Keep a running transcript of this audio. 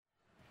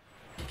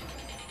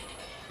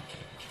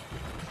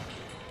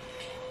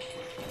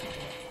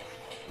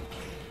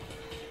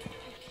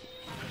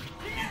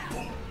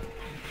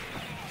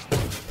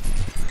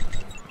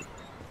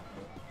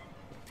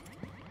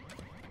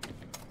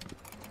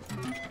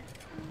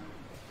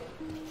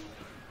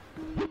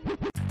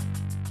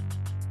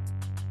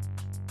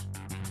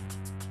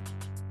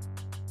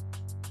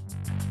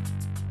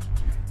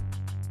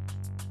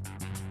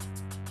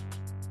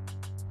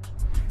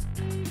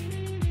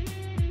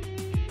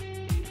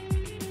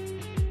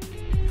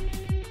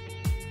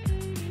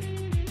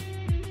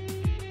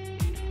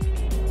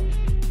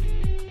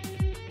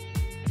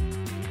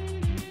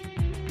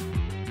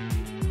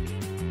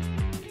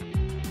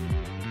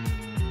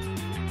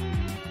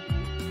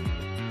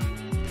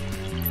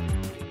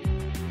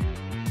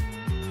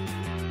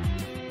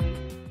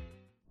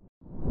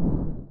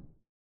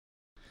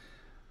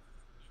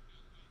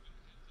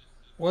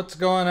What's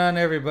going on,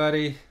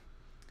 everybody?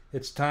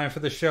 It's time for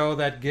the show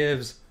that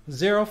gives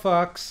zero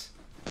fucks,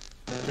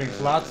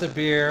 drinks lots of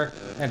beer,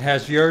 and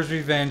has Yours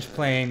Revenge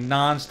playing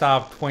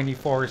non-stop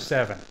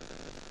 24/7.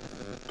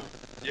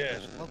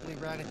 Yes. Locally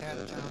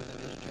rat-a-tat town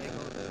that is Jago.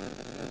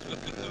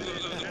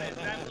 It's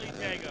definitely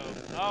Jago.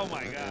 Oh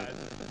my god.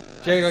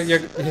 Jago,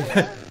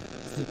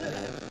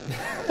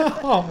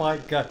 oh my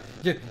god,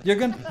 you're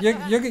gonna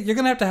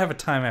have to have a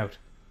timeout.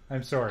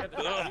 I'm sorry. Just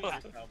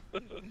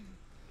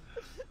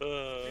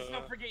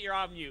don't forget you're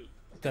on mute.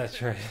 That's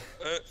right.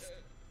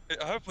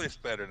 Hopefully it's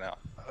better now.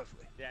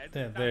 Hopefully. Yeah, it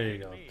There sounds you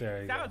good go, to me. there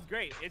you It go. sounds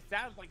great. It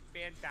sounds like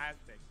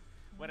fantastic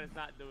when it's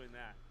not doing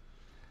that.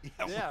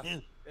 Yeah.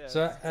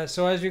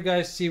 So as you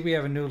guys see, we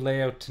have a new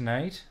layout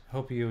tonight.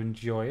 Hope you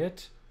enjoy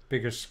it.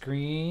 Bigger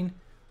screen.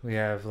 We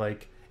have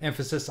like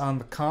emphasis on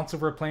the console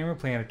we're playing. We're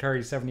playing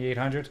Atari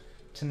 7800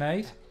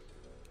 tonight.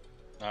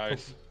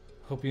 Nice.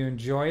 Hope you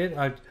enjoy it.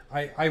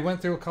 I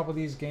went through a couple of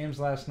these games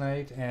last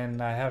night,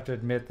 and I have to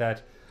admit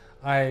that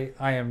I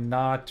am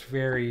not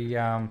very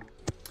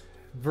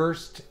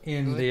versed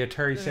in the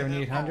Atari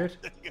 7800.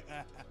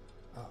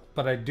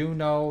 But I do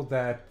know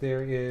that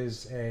there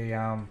is a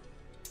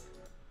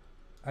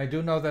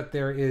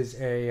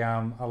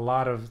a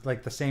lot of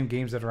like the same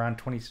games that are on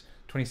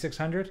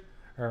 2600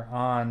 are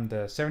on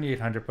the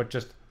 7800, but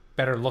just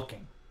better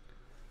looking.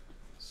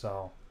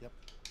 So Yep.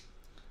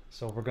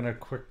 So we're gonna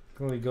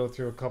quickly go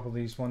through a couple of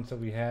these ones that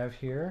we have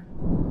here.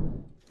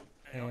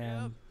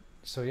 And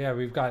so yeah,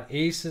 we've got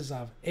Ace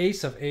of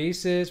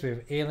Aces. We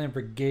have Alien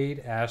Brigade,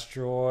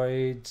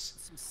 Asteroids.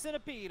 Some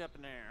centipede up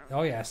in there.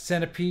 Oh yeah,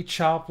 Centipede,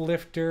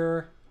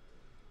 Choplifter,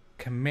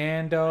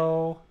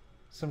 Commando.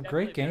 Some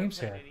great Definitely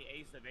games never here. played any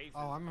Ace of Aces. Oh,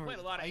 I Played remember.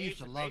 a lot of I used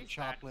to Ace of love Base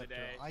back in the Choplifter.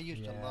 day. I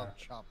used to Yeah. love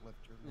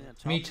Choplifter. Yeah, Man.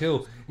 Me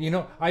too. You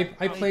know, I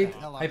played the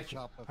hell out I of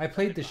Choplifter. I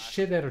played the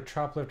shit out of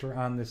Choplifter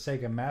on the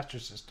Sega Master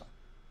System.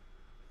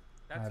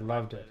 That's I what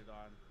loved played it. on.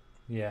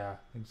 Yeah,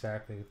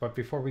 exactly. But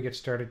before we get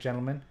started,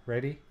 gentlemen,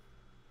 ready?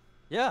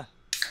 Yeah.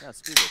 Yeah,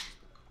 let's do this.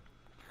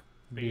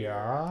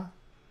 Yeah.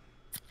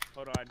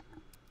 Hold on.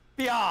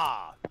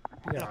 Yeah.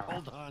 Yeah.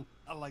 Hold on.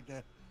 I like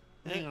that.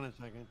 Hang on a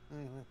second.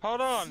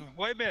 Hold on.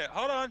 Wait a minute.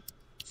 Hold on.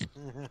 Wait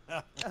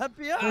a second.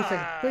 Wait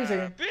a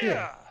second. Beer.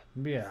 Yeah.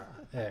 Yeah.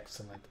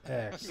 Excellent.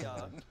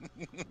 Excellent.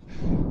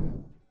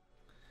 And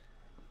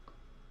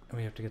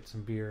we have to get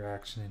some beer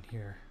action in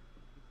here.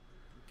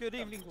 Good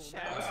evening, What's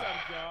chat. up,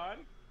 John?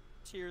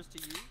 Cheers to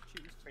you.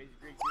 Cheers. Crazy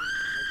Greek dude. Nice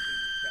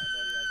seeing you, chat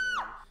buddy, as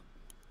always.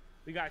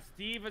 We got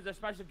Steve as a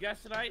special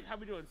guest tonight. How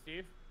we doing,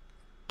 Steve?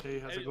 Hey,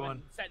 how's it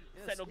going?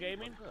 Sentinel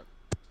Gaming?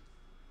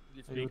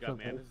 You Hey, speak what's up, up,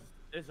 man. bro?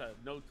 This is a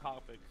no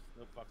topics,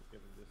 no fucks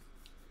given. Just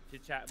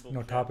chit chat and No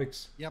bullshit.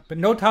 topics. Yep. But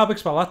no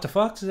topics, but lots of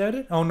fucks. Is that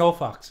it? Oh, no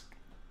fucks.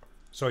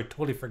 Sorry,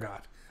 totally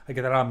forgot. I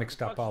get that all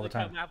mixed up Fucks all the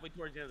usually come time. halfway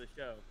towards the end of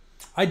the show.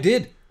 I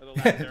did. Or the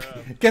lack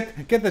thereof. get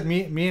that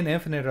me and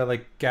Infinite are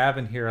like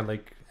Gavin here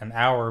like an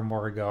hour or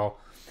more ago.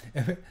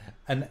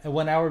 And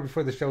 1 hour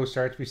before the show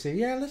starts, we say,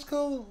 yeah, let's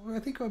go. I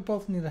think we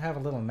both need to have a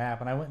little nap.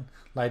 And I went and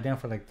lied down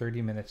for like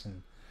 30 minutes,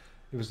 and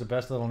it was the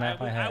best little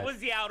nap I had. I was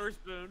the outer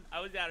spoon.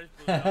 Don't get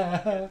wrong,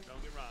 alright?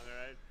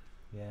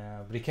 Yeah,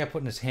 but he kept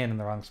putting his hand in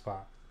the wrong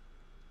spot.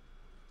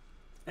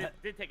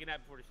 Did take a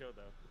nap before the show,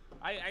 though.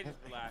 I just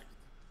relaxed.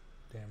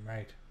 Damn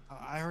right.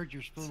 I heard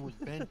your spoon was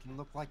bent and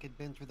looked like it'd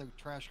been through the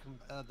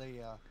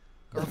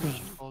garbage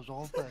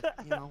disposal, but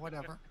you know,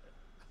 whatever.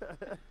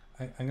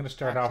 I'm going to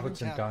start off with Accidents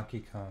some happen.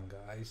 Donkey Kong,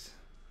 guys.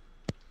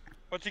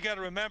 What you got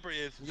to remember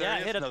is Yeah,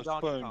 there hit is up no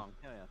Donkey spoon. Kong.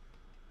 Yeah,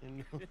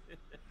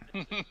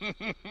 And,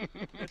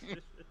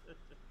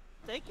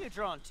 Thank you,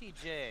 Drawn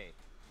TJ.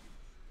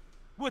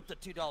 With the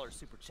 $2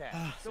 super chat.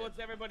 So what's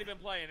everybody been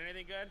playing?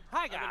 Anything good?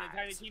 Hi, Other than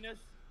Tiny guys. Tina's?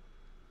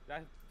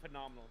 That's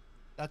phenomenal.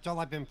 that's all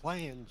I've been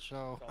playing,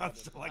 so That's all I've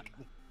that's been like.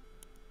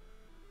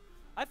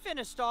 I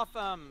finished off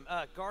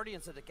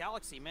Guardians of the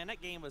Galaxy. Man,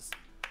 that game was.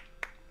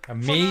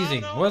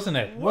 Amazing, Phenomenal. wasn't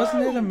it?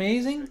 Wasn't it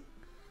amazing?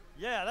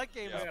 Yeah, that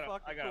game Yeah, was I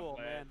fucking gotta cool,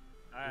 play man. it.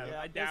 Yeah,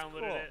 I it's downloaded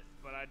cool. it,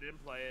 but I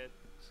didn't play it.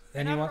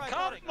 Anyone, After I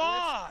got Come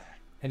on.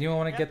 anyone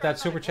want to get After I that got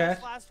super a glitch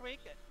chat? last week.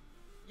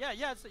 Yeah.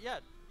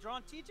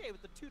 Drawn TJ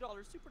with the $2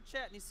 super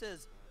chat, and he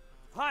says,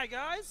 "Hi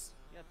guys."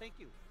 Yeah, thank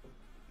you.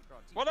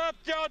 Drawn TJ. What up,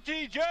 John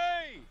TJ?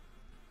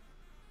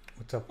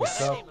 What's up? Yeah, What's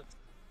that up? game was-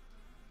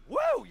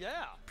 Woo!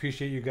 Yeah.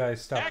 Appreciate you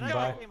guys stopping Yeah,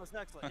 by. that game was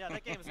excellent. Yeah,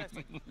 that game was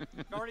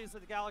excellent. Guardians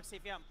of the Galaxy.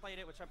 If you haven't played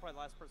it, which I'm probably the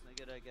last person to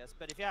get it, I guess.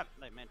 But if you haven't,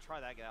 like, man, try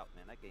that out,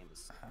 man. That game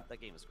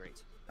is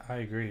great. I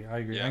agree.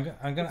 Yeah.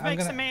 I'm gonna. Make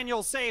some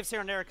manual saves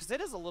here and there because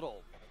it's a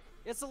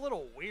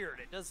little weird.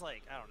 It does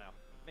like I don't know.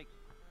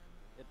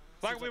 It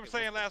Like seems we were it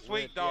saying was last glitch,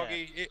 week, yeah.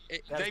 doggy,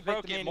 Gotta they make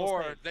broke the it manual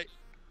more. save.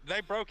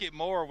 They broke it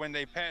more when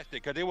they passed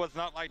it because it was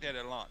not like that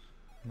at launch.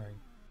 Right.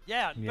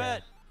 Yeah, Yeah.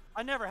 but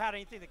I never had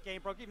anything that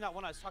game broke. Even that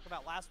one I was talking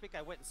about last week,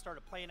 I went and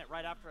started playing it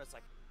right after. I was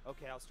like,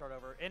 okay, I'll start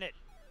over, and it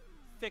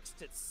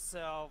fixed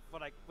itself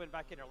when I went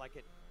back in there. Like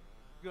it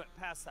went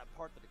past that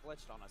part that it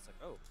glitched on. I was like,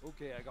 oh,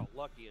 okay, I got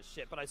lucky as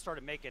shit. But I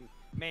started making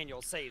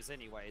manual saves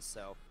anyway,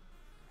 so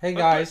Hey Let's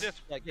guys, put it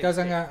this- Like, guys,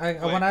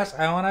 I want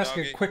to ask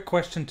a Doggy. quick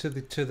question to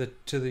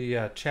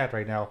the chat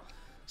right now.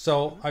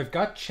 So I've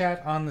got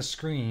chat on the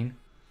screen,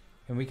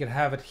 and we can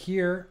have it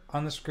here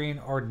on the screen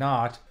or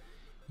not.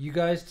 You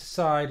guys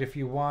decide if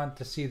you want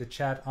to see the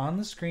chat on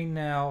the screen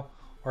now,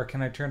 or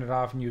can I turn it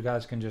off and you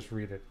guys can just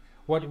read it?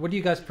 What do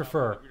you guys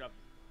prefer?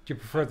 Do you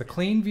prefer the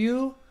clean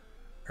view,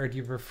 or do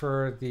you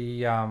prefer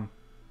the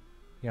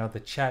the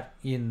chat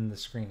in the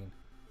screen?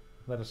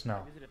 Let us know.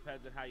 I guess it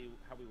depends on how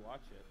we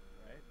watch it,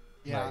 right?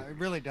 Yeah, Right. it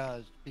really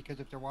does, because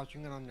if they're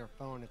watching it on their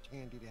phone, it's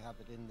handy to have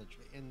it in the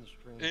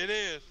stream. It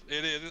is.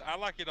 It is. I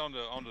like it on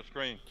the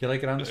screen. Do you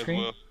like it on the as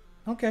screen? well.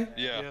 Okay,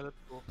 Yeah. Yeah, that's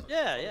cool.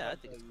 Yeah, I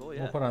think it's cool. we'll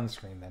Yeah. put it on the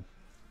screen then.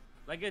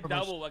 Like a From a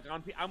double, like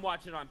I'm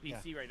watching it on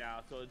PC right now,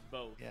 so it's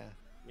both. Yeah.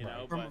 You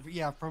know, From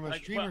but from a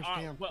like, streamer but,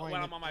 standpoint,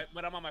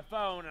 when I'm on my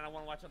phone and I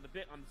want to watch on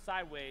the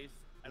sideways,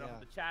 I don't Yeah.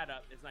 have the chat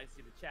up. It's nice to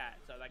see the chat,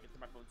 so I can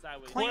turn my phone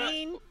sideways.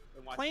 Clean,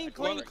 and watch clean, it.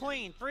 clean,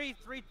 clean.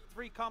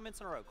 Three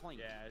comments in a row. Clean.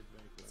 Yeah, it's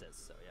very It cool. says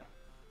so. Yeah.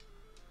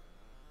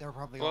 they're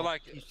probably Well, all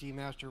like- PC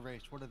Master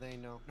Race. What do they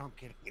know? No, I'm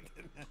kidding.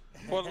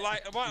 Well,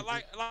 like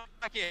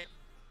it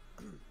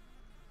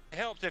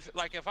helps if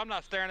I'm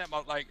not staring at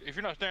if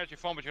you're not staring at your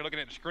phone but you're looking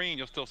at the screen,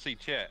 you'll still see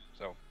chat.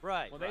 So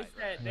Right. Well, right,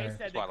 they right. Right.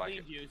 said why I the like clean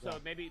it. view, so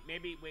maybe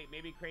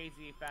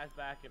crazy,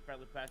 fastback, and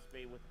friendly pass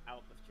me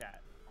without the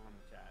chat on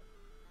the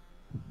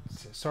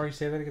chat. Sorry,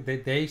 say that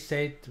again. They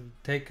say to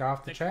take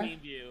off the chat. clean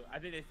view. I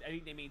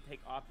think they mean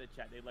take off the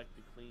chat. They like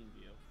the clean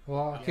view.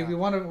 Well, okay, Yeah. we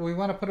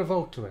want to put a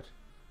vote to it.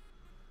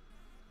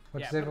 What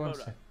Yeah, does put a everyone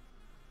vote say? up.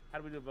 How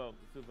do we do a vote?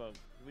 Let's do a vote.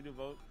 Can we do a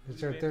vote? Is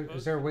Do we there make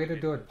is there a way to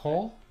vote? do it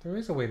poll? There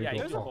is a way to Yeah, do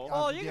you a can do a poll.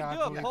 poll. Oh, you Yeah, can I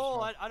do a believe poll.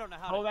 so. I don't know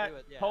how Pull to that do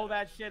it. Yeah. pull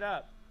that shit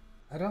up.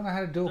 I don't know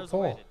how to do a There's a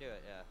way poll. to do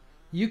it. Yeah.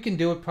 You can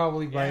do it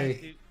probably by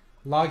See,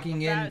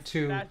 logging Fast-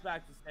 into.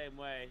 Fastback's the same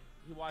way.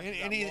 He watches on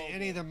any mobile,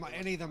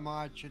 so- of the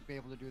mods should be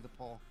able to do the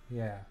poll.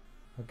 Yeah.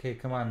 Okay,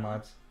 come on,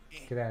 mods.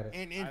 Get at it.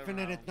 In I don't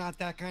Infinite, know. it's not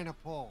that kind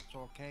of poll.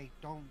 So okay,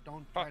 don't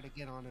try to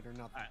get on it or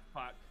nothing. Alright,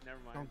 fuck. Never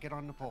mind. Don't get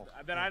on the poll.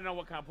 I bet I know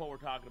what kind of poll we're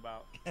talking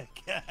about.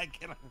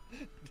 Get on.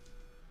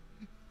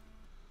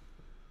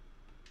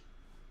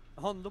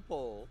 On the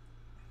poll.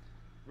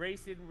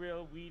 Racing,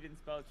 real, weed, and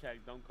spell check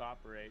don't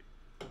cooperate.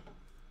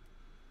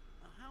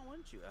 How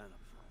wouldn't you on a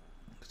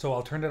phone? So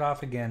I'll turn it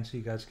off again so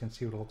you guys can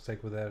see what it looks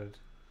like without it.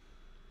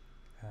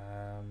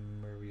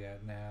 Where are we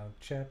at now?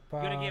 Chat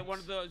box. You're gonna get one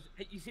of those.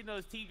 Hey, you seen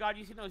those T-God?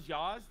 You seen those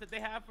yaws that they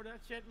have for that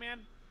shit, man?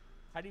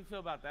 How do you feel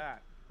about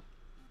that?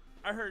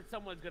 I heard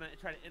someone's gonna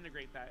try to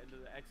integrate that into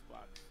the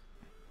Xbox.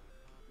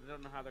 I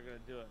don't know how they're gonna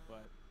do it,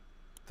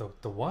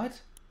 but The what?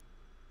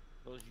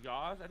 those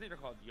yaws, I think they're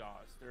called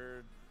yaws.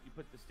 They're you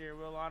put the steering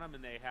wheel on them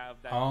and they have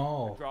that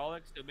Oh.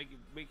 hydraulics to make you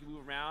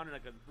move around in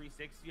like a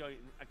 360,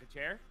 like a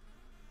chair.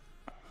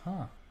 Huh.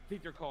 I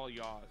think they're called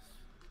yaws.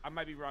 I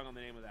might be wrong on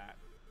the name of that.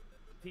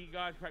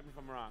 T-God, correct me if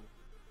I'm wrong.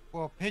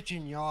 Well, pitch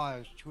and yaw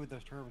is two of the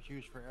terms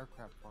used for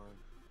aircraft flying.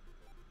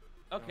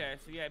 Okay,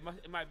 so yeah,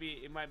 it might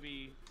be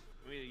maybe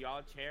a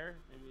yaw chair.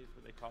 Maybe that's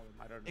what they call them.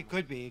 I don't know. It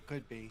could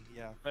be,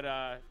 yeah. But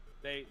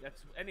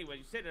that's anyway.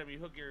 You sit there, you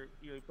hook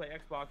you play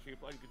Xbox or you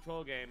play a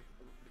control game,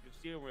 like a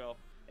steering wheel,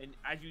 and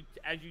as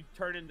you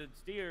turn into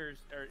steers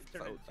or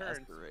turn into turns,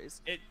 Faster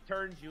race. it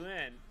turns you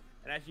in,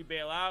 and as you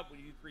bail out, when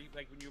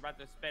you're about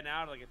to spin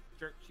out, like it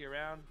jerks you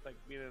around, it's like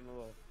being in a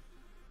little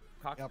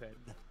cockpit.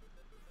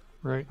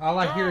 Right. All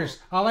I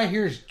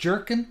hear is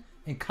jerkin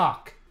and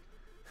cock.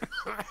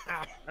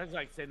 I was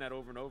like saying that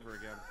over and over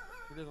again.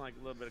 Who doesn't like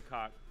a little bit of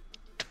cock?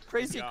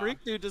 Crazy Yeah.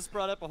 Greek dude just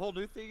brought up a whole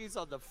new thing. He's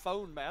on the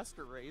phone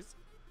master race.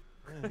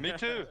 me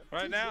too.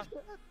 Right now.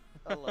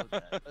 I love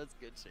that. That's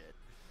good shit.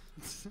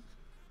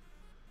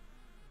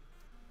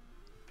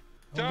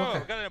 So, look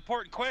at- got an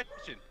important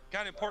question.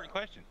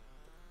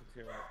 Let's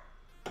hear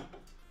it.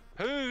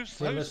 Who's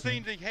We're seen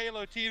listening. the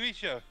Halo TV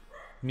show?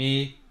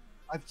 Me.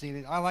 I've seen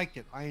it. I liked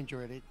it. I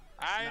enjoyed it.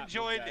 I Not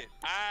enjoyed me, it.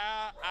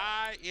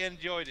 I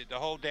enjoyed it the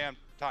whole damn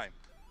time.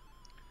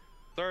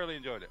 Thoroughly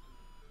enjoyed it.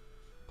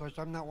 Of course,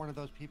 I'm not one of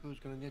those people who's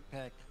going to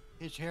nitpick.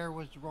 His hair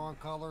was the wrong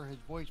color. His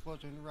voice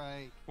wasn't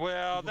right.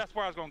 Well, that's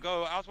where I was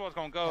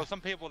gonna go. Some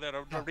people that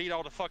read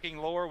all the fucking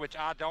lore, which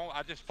I don't.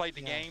 I just played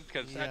the Yeah. games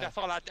because Yeah. that's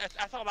all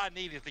I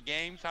need is the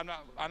games. I'm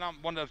not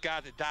one of those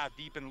guys that dive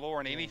deep in lore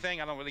and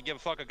anything. I don't really give a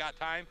fuck. I got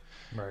time.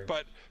 Right.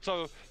 But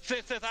so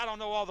since I don't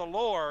know all the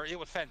lore, it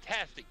was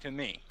fantastic to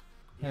me.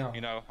 Yeah.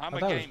 You know, I'm I a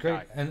thought it was game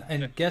great. guy.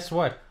 And guess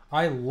what?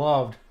 I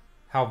loved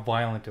how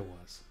violent it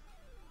was.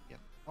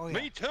 Oh yeah.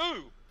 Me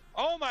too.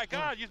 Oh my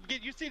God! You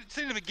see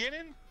the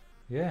beginning?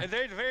 Yeah. At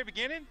the very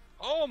beginning?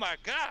 Oh my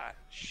God!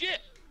 Shit!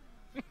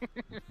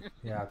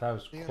 Yeah, that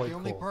was The quite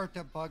only cool. part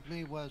that bugged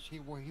me was he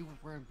was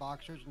wearing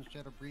boxers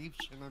instead of briefs,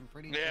 and I'm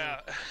pretty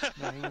Yeah. sure.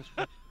 Yeah, he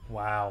was.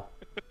 Wow.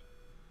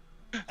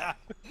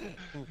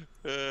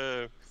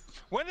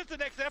 When does the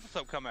next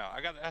episode come out?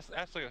 I got to ask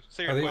a Are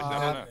serious they- question.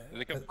 I don't know.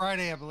 Does it come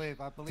Friday, I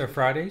believe. I believe. They're it's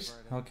Fridays?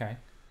 Friday. Okay.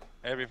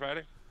 every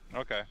Friday?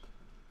 Okay.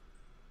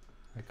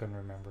 I couldn't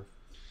remember.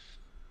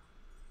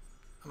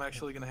 I'm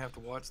actually gonna have to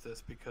watch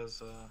this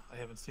because I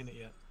haven't seen it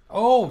yet.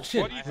 Oh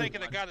shit! What do you think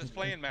of the guy that's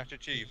playing Master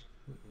Chief?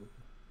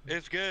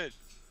 It's good.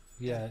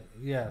 Yeah,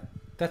 yeah.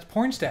 That's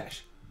Porn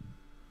Stash.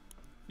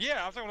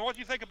 Yeah, I was thinking, what do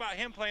you think about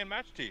him playing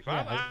Master Chief?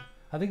 Yeah,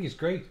 I think he's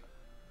great.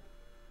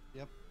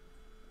 Yep.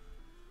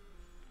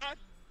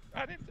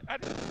 I didn't.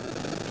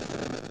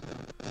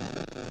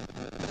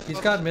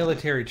 He's got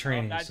military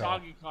training, that so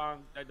Donkey Kong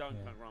Yeah.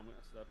 wrong with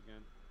that stuff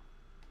again.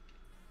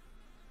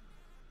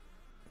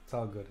 it's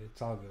all good.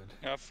 It's all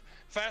good.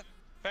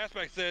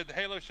 Fastback said the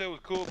Halo show was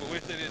cool, but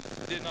wish they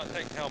did not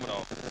take the helmet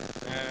off.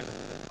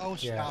 Oh,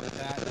 Yeah. stop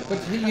that.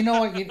 But you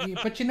know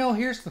what? But you know,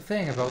 here's the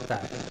thing about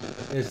that,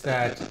 is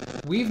that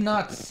we've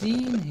not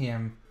seen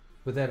him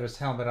without his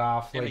helmet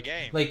off, In the like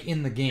game. like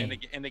in the game.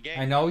 In the game.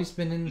 I know he's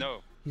been in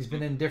No. he's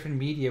been in different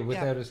media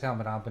without his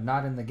helmet on, but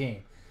not in the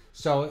game.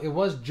 So it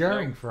was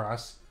jarring No. for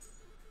us,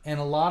 and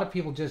a lot of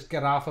people just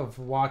got off of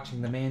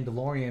watching The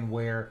Mandalorian,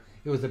 where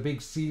it was a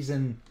big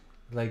season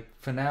like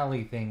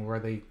finale thing where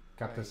they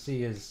got to Right.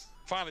 see his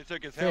Finally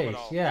took his face. helmet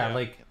off. Yeah,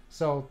 like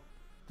so.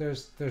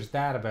 There's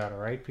that about it,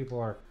 right? People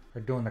are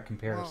doing the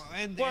comparison. Well,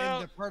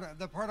 and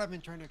the part I've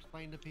been trying to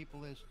explain to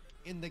people is,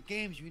 in the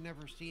games you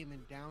never see him in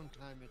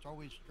downtime. It's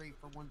always straight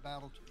from one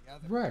battle to the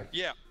other. Right.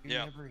 Yeah. You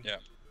Yeah. never- Yeah.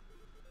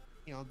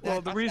 You know.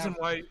 Well, that- the reason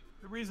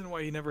that-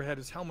 why he never had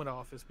his helmet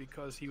off is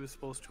because he was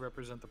supposed to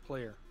represent the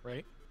player,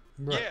 right?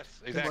 Right. Yes.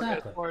 Exactly.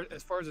 Exactly.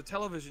 As far as a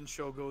television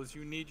show goes,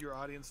 you need your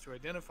audience to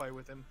identify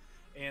with him,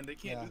 and they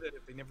can't Yeah. do that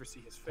if they never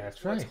see his face. That's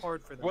So it's right.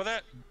 hard for them. Well,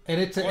 that.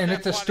 And it's a, well, and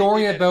that's it's a why they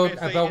story did that about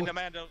eventually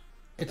in the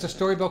it's a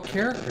story about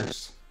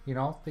characters. You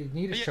know, they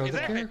need to Yeah, show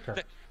exactly. the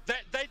character.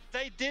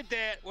 They did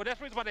that. Well, that's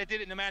the reason why they did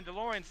it in The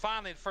Mandalorian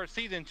finally in the first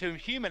season, to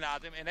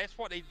humanize him, and that's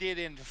what they did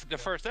in the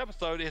first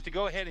episode, is to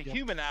go ahead and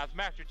humanize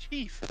Master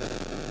Chief.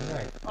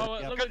 Right. Oh,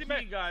 Yeah. look Because what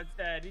he T God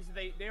said. He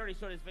said they already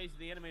showed his face in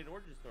the animated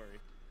origin story.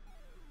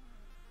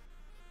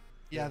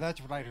 Yeah,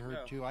 that's what I'd There you heard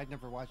go. too. I'd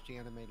never watched the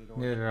animated.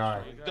 Neither did I.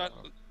 There you go. That-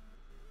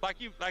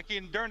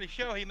 during the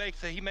show, he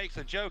makes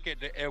a joke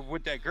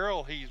with that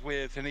girl he's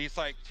with, and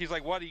she's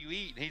like, "What do you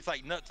eat?" And he's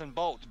like, "Nuts and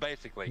bolts,"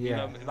 basically.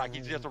 Yeah. You know, like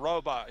he's just a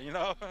robot. You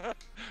know.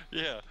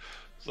 Yeah.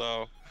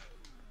 So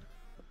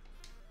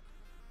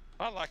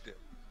I liked it.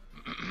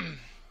 I'm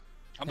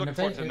And looking if,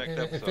 forward to the next if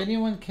episode.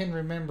 anyone can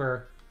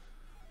remember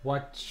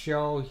what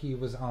show he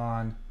was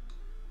on,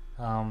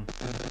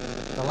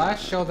 the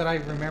last show that I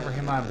remember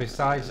him on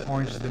besides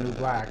Orange is the New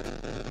Black,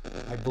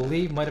 I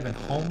believe might have been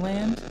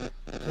Homeland.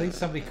 Please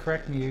somebody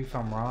correct me if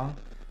I'm wrong,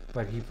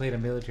 but he played a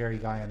military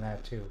guy in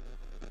that too.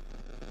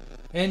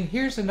 And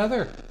here's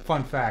another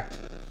fun fact.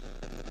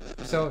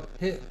 So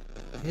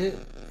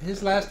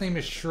his last name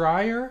is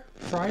Shriver.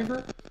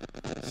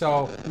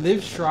 So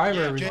Liv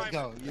Shriver.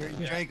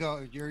 Yeah,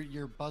 Jago,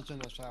 you're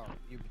buzzing us out.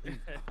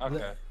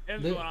 Okay.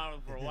 It's Li- going on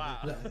for a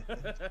while.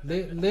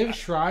 Liv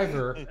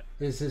Shriver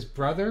is his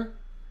brother,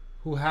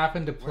 who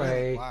happened to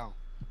play. Really? Wow.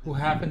 Who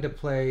happened to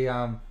play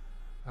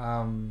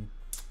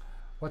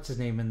what's his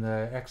name in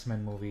the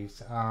X-Men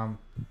movies?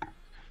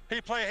 He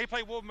played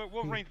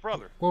Wolverine's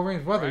brother.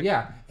 Wolverine's brother, Right.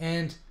 yeah.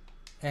 And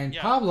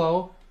Yeah.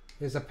 Pablo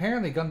is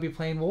apparently going to be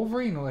playing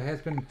Wolverine, or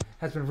has been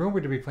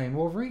rumored to be playing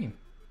Wolverine.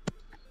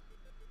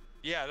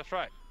 Yeah, that's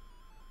right.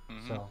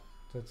 Mhm. So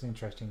that's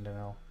interesting to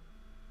know.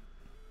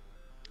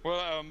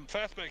 Well,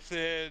 Fastback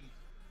said,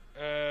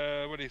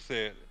 what he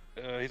said?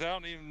 He said, I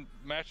don't even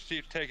Master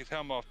Chief take his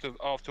helmet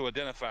off to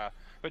identify.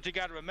 But you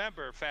got to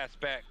remember,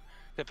 Fastback,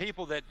 the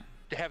people that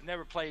have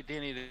never played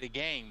any of the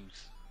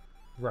games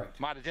Right.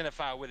 might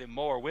identify with him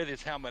more with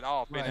his helmet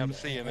off, being Right. able to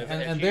see him. And,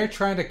 as and they're human.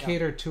 trying to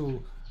cater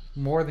to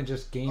more than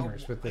just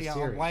gamers with the yeah,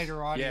 series. a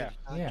wider audience,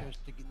 Yeah.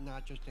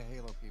 not just the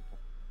Halo people.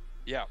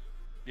 Yeah,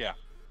 yeah.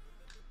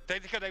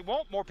 Because they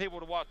want more people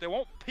to watch. They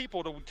want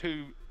people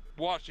to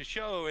watch the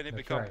show and it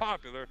That's become right.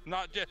 popular.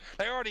 Not just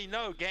they already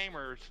know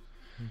gamers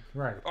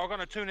Right. are going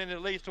to tune in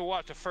at least to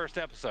watch the first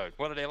episode,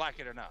 whether they like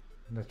it or not.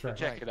 That's right.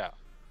 Check Right. it out.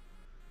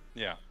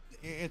 Yeah.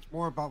 It's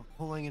more about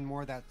pulling in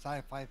more of that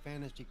sci-fi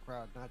fantasy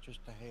crowd, not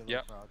just the Halo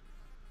Yep. crowd.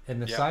 And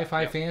the Yeah,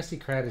 sci-fi yeah. fantasy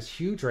crowd is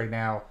huge right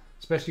now,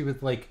 especially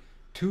with like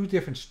 2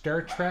 different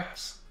Star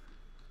Treks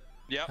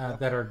Yep.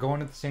 that are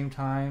going at the same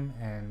time.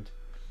 And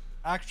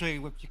Actually,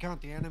 if you count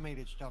the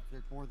animated stuff,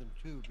 there's more than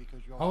 2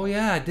 because you. Also oh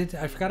yeah,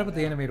 I forgot about the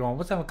Yeah. animated one.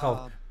 What's that one called?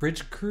 Um,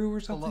 Bridge Crew or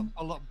something?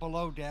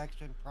 Below Decks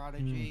and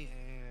Prodigy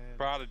and.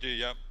 Prodigy.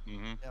 Yep.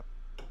 Mm-hmm.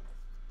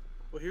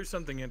 Well, here's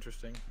something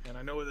interesting, and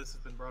I know this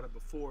has been brought up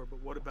before, but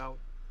what about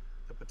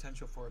the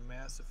potential for a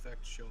Mass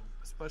Effect show,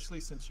 especially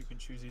since you can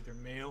choose either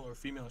male or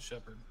female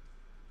Shepard?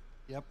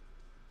 Yep.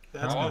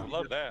 That's Oh, I gonna would be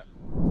love that.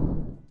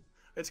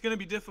 It's going to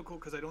be difficult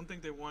because I don't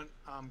think they want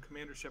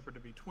Commander Shepard to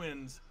be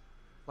twins,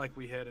 like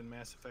we had in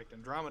Mass Effect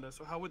Andromeda.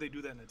 So how would they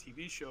do that in a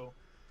TV show,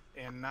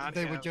 and not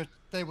They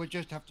have? would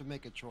just have to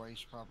make a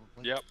choice probably.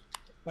 Yep.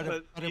 But, But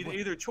it, but it would,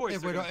 either choice,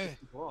 it they're would, gonna piss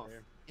people off.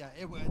 yeah,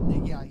 it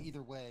would. Yeah,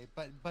 either way.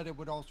 But it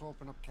would also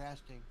open up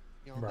casting.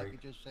 You know, Right. they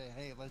could just say,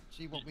 hey, let's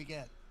see what we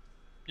get.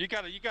 You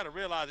gotta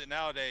realize it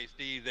nowadays,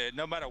 Steve, that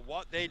no matter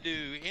what they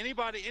do,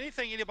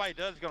 anything anybody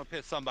does is gonna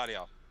piss somebody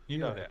off. You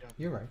know that.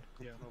 You're right.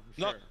 Yeah. Oh,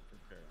 for No. sure,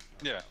 for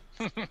sure. Yeah.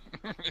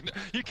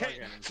 You can't,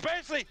 Bargain.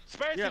 especially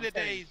Yeah,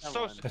 today's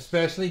someone. social.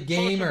 Especially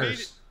Social media-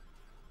 gamers.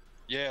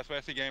 Yeah,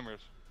 especially gamers.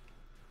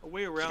 A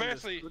way around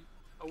Especially- this.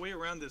 A way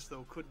around this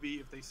though could be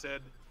if they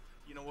said,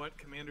 you know what,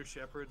 Commander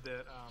Shepard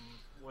that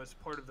was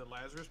part of the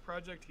Lazarus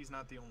Project. He's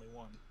not the only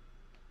one.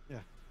 Yeah.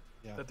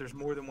 Yeah. That there's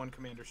more than one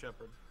Commander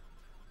Shepard.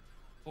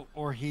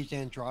 Or he's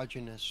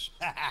androgynous.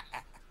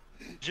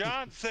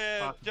 John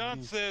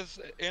Possibly. says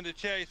in the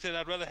chat, he said,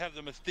 "I'd rather have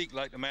the mystique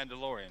like the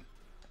Mandalorian."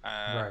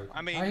 Right.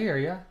 I mean, I hear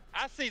you.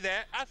 I see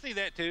that. I see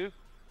that too.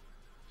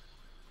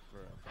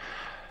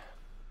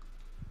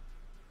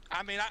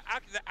 I mean, I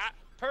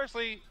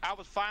personally, I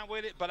was fine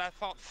with it, but I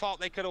thought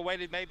they could have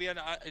waited maybe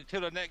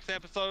until the next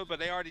episode, but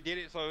they already did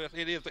it, so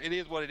it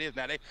is what it is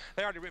now. They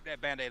already ripped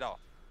that Band-Aid off.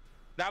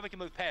 Now we can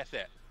move past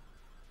that.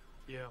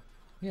 Yeah.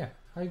 Yeah,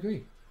 I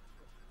agree.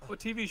 Well,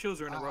 TV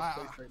shows are in a rough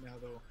place right now,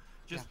 though.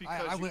 Just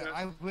because I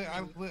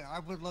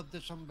would love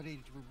to somebody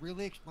to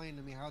really explain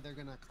to me how they're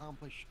going to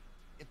accomplish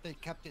if they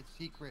kept it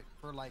secret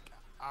for like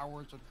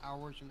hours and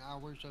hours and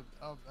hours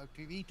of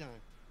TV time,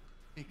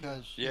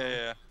 because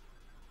Yeah.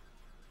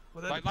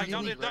 Well, Like, depends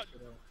on don't the they- director,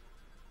 though.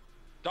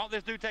 Don't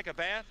this dude take a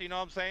bath? You know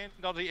what I'm saying?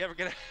 Don't he ever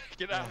get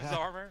out of his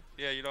armor?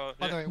 Yeah, you know.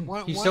 By the way,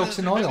 one, He one soaks of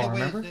in the oil, ways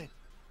remember? He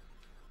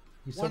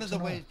one soaks of the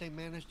in oil. ways they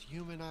managed to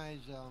humanize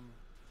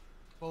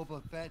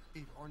Boba Fett,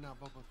 or not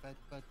Boba Fett,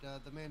 but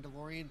the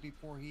Mandalorian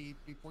before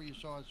you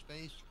saw his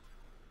face,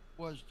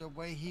 was the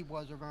way he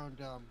was around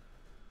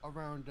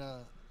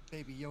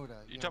Baby Yoda.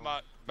 You talking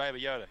about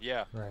Baby Yoda?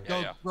 Yeah. Right.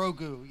 Yeah.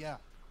 Grogu, yeah.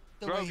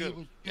 The way he Grogu,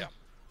 was, yeah.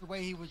 The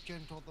way he was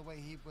gentle, the way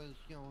he was,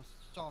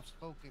 soft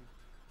spoken.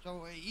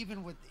 So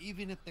even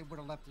if they would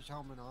have left his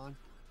helmet on,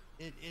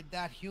 it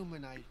that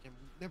humanized him.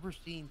 We've never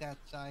seen that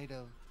side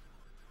of,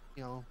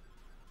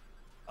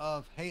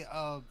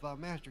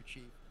 Master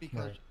Chief,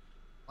 because Right.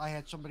 I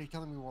had somebody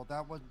telling me, well,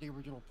 that wasn't the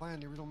original plan.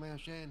 The original man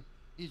saying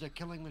he's a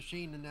killing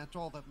machine and that's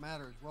all that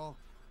matters. Well,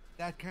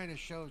 that kind of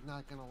show's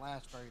not going to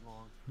last very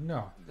long.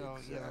 No. So,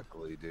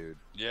 Exactly, dude.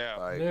 Yeah.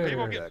 I There,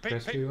 People agree get with that.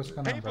 Crispy, what's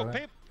going on,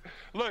 brother?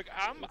 Look,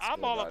 I'm It's I'm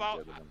good, all I'm about.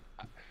 good with them.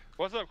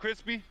 What's up,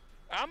 Crispy?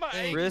 I'm a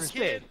Hey, 80s Crispy.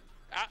 kid.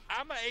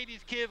 I'm an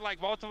 80s kid, like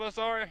most of us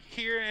are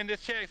here in this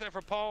chat, except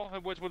for Paul,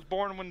 which was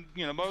born when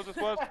Oh, Moses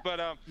was. But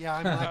yeah,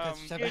 I'm like Um,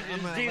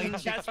 I'm a Jesus' late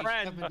best 60s,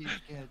 friend. 70s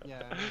kid.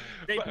 Yeah.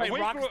 They But play we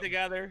rocks grew up-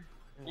 together.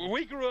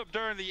 we grew up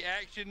during the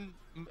action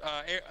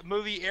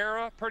movie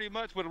era, pretty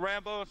much with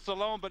Rambo and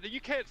Stallone. But you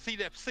can't see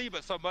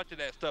but so much of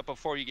that stuff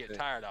before you get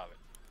tired of it.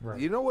 Right.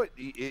 You know what?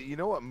 You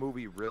know what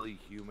movie really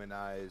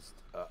humanized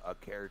a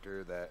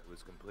character that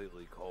was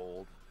completely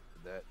cold?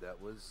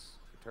 That was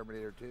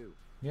Terminator 2.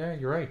 Yeah,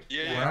 you're right.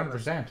 Yeah.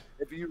 100%.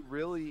 If you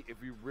really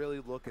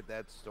look at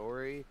that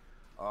story,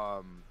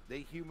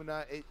 they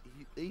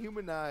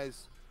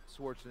humanize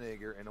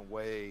Schwarzenegger in a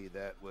way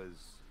that was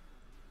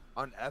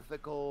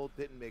unethical,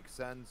 didn't make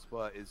sense,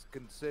 but is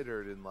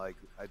considered in, like,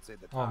 I'd say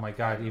the Oh top my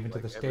god, 10 of, even to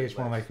like, this every day, it's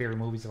one of my list. favorite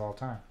movies of all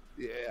time.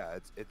 Yeah,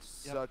 it's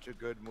Yep. such a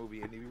good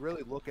movie, and you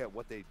really look at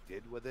what they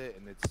did with it,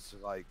 and it's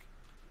like,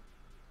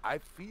 I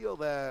feel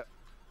that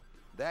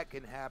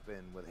can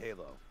happen with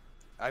Halo.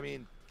 I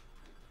mean,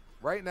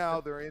 right now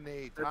they're in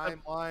a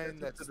timeline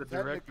that's that's up to the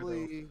director, though.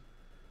 technically,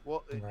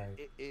 well,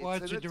 Right. Well,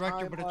 it's in the a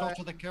director, but it's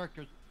also the timeline-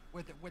 characters.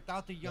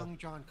 Without the young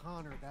John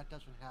Connor, that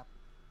doesn't happen.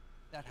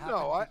 That happens.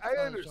 No, I because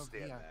of-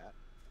 understand yeah. that.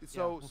 Yeah.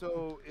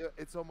 So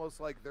it's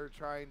almost like they're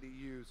trying to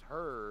use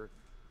her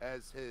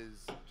as his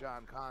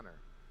John Connor.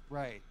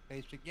 Right.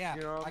 Basic. Yeah.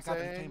 You know what I I'm got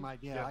the saying? same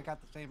idea. Yeah. I got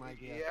the same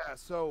idea. Yeah,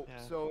 so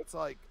Yeah. it's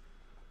like,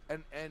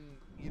 and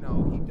you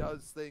know, he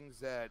does things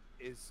that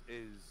is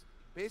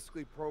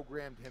basically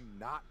programmed him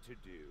not to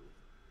do,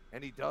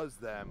 and he does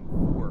them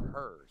for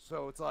her.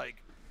 So it's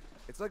like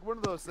one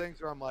of those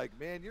things where I'm like,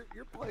 man,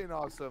 you're playing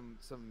off some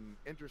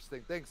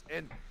interesting things.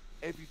 And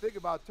if you think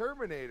about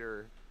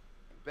Terminator,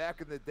 back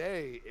in the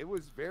day, it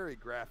was very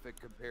graphic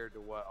compared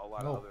to what a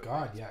lot Oh, of other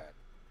God, things yeah. had.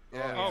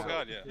 Yeah. Oh so-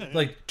 God, yeah.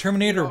 Like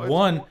Terminator No, it's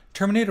 1, more-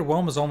 Terminator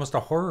 1 was almost a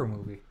horror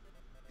movie.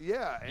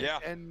 Yeah, and, Yeah.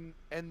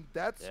 and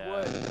that's Yeah.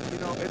 what, you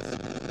know, it's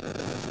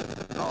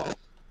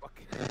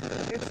fucking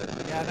it's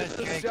Yeah, that's it's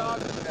a Jake. shock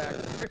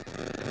factor.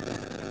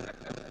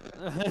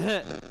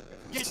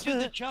 Get to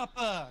the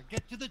chopper.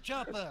 Get to the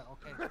chopper.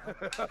 Okay.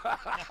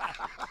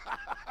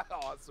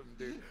 Awesome,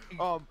 dude.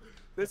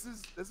 This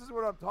is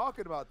what I'm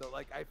talking about, though.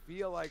 Like, I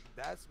feel like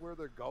that's where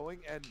they're going,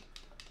 and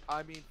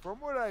I mean, from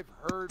what I've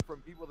heard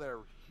from people that are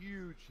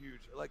huge,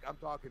 like, I'm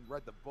talking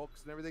read the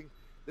books and everything.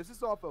 This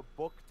is off a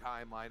book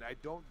timeline. I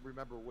don't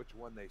remember which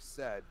one they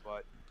said,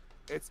 but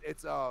it's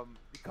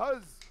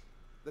because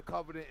the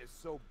Covenant is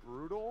so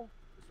brutal,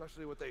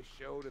 especially what they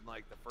showed in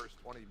like the first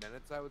 20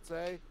 minutes, I would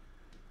say.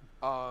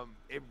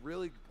 It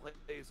really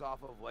plays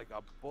off of like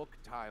a book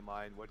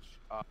timeline, which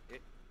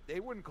they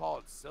wouldn't call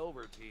it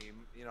Silver Team.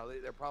 You know,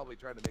 they're probably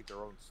trying to make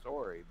their own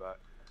story, but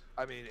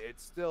I mean,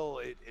 it's still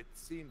it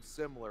seems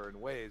similar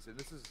in ways. And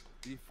this is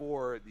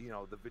before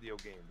the video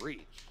game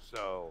Reach,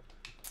 so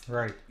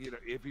Right.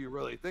 if you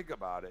really think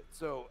about it.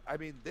 So I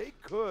mean, they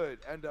could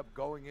end up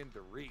going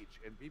into Reach,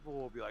 and people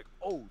will be like,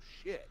 "Oh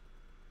shit,"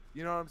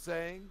 you know what I'm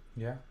saying?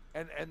 Yeah.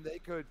 And they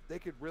could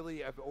really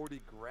have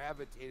already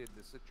gravitated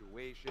the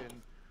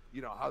situation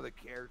you know, how the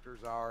characters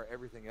are,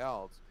 everything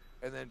else,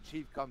 and then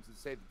Chief comes and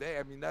saves the day.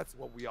 I mean, that's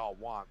what we all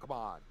want. Come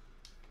on.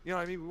 You know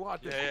what I mean? We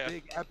want this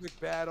big epic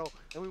battle,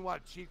 and we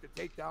want Chief to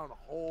take down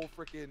a whole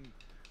freaking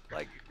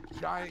like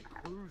giant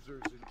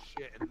cruisers and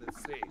shit in this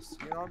space.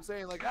 You know what I'm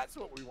saying? Like that's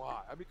what we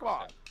want. I mean, come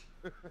on.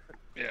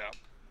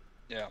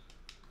 Yeah.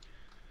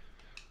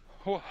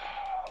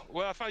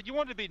 Well, if you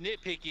wanted to be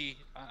nitpicky,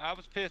 I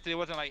was pissed that it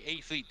wasn't like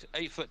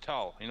 8 foot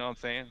tall. You know what I'm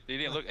saying? He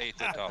didn't look 8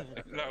 foot tall.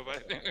 No,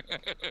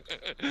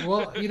 but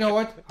Well, you know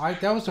what?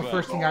 That was the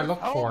first thing I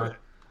looked for.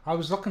 I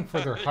was looking for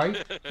their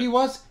height. He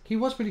was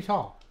pretty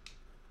tall.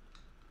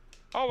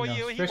 Oh, well, No,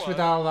 he especially was. with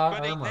all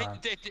that But armor on.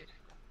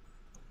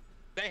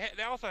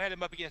 they also had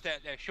him up against that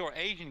short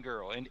Asian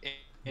girl in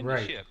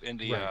Right, the ship in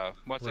the right,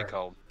 what's right. it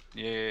called?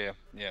 Yeah.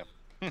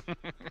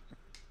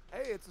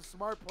 Hey, it's a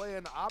smart play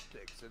in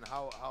optics and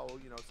how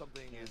you know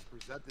something is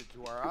presented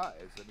to our eyes.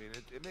 I mean,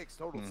 it makes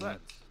total sense.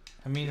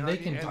 I mean, You know they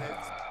what I mean? can And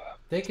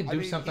they can I do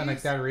mean, something like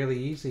he's- that really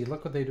easy.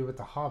 Look what they do with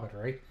the Hobbit,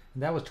 right?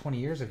 And that was 20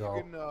 years ago.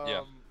 You can,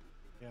 Yeah.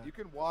 You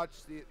can watch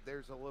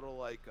there's a little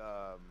like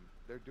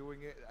they're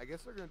doing it. I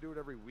guess they're gonna do it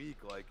every week,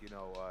 like you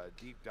know,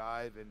 deep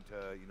dive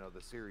into you know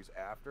the series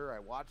after. I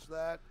watched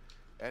that,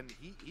 and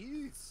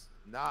he's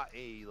not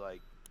a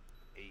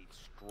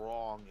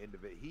strong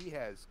individual. He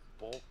has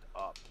bulked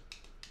up.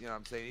 You know what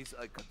I'm saying? He's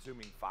like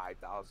consuming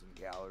 5,000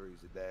 calories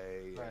a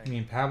day. Right. You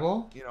mean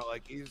Pablo? You know,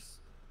 like he's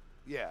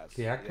yes.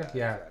 The actor?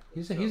 Yeah.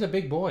 Exactly. He's a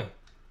big boy.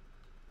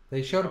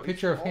 They showed a he's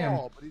picture of him.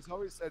 small, but he's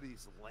always said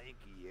he's lanky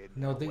in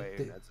No, a they- way.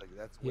 they- And that's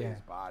the way yeah.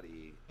 his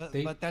body.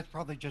 But that's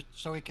probably just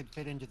so he could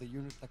fit into the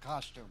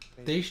costume.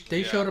 They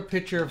basically. showed a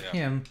picture of Yeah.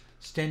 him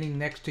standing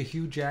next to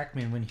Hugh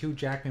Jackman when Hugh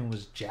Jackman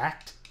was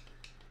jacked,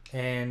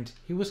 and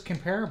he was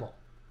comparable.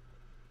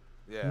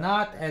 Yeah.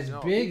 Not as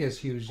No, big he- as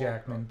Hugh bulked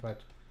Jackman, up.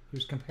 but he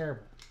was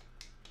comparable.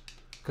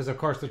 Because of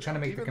course they're trying to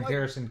make the Even like-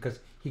 comparison because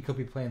he could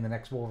be playing the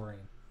next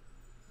Wolverine.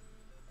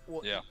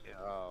 Well, Yeah.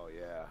 Oh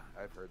yeah,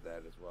 I've heard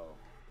that as well.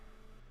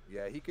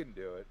 Yeah, he can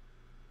do it.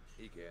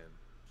 He can.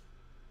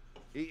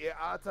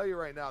 I'll tell you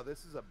right now,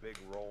 this is a big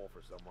role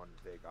for someone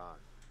to take on.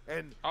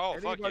 And Oh,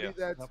 fuck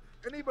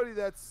anybody yeah.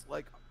 that's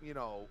like, you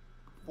know,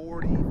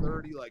 40,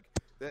 30, like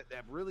that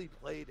really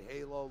played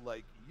Halo,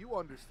 like you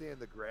understand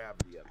the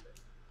gravity of it.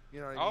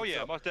 You know what I mean? Oh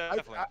yeah, most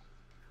definitely.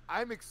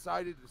 I'm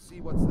excited to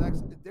see what's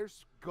next.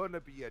 There's gonna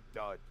be a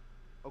dud.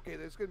 Okay,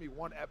 there's gonna be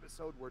one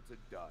episode where it's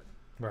a dud.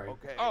 Right.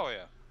 Okay. Oh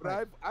yeah.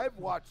 But I've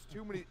watched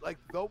too many, like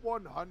the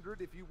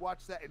 100. If you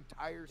watch that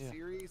entire Yeah.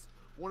 series,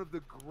 one of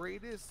the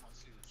greatest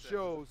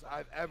shows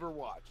I've ever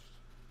watched.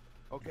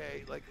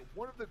 Okay, like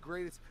one of the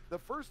greatest. The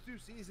first 2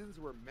 seasons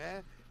were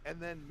meh, and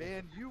then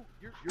man, your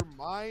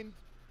mind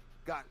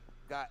got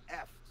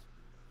effed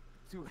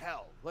to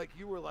hell. Like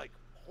you were like,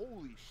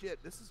 holy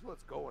shit, this is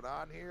what's going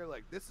on here.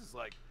 Like this is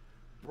like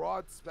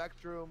broad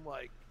spectrum,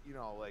 like you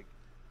know, like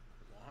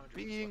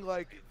being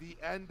like the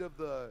end of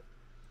the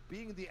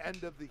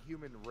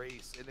human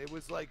race, and it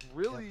was like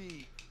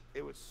really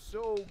it was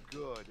so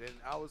good, and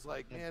I was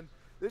like, man,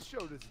 this show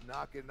does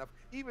not get enough,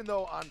 even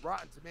though on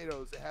Rotten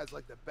Tomatoes it has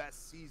like the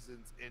best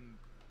seasons in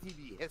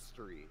TV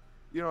history.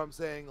 You know what I'm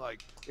saying?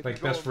 Like if Like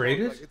you go best and look,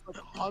 rated? like, it's like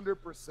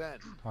 100%.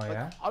 Oh, like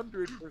yeah?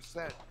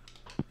 100%.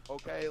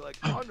 Okay, like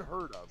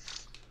unheard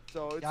of.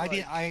 So it's Yeah,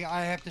 like,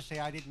 I have to say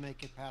I didn't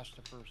make it past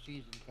the first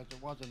season because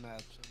it was a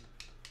mess, and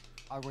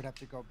I would have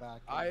to go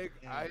back.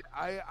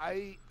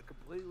 I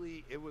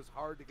completely. It was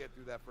hard to get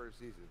through that first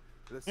season.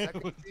 The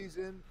second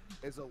season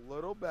is a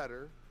little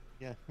better.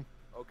 Yeah.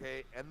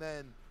 Okay, and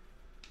then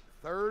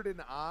third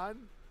and on,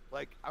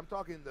 like I'm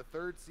talking the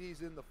third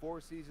season, the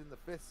fourth season, the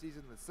fifth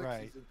season, the sixth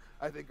Right. season,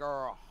 I think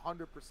are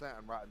 100%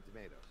 on Rotten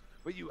Tomatoes.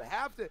 But you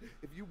have to,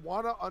 if you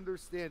want to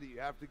understand it, you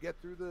have to get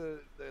through the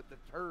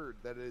turd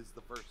that is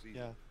the first season.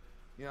 Yeah.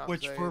 You know what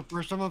Which I'm saying?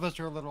 for some of us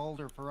who are a little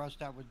older, for us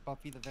that was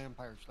Buffy the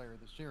Vampire Slayer,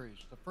 the series.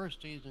 The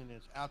first season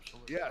is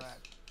absolute Yes. trash.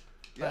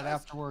 Yes, But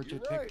afterwards you're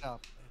it picked right.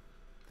 up.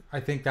 I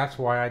think that's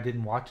why I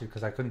didn't watch it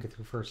because I couldn't get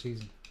through first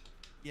season.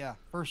 Yeah,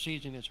 first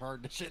season is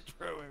hard to sit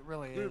through. It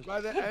really Dude, is.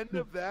 by the end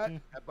of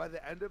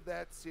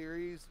that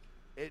series,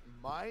 it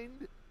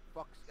mind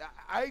fucks.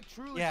 I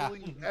truly Yeah.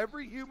 believe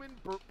every human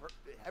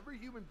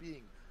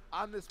being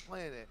on this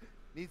planet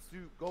needs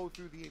to go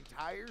through the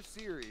entire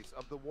series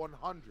of the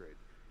 100.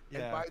 And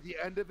Yeah. by the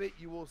end of it,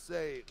 you will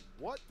say,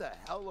 "What the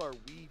hell are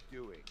we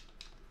doing?"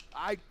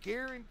 I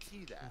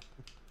guarantee that,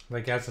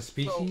 Like as a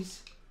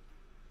species.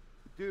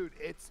 dude.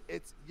 It's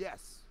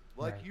yes.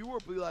 Like Right. you'll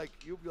be like,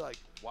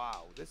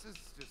 "Wow, this is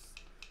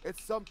just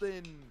it's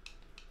something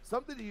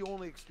you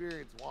only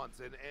experience once,"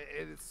 and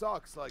it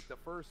sucks. Like the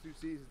first 2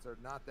 seasons are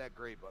not that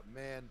great, but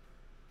man,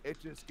 it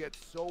just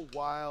gets so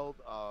wild.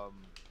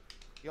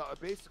 You know,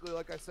 basically,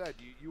 like I said,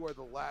 you are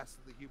the last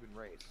of the human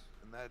race,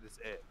 and that is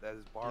it. That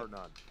is bar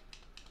none.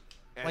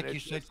 And Like you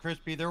it's said, just-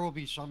 Crispy, there will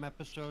be some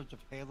episodes of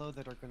Halo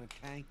that are going to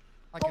tank.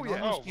 I Oh, can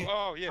yeah. almost gu-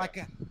 Oh yeah.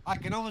 I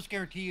can almost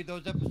guarantee you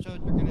those episodes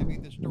are going to be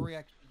the story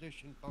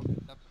exposition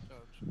focused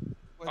episodes.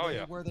 Oh,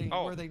 yeah. Where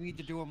they need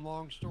to do a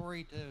long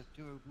story to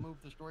move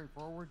the story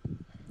forward.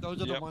 Those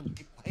are the Yep. ones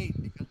we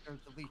played because there's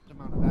the least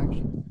amount of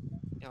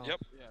action. You know, Yep.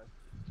 Yeah.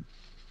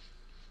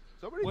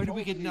 Somebody why do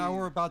we told get an me-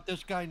 hour about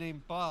this guy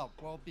named Bob?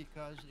 Well,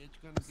 because it's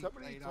going to be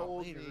Somebody played out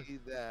told later. me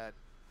that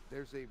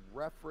there's a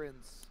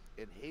reference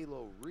in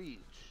Halo Reach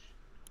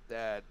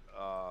that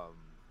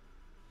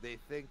they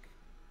think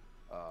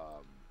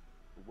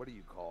what are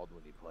you called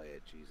when you play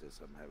it? Jesus,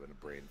 I'm having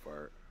a brain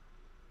fart.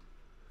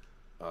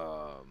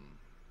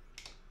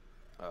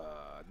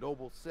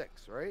 Noble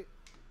 6, right?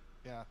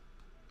 Yeah.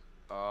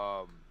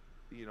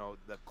 You know,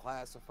 the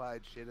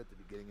classified shit at the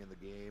beginning of the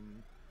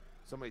game.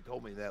 Somebody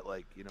told me that,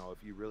 like, you know,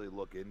 if you really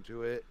look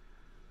into it,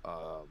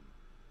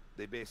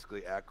 they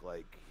basically act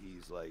like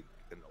he's like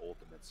an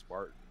ultimate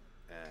Spartan,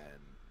 and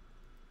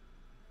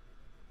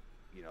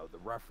you know, the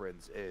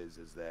reference is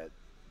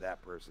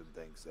that person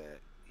thinks that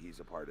he's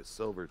a part of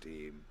Silver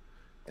Team,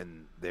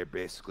 and they're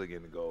basically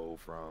going to go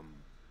from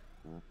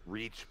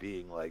Reach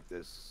being like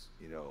this,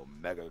 you know,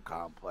 mega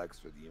complex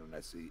for the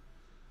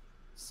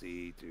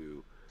UNSC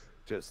to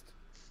just,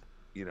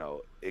 you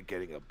know, it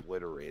getting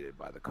obliterated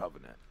by the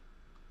Covenant,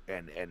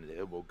 and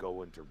it will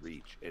go into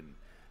Reach, and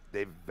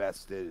they've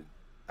vested.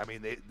 I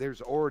mean, they're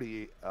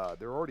already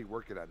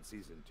working on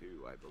season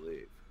 2, I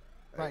believe.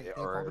 Right. They've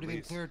Or at already been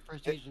least- cleared for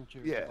season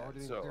 2. yeah, They've already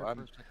been so cleared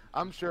for second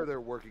I'm season. sure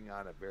they're working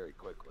on it very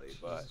quickly,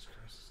 but Jesus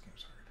Christ, this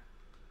game's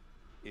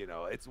hard. you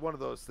know, it's one of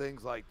those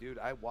things like, dude,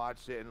 I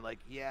watched it and like,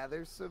 yeah,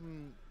 there's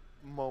some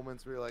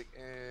moments where you're like,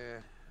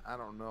 I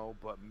don't know,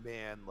 but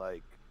man,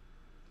 like,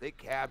 they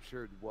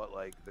captured what,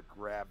 like, the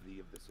gravity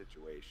of the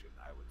situation,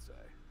 I would say.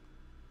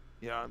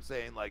 You know what I'm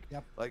saying? Like,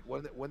 Yep. like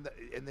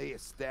and they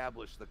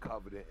established the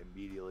Covenant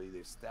immediately. They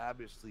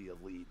established the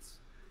elites.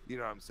 You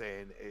know what I'm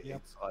saying?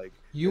 Yep. It's like,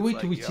 You it's wait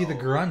till like, we see the yo,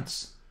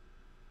 grunts.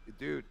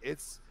 dude,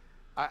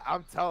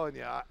 I'm telling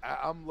you,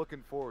 I'm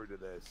looking forward to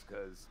this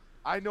because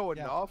I know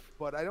Yeah. enough,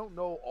 but I don't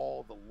know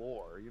all the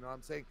lore. You know what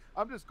I'm saying?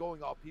 I'm just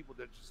going off people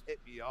that just hit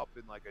me up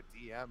in like a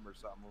DM or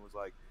something and was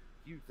like,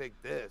 "You think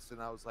this?"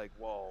 And I was like,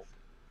 "Well,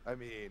 I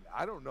mean,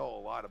 I don't know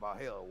a lot about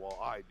Halo." Well,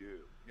 I do.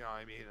 You know what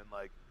I mean? And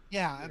like,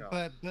 Yeah, you know.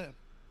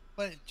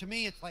 but to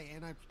me, it's like,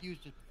 and I've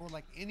used it before.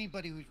 Like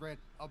anybody who's read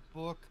a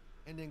book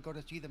and then go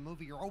to see the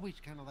movie, you're always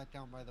kind of let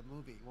down by the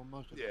movie. Well,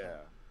 most of the yeah, time.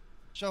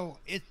 So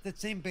it's the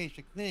same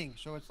basic thing.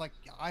 So it's like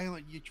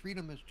you treat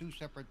them as two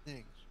separate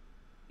things.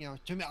 You know,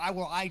 to me,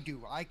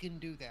 I can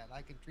do that.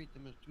 I can treat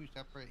them as two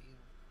separate, you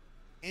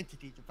know,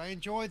 entities. If I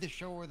enjoy the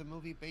show or the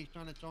movie based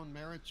on its own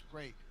merits,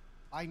 great.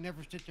 I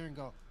never sit there and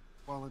go,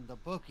 well, in the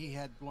book he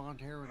had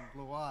blonde hair and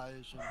blue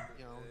eyes, and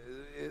you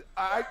know.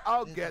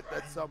 I'll get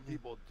that some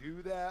people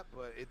do that,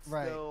 but it's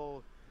Right.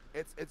 still,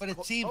 it's. But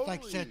it seems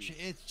like totally-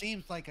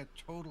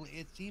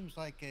 it seems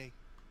like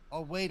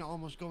a way to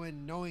almost go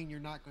in knowing you're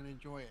not going to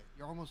enjoy it.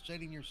 You're almost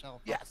setting yourself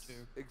up Yes, to.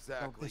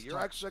 exactly. this Your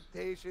sucks.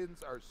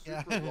 expectations are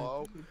Yeah. super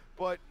low,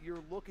 but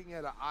you're looking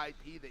at an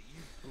IP that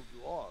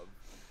you love,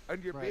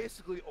 and you're Right.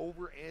 basically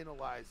over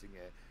analyzing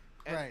it.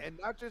 And, Right. and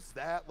not just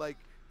that, like,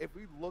 if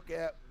we look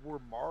at where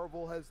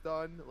Marvel has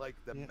done, like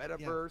the Yeah, yeah.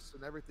 metaverse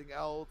and everything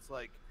else,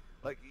 like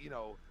you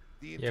know,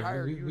 the Yeah,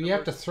 entire we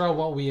have to universe- throw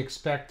what we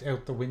expect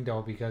out the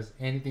window because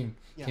anything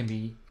Yeah. can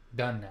be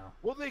done now.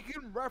 Well, they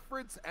can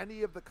reference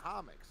any of the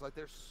comics. Like,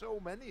 there's so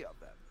many of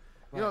them.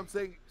 You know what I'm Right.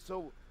 saying?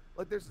 So,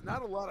 like, there's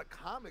not a lot of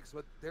comics,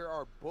 but there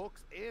are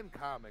books and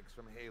comics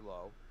from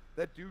Halo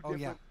that do Oh,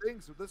 different yeah.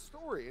 things with the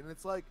story. And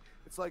it's like,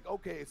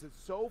 okay, is it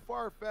so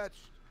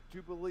far-fetched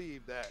to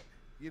believe that,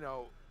 you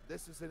know,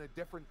 this is in a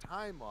different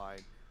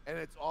timeline and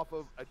it's off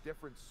of a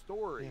different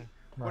story, Yeah.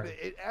 but Right.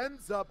 it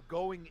ends up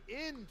going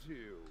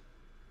into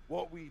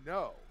what we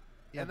know.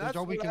 Yeah, And there's that's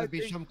always what going I to be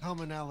think- some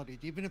commonalities,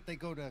 even if they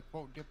go to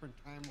quote different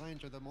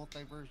timelines or the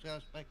multiverse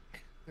aspect.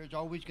 There's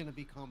always going to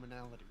be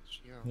commonalities.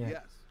 You know. Yeah.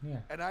 Yes.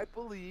 Yeah. And I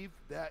believe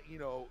that, you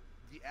know,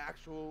 the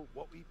actual,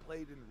 what we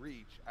played in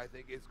Reach, I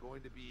think is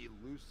going to be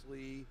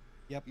loosely,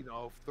 Yep. you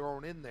know,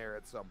 thrown in there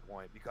at some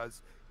point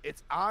because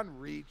it's on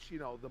Reach, you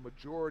know, the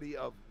majority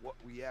of what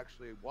we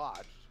actually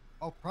watched.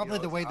 Oh, probably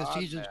know, the way it's the on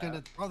season's that.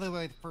 gonna, probably the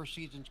way the first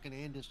season's gonna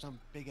end is some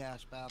big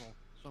ass battle,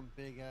 some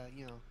big, at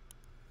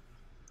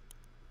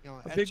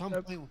big- some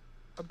a- point,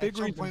 A big at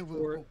some reason point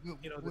for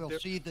you know, we'll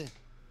see the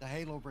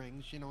Halo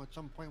rings. You know, at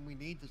some point we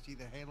need to see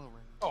the Halo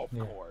rings. Oh, of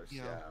Yeah. course,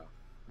 Yeah. yeah.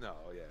 No,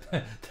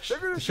 yeah. They're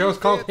gonna The show's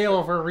see called it,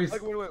 Halo for a reason.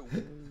 Like when it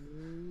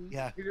went,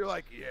 Yeah. and you're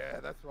like, yeah,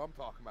 that's what I'm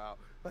talking about.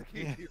 Like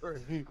Yeah.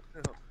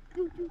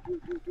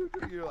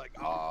 you're like,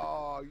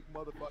 oh, you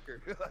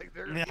motherfucker! Like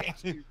they're gonna Yeah.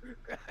 get you.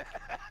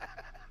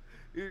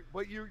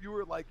 But you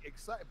were like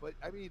excited. But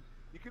I mean,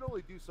 you can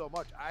only do so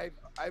much.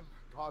 I've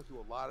talked to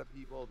a lot of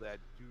people that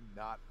do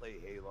not play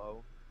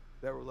Halo,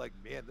 that were like,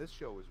 man, this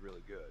show is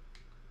really good.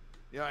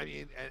 You know what I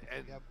mean?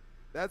 And Yep.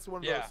 that's one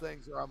of Yeah. those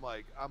things where I'm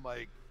like,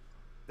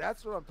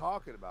 that's what I'm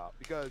talking about.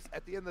 Because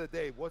at the end of the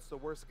day, what's the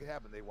worst that could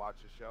happen? They watch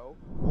the show,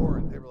 or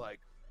they were like,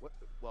 what?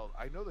 Well,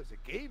 I know there's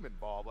a game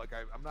involved. Like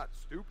I'm not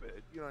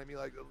stupid. You know what I mean?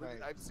 Like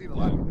Right. I've seen a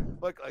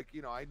lot. Like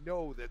you know, I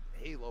know that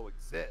Halo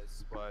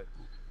exists, but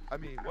I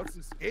mean, what's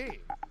this game?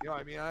 You know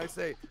what I mean? And I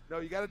say, no,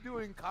 you got to do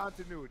it in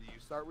continuity. You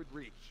start with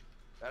Reach.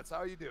 That's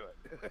how you do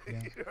it. Yeah.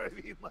 You know what I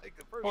mean? Like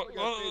the first Well, thing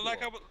I say to like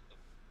them-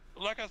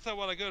 like I said a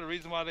while ago, the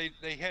reason why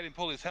they had him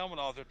pull his helmet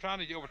off, we're trying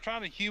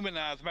to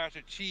humanize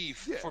Master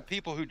Chief Yeah. for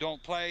people who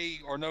don't play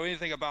or know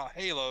anything about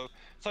Halo,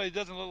 so he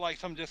doesn't look like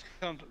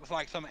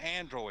some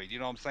android. You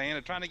know what I'm saying?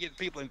 They're trying to get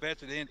people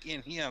invested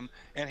in him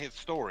and his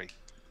story.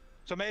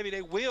 So maybe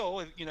they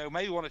will,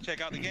 maybe want to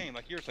check out the game,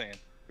 like you're saying,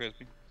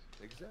 Crispy.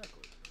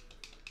 Exactly.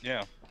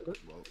 Yeah.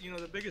 You know,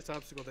 the biggest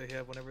obstacle they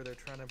have whenever they're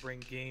trying to bring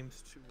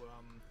games to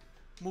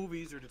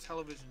movies or to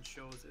television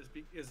shows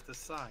is the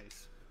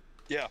size.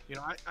 Yeah. You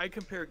know, I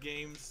compare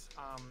games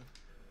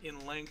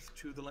in length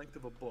to the length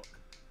of a book.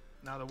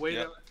 Now, the way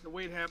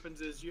it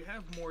happens is you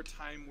have more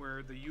time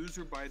where the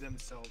user by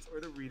themselves or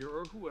the reader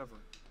or whoever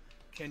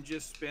can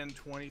just spend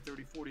 20,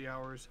 30, 40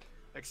 hours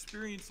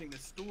experiencing the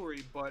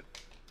story, but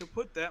to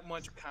put that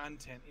much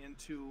content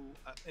into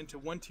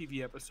one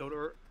TV episode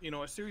or,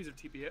 a series of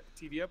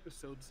TV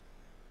episodes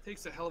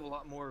takes a hell of a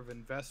lot more of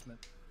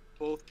investment,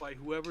 both by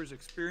whoever's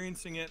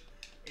experiencing it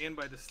and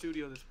by the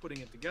studio that's putting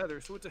it together.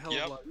 So it's a hell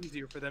of a lot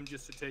easier for them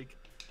just to take,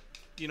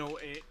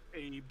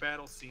 a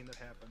battle scene that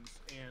happens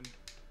and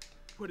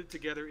put it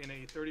together in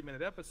a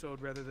 30-minute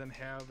episode rather than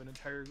have an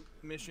entire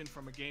mission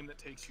from a game that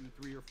takes you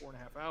 3 or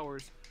 4.5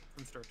 hours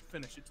from start to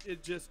finish.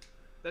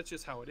 That's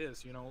just how it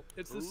is.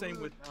 It's the same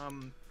with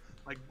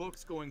like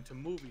books going to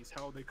movies,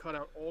 how they cut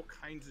out all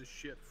kinds of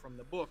shit from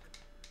the book,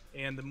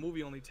 and the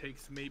movie only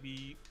takes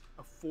maybe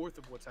a fourth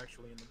of what's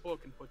actually in the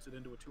book and puts it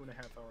into a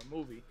 2.5-hour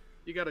movie.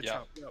 You got to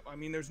chop it up. I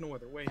mean, there's no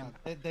other way.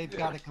 They've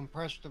got to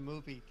compress the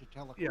movie to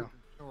tell a quicker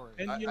story.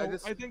 And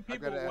I think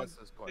people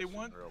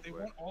want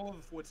want all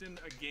of what's in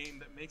a game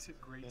that makes it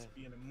great to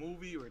be in a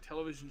movie or a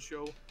television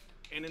show.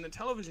 And in a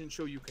television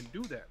show, you can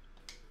do that,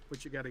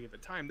 but you got to give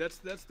it time. That's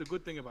the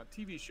good thing about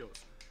TV shows.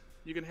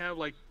 You can have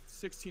like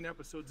 16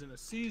 episodes in a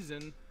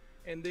season,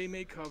 and they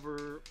may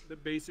cover the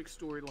basic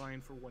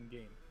storyline for one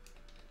game.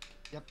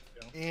 Yep.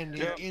 And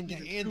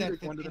in that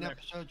 15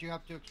 episodes, you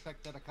have to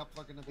expect that a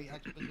couple are going to be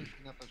exposition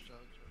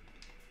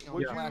episodes.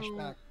 Or,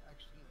 flashback.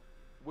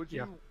 Would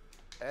you,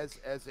 as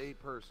a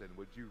person,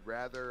 would you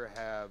rather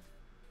have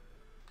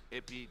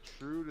it be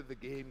true to the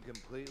game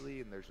completely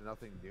and there's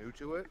nothing new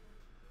to it?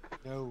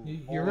 No.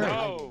 You're right.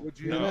 No. Would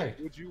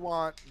you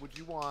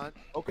want?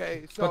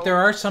 Okay, so. But there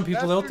are some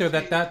people out there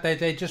that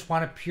they just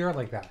want it pure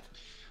like that.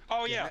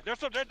 Oh yeah, there's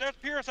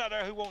purists out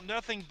there who want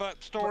nothing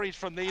but stories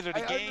from either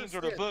the games or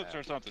the books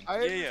or something. I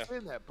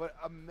understand that, but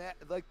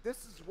like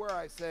this is where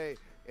I say,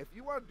 if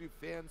you want to do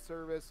fan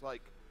service,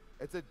 like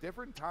it's a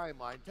different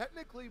timeline.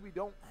 Technically, we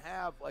don't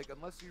have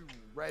unless you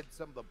read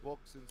some of the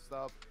books and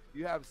stuff,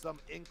 you have some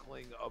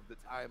inkling of the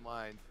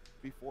timeline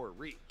before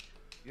Reach.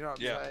 You know what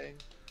I'm saying?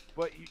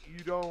 But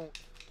you don't.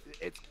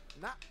 It's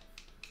not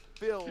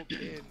filled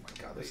in. Oh my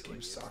God, this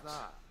game sucks. It's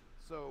not.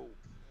 So.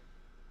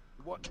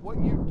 What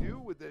you do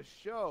with this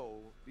show,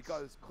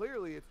 because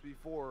clearly it's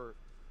before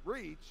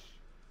Reach,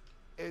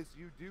 is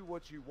you do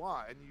what you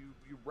want and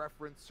you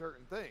reference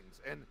certain things.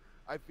 And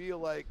I feel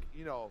like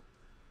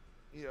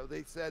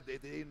they said they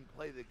didn't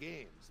play the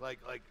games like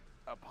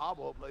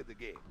Pablo played the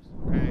games.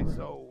 Okay,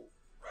 so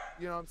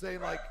you know what I'm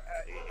saying, like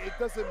it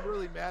doesn't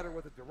really matter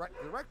what the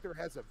director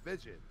has a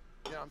vision.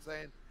 You know what I'm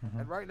saying?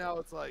 And right now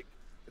it's like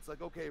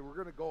okay, we're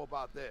gonna go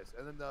about this,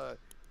 and then the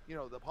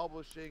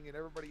publishing and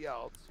everybody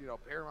else,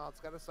 Paramount's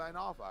got to sign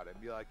off on it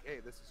and be like, hey,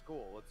 this is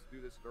cool. Let's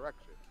do this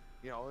direction.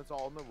 It's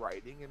all in the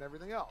writing and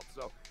everything else.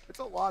 So it's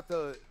a lot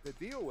to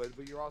deal with,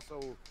 but you're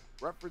also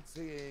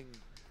referencing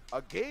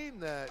a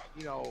game that,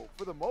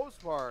 for the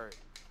most part,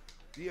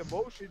 the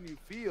emotion you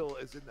feel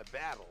is in the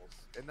battles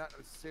and not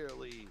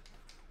necessarily,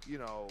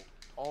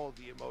 all of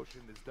the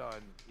emotion is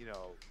done,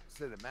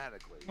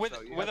 cinematically.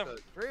 So you have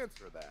to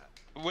transfer that.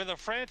 With a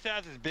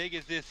franchise as big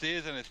as this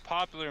is and as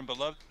popular and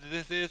beloved as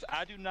this is,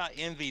 I do not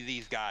envy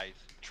these guys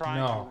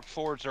trying to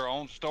forge their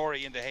own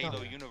story in the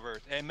Halo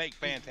universe and make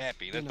fans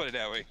happy. Let's put it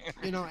that way.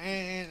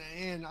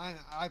 and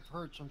I've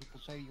heard some people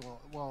say,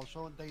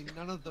 so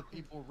none of the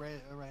people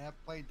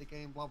have played the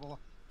game, blah blah blah.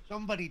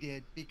 Somebody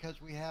did,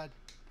 because we had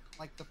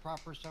the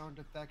proper sound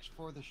effects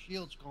for the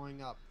shields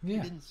going up. We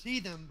didn't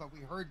see them, but we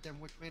heard them,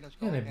 which made us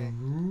go, okay.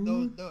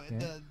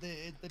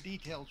 The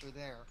details are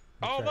there.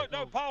 Oh, look,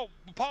 no, Paul,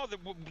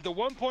 the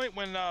one point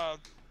when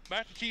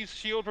Master Chief's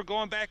shields were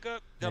going back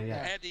up,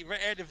 at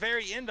the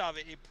very end of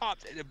it, it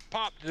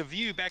popped the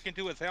view back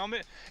into his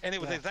helmet, and it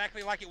was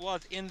exactly like it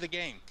was in the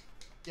game.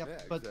 Yep,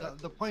 yeah, but exactly.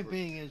 The point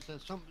being is that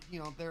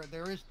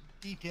there is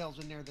details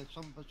in there that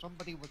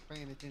somebody was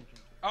paying attention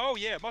to. Oh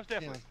yeah, most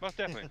definitely, most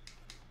definitely.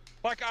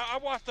 Like I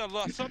watched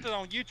something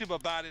on YouTube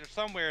about it or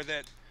somewhere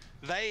that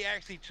they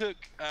actually took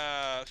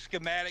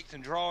schematics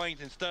and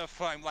drawings and stuff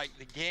from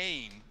the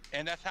game,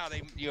 and that's how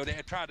they they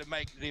tried to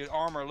make the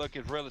armor look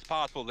as real as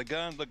possible, the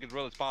guns look as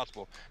real as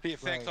possible. The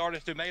effects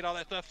artists who made all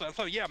that stuff.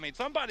 So yeah, I mean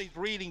somebody's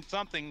reading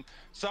something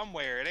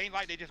somewhere. It ain't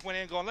like they just went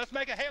in going, let's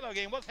make a Halo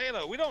game. What's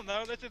Halo? We don't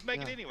know. Let's just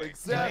make it anyway.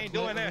 Exactly. They ain't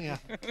doing that. Yeah.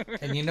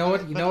 And you know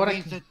what?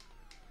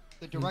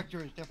 The director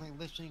is definitely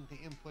listening to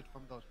input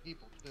from those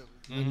people too.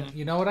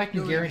 You know what I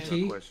can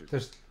guarantee?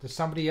 There's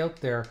somebody out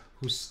there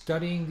who's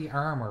studying the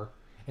armor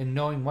and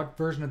knowing what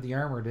version of the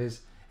armor it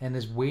is, and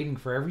is waiting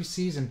for every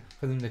season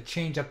for them to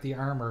change up the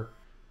armor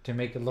to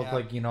make it look Yeah.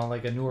 like, you know,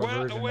 like a newer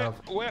version of well,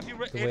 if the way you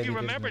they did in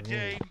remember, the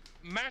movie. Jay,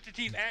 Master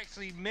Chief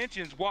actually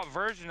mentions what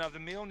version of the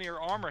Mjolnir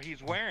armor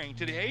he's wearing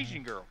to the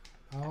Asian girl.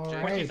 Oh,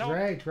 When she's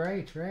right,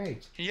 holding-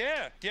 right.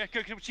 Yeah,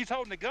 cause she's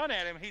holding the gun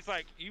at him. He's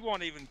like, you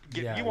won't even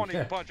Yeah, you won't yeah.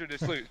 even punch her to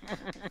sleep.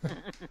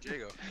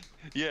 Jago,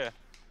 Yeah.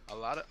 a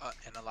lot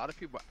of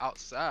people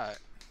outside,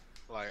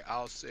 like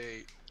I'll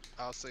say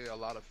a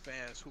lot of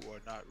fans who are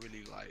not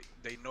really like,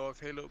 they know of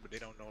Halo, but they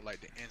don't know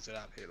like the ins and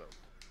outs of Halo.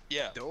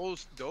 Yeah.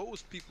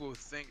 Those people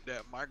think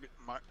that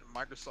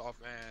Microsoft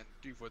and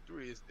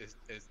 343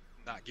 is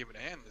not giving a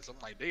hand in this. I'm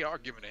like, they are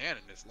giving a hand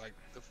in this. Like,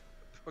 the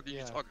fuck are you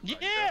Yeah. talking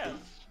about? Yeah.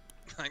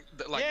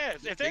 Like,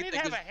 Yes, if they didn't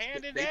think have a it's-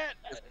 hand in they that,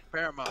 think it's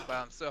Paramount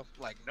by himself.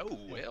 Like, no,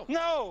 hell.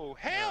 no,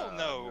 hell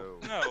No,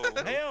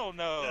 no, hell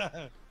no.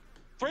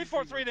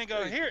 343 didn't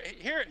go here.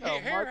 No,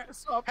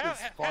 Microsoft how- is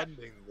how-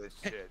 funding this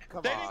shit.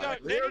 Come They on. didn't go-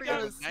 Like, they already didn't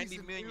got go- a 90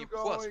 season million 2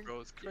 plus, going. bro.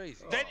 It's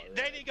crazy. They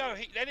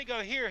didn't go.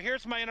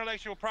 Here's my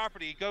intellectual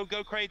property. Go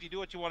crazy. Do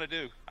what you want to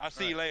do. I'll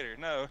see you later.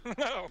 No,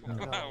 no.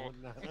 No.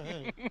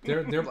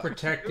 They're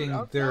protecting Dude,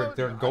 I'm their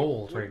telling you, I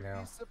goals right wouldn't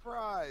now. Be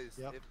surprised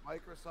Yep. if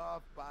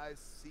Microsoft buys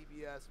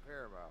CBS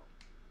Paramount.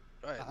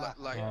 Right,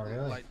 Oh,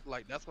 really?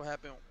 like that's what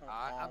happened.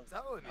 I'm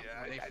telling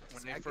you,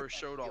 when they first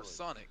showed off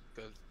Sonic,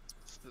 because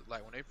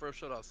like when they first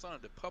showed off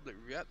Sonic, the public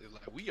reacted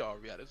like we all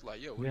reacted. It's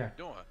like, yo, what Yeah. are you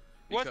doing?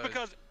 Well, it's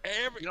because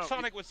you know,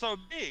 Sonic was so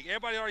big.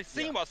 Everybody already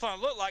seen Yeah. what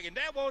Sonic looked like, and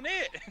that wasn't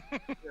it. yeah,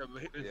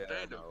 but it's Yeah,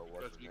 standard no, it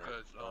wasn't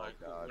because there. Oh,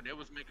 God. when they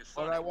was making But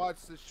Sonic, I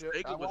watched the shit.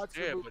 Sega I was watched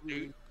there, the but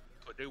movie.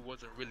 they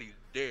wasn't really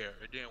there.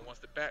 And then once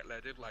the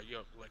backlash, it's like,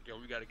 yo,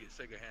 we gotta get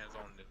Sega hands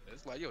on it.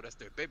 It's like, yo, that's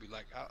their baby.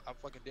 Like, I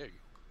fucking dare you.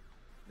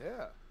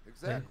 Yeah,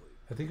 exactly.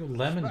 I think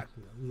Lemon.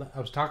 Respect. I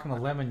was talking to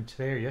Lemon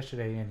today or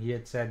yesterday, and he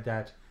had said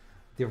that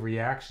the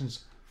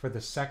reactions for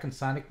the second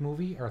Sonic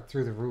movie are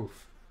through the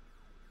roof.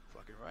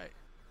 Fucking right.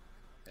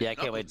 Yeah, I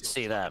can't wait to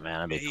see that,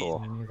 man. That'd be cool.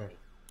 Me neither.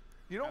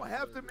 You don't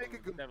have to make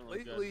it Definitely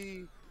good.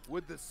 completely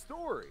with the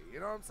story. You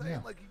know what I'm saying?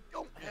 Yeah. Like, you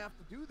don't have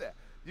to do that.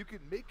 You can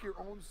make your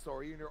own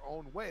story in your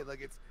own way.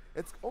 Like,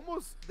 it's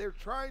almost, they're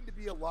trying to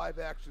be a live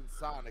action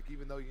Sonic,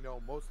 even though, you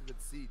know, most of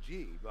it's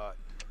CG. But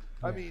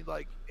I Yeah. mean,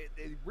 like,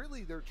 it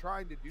really, they're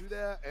trying to do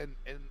that, and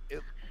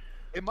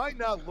it might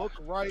not look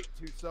right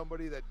to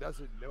somebody that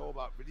doesn't know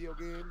about video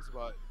games,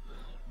 but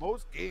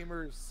most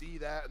gamers see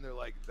that and they're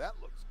like, that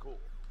looks cool.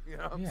 You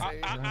know what I'm Yeah.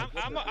 saying? I'm That's what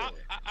they're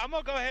doing.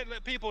 gonna go ahead and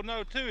let people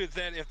know too is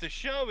that if the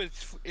show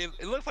is,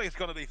 it looks like it's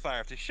gonna be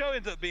fire. If the show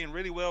ends up being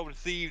really well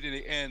received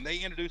and they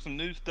introduce some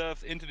new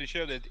stuff into the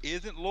show that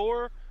isn't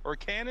lore or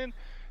canon,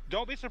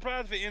 don't be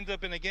surprised if it ends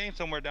up in a game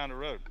somewhere down the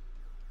road.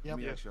 Yep. Let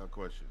me ask y'all a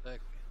question.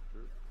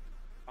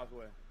 Ask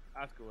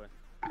away.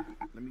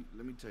 Let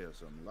me tell you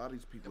something. A lot of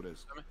these people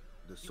that's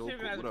You so should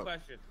cool. ask What a up?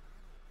 question.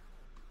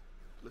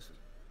 Listen,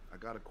 I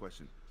got a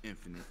question.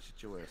 Infinite,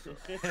 shut your ass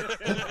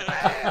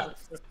up.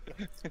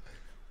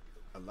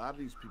 A lot of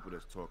these people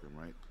that's talking,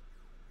 right?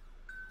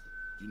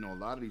 You know, a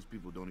lot of these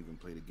people don't even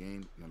play the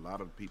game, and a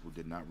lot of people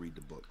did not read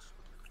the books,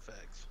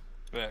 Facts.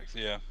 Facts,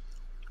 yeah.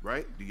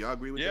 right? Do y'all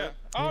agree with Yeah. that?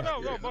 Oh Yeah.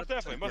 no, Yeah. most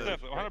definitely, most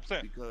definitely,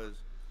 100%. Because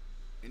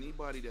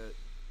anybody that,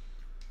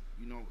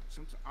 you know,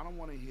 sometimes I don't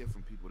want to hear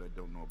from people that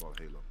don't know about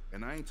Halo,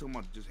 and I ain't talking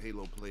about just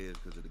Halo players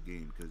because of the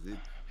game, because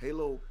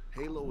Halo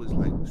is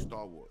like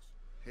Star Wars.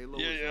 Halo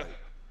Yeah,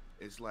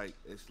 is yeah. like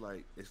it's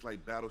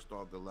like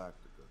Battlestar Galactica.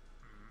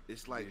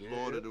 It's like Yeah.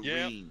 Lord of the Yep.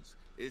 Rings.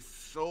 It's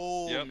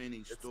so Yep. many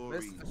It's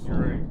stories. mystical. You're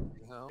right.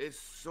 You know? It's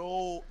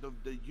so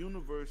the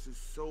universe is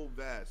so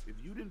vast. If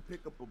you didn't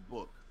pick up a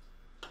book,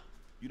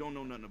 you don't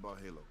know nothing about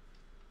Halo.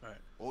 Right.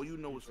 All you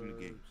know is from the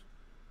games,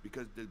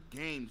 because the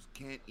games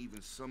can't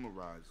even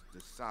summarize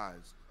the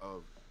size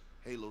of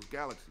Halo's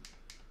galaxy.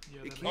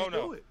 Yeah, It that- can't Oh,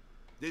 no. do it.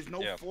 There's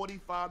no Yeah.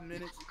 45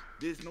 minutes.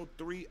 There's no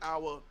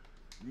 3-hour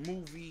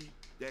movie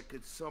that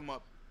could sum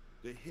up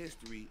the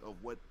history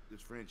of what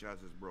this franchise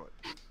has brought.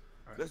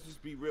 Right. Let's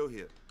just be real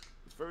here.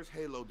 The first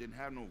Halo didn't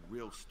have no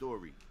real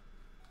story.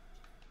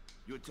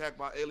 You attacked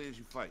by aliens,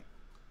 you fight.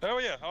 Oh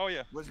yeah, oh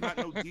yeah. It was not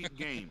no deep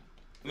game.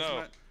 It's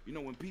No. not- you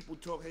know, when people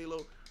talk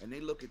Halo and they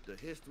look at the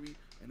history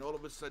and all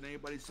of a sudden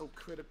everybody's so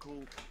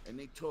critical and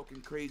they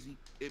talking crazy,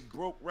 it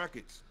broke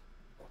records.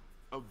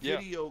 A Yeah.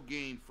 video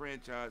game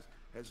franchise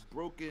has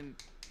broken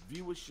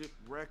viewership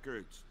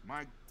records.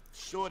 My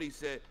shorty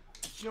said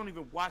she don't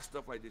even watch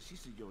stuff like this. She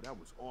said, yo, that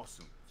was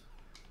awesome.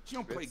 She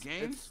don't play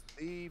games. It's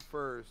the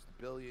first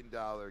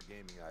billion-dollar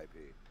gaming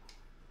IP.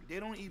 They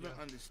don't even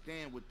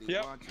understand what they're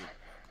Yep. watching.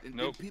 And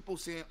Nope. people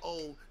saying,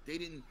 "Oh, they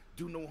didn't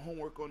do no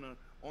homework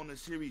on the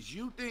series."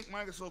 You think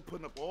Microsoft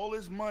putting up all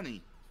this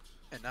money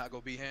And not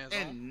go be hands on.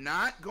 and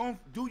not going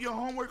to do your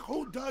homework?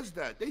 Who does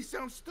that? They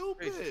sound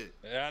stupid.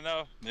 Yeah, I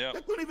know. Yeah.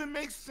 That don't even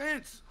make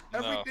sense. No.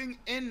 Everything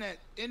in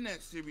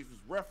that series was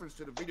reference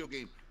to the video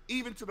game,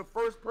 even to the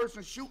first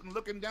person shooting,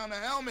 looking down the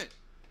helmet.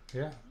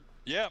 Yeah.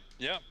 Yep.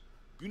 Yep.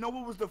 You know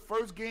what was the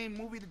first game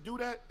movie to do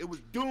that? It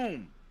was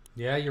Doom.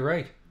 Yeah, you're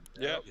right.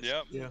 Yep.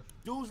 Yep. Yeah.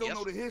 Dudes don't Yes.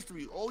 know the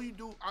history. All you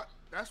do,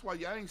 That's why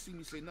y'all ain't see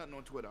me say nothing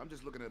on Twitter. I'm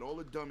just looking at all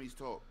the dummies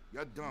talk.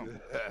 Y'all dumb.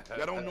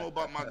 Y'all don't know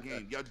about my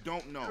game. Y'all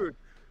don't know.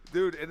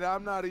 Dude, and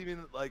I'm not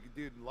even like,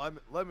 dude,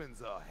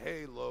 Lemon's a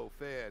Halo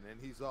fan, and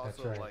he's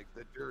also right. like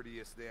the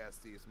dirtiest,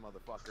 nastiest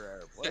motherfucker I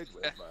ever played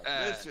with. But,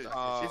 Listen,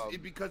 it's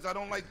because I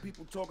don't like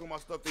people talking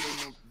about stuff they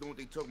don't know what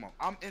they talking about.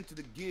 I'm into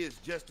the Gears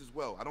just as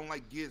well. I don't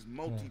like Gears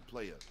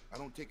multiplayer. I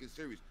don't take it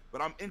serious.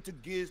 But I'm into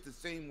Gears the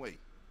same way.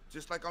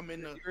 Just like I'm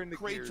in the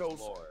Kratos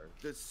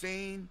the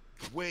same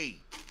way.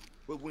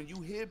 But when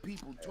you hear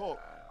people talk,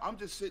 I'm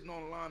just sitting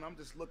online, I'm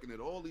just looking at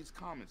all these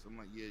comments. I'm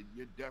like, yeah,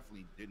 you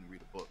definitely didn't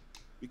read a book.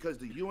 Because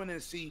the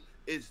UNSC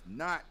is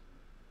not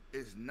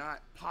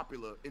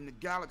popular in the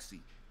galaxy.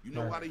 You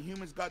know why the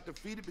humans got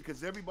defeated?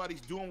 Because everybody's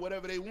doing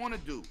whatever they want to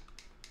do.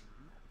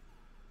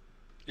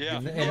 Yeah,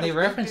 and they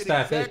referenced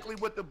that. Exactly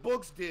what the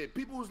books did.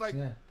 People was like,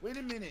 wait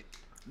a minute,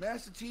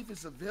 Master Chief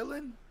is a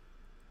villain?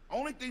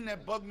 Only thing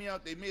that bugged me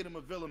out, they made him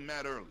a villain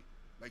mad early.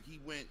 Like he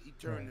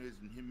turned his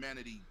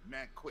humanity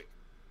mad quick.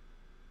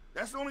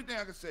 That's the only thing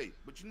I can say.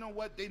 But you know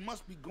what? They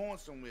must be going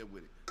somewhere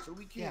with it. So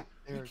we can't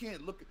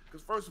look at,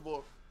 because first of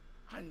all,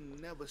 I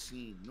never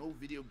seen no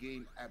video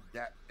game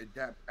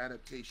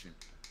adaptation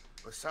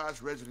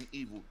besides Resident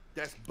Evil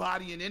that's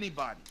bodying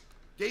anybody.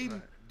 They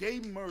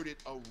murdered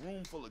a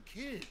room full of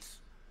kids.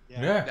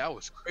 Yeah. That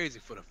was crazy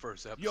for the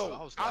first episode. Yo,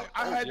 I was like,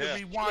 I had to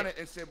rewind it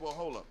and said, well,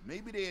 hold up.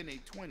 Maybe they're in their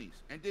 20s.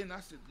 And then I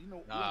said, you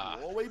know, we'll go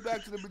all the way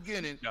back to the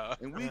beginning,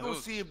 and we gonna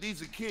see if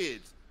these are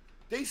kids.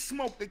 They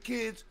smoked the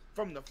kids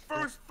from the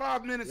first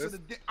 5 minutes of the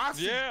day. I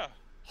said,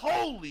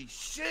 holy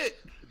shit.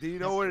 Do you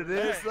know what it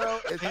is, though?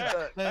 It's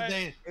the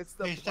they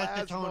set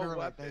the tone plasma early.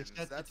 weapons.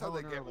 That's how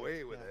they get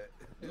away with it.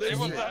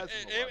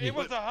 It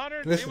was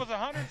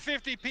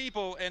 150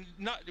 people, and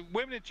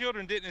women and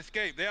children didn't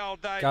escape. They all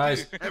died.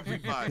 Guys, too.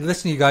 Everybody.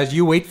 Listen, you guys,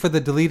 you wait for the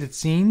deleted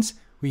scenes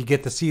where you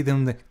get to see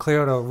them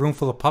clear out a room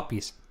full of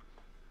puppies.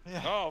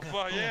 Oh,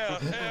 fuck yeah.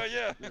 Hell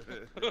yeah.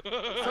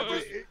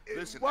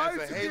 Listen, why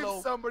as did a you Halo,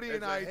 give somebody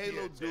an idea,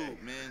 Halo Jay?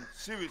 dude, man,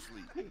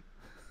 seriously.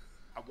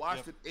 I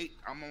watched it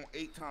I'm on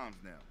 8 times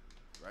now,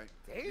 right?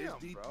 Damn,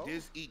 bro.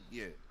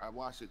 I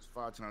watched it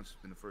 5 times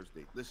in the first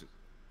day. Listen,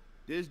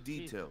 there's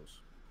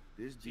details.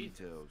 There's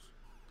details.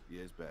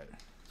 Yeah, it's bad.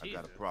 I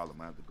got a problem.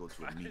 I have to go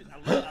to a meeting.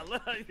 I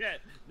love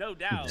that. No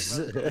doubt.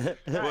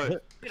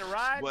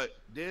 But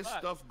there's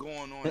stuff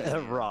going on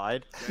in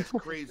Ride. that's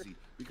crazy,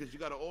 because you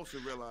got to also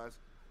realize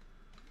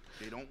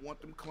they don't want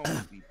them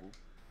clone people.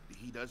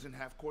 He doesn't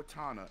have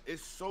Cortana.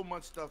 It's so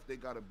much stuff they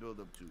got to build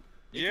up to.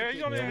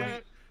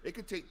 It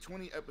could take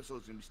 20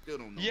 episodes and we still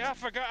don't know. Yeah, I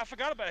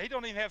forgot about it. He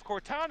don't even have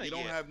Cortana. He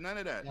don't have none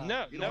of that.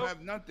 No, he don't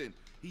have nothing.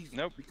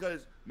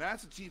 Because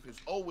Master Chief has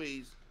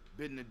always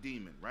been the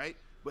demon, right?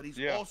 But he's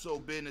also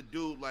been a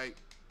dude like,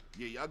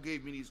 yeah, y'all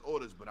gave me these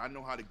orders, but I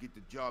know how to get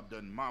the job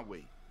done my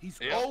way. He's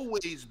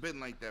always been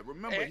like that.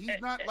 Remember, he's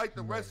not like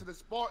the rest of the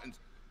Spartans.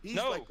 He's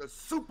like a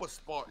super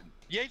Spartan.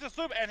 Yeah, he's a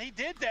super, and he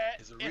did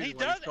that, and he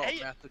does.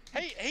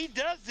 He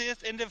does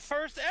this in the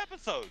first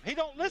episode. He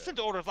don't listen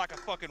to orders like a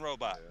fucking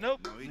robot.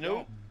 Nope.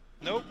 No,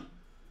 nope.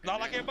 Not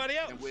like everybody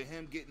else. And with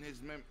him getting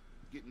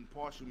getting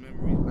partial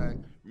memories back,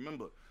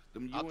 remember,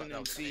 them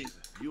UNSC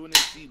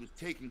was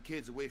taking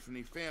kids away from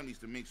their families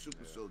to make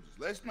super soldiers.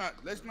 Let's not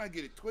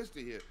get it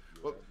twisted here.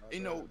 But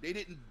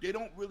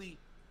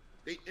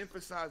they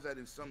emphasize that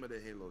in some of the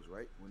Halos,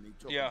 right? When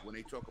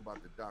they talk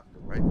about the doctor,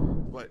 right?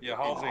 But in the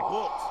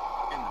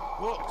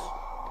books,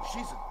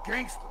 she's a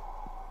gangster.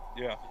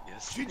 Yeah.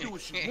 Yes. She do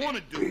what she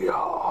wanna do.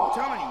 I'm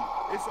telling you,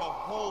 it's a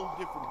whole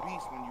different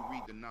beast when you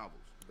read the novels.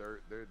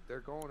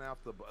 They're going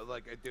after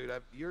dude.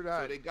 You're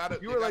not. So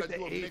you were like the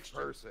 8th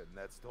person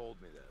that's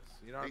told me this.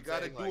 You know, they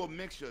gotta do a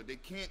mixture. They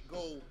can't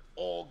go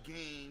all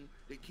game.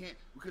 They can't,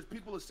 because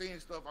people are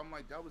saying stuff. I'm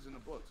like, that was in the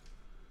books.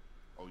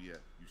 Oh yeah,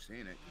 you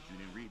saying that because you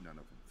didn't read none of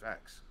them.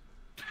 Facts.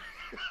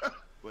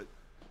 But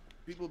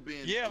people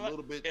being a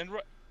little bit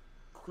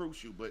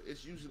crucial, but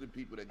it's usually the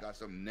people that got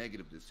something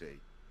negative to say.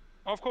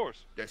 Of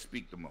course. That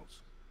speak the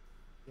most.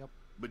 Yep.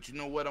 But you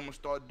know what I'm gonna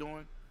start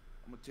doing?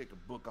 I'm gonna take a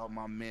book out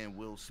my man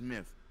Will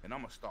Smith, and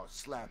I'm gonna start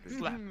slapping.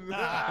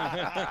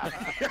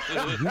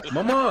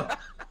 Mama.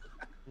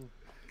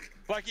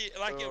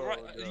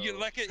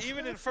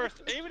 Even in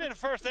the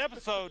first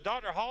episode,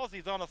 Dr.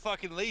 Halsey's on a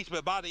fucking leash,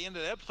 but by the end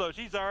of the episode,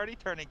 she's already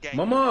turning gay.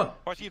 Mama.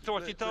 What she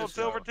told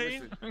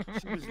Silvertine?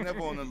 She was never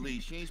on a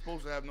leash. She ain't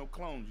supposed to have no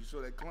clones. You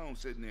saw that clone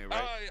sitting there,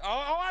 right?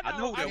 I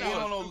know. She ain't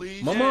on no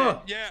leash.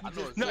 Mama. Yeah. She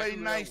just play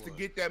nice to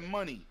get that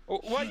money.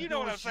 Well, you know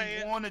what I'm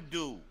saying. She wanna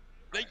do.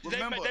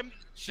 Remember,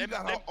 she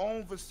got her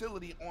own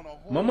facility on a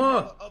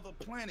whole other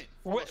planet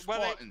for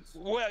Spartans.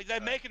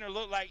 They're making her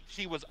look like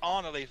she was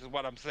on a leash, is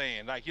what I'm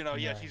saying. Like, you know,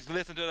 she's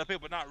listening to other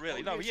people, but not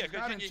really. She's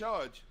not in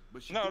charge,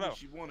 but she do what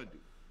she want to do.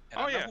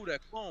 And I know who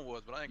that clone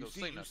was, but I ain't gonna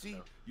say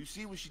nothing. You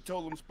see what she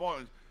told them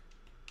Spartans?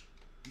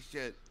 He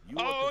said, you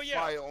want to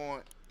fire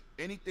on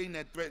anything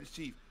that threatens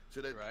Chief. So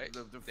the, Right.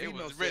 the They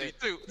female was ready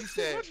said, too. he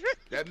said,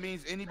 that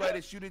means anybody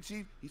that shoot at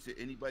Chief, he said,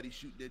 anybody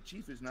shoot their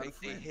Chief is not a Take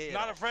their friend. head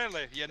Not a off.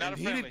 friendly. Yeah, not And a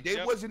he friendly. they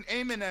Yep. wasn't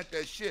aiming at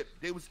that ship.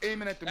 They was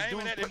aiming at them Aiming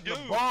dudes at them putting the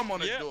dudes. bomb on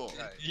the Yep. door.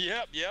 Right.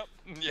 Yep.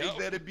 They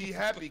better be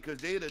happy because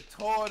they'd have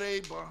tore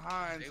their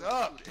behinds They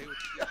up. was,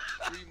 yeah,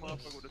 3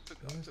 motherfuckers would have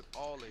took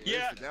all their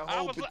Yeah. Listen, that I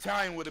whole was li-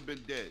 battalion would have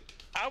been dead.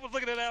 I was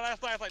looking at that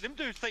last night. I was like, them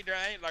dudes think they're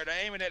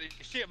aiming at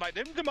the shit. Like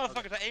them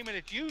motherfuckers are aiming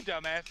at you,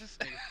 dumbasses.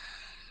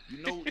 You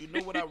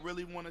know what I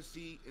really want to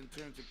see in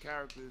terms of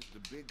characters? The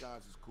big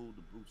guys is cool,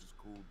 the brutes is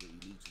cool, the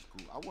elites is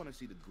cool. I want to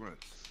see the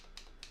grunts.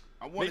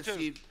 I want Me to too.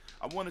 see.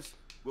 I want to.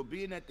 Well,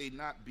 being that they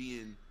not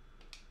being,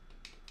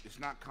 it's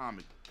not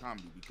comedy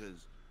because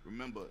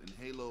remember in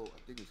Halo, I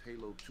think it's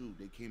Halo 2,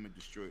 they came and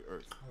destroyed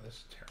Earth. Oh, this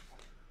is terrible.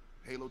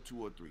 Halo 2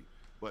 or 3,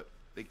 but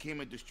they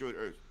came and destroyed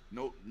Earth.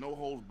 No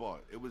holds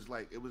barred. It was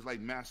like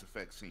Mass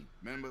Effect scene.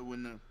 Remember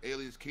when the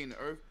aliens came to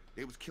Earth?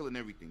 They was killing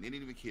everything. They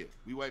didn't even care.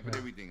 We wiping Yeah.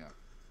 everything out.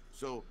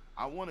 So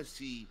I want to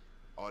see,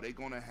 are they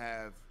gonna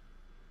have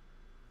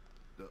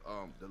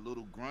the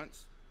little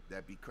grunts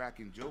that be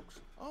cracking jokes?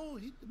 Oh,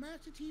 the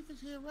Master Chief is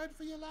here. Run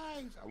for your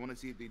lives. I want to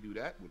see if they do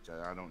that, which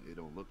I don't. It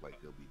don't look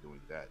like they'll be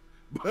doing that.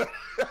 But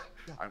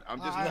I'm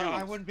just.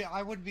 I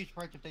wouldn't be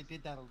surprised if they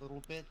did that a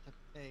little bit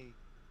to pay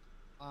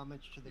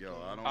homage to the Yo,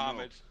 game. I don't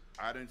Homage.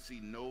 know. I didn't see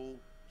no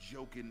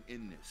joking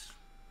in this.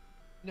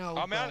 No,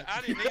 I mean, but,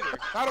 I didn't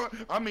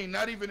either. I mean,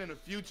 not even in the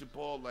future,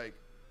 Paul. Like,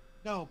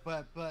 no,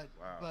 but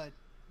Wow.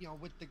 you know,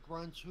 with the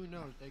grunts, who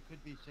knows? They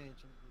could be saying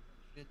some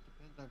shit.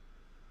 Depends on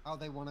how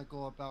they want to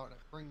go about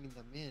bringing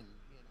them in.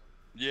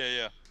 You know.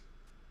 Yeah.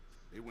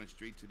 they went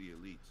straight to the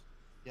elites.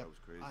 Yep. That was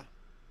crazy.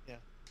 Yeah.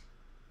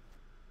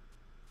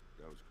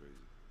 That was crazy.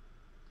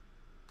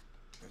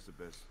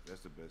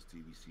 That's the best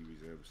TV series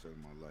I ever saw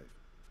in my life.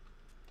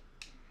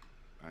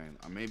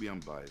 Maybe I'm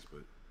biased,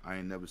 but I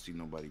ain't never seen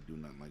nobody do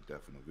nothing like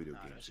that for no video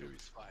game That shit series.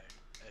 was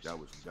fire. That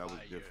was fire.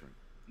 different.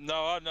 No,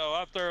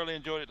 I thoroughly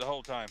enjoyed it the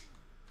whole time.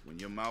 When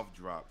your mouth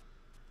dropped.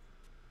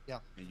 Yeah.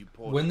 And you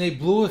pulled. When they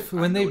blew the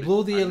I noticed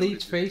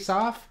elite's it. face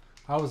off,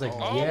 I was like, Oh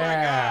my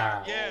yeah.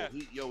 God, yeah.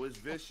 Yo, it's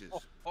vicious.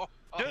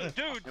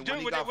 Dude, And when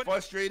he when got they-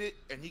 frustrated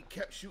and he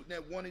kept shooting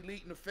that one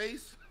elite in the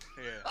face.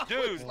 Yeah.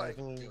 dude, like,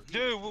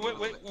 dude,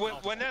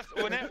 when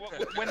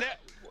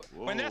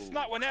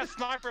that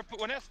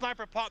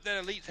sniper popped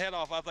that elite's head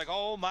off, I was like,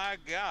 oh my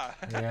god.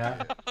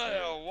 Yeah.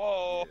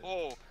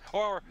 Whoa.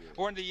 Or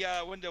when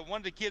one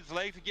of the kids'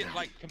 legs are getting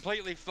like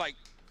completely like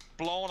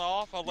blown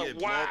off, I was like,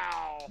 Yeah,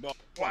 wow. No,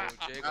 Wow.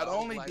 not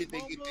only did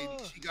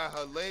she got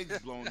her legs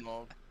blown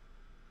off,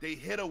 they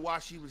hit her while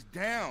she was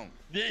down.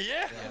 Yeah.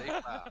 Yeah, they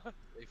foul.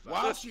 They foul.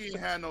 While she ain't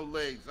had no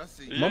legs. I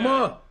see. Yeah.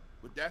 Mama.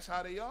 But that's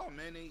how they are,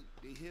 man.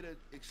 They hit her,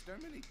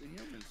 exterminate the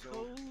humans. So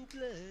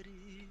Cold-blooded.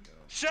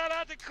 Shout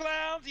out to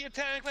Clowns, the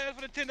Italian Clowns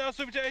for the $10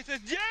 Super Chat. He says,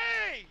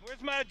 yay! Where's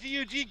my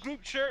GUG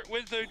group shirt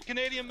with the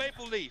Canadian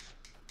maple leaf?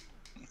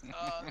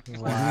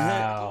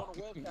 Wow.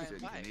 he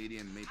said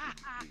Canadian maple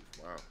leaf.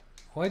 Wow.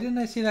 Why didn't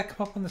I see that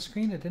come up on the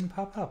screen? It didn't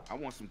pop up. I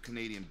want some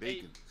Canadian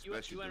bacon, you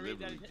special wanna read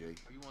delivery, that? Jay.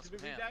 You want Did we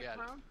some read ham? that,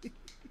 Got Clown?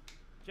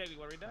 Jay, you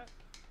want to read that?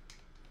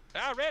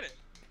 I read it.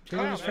 Jay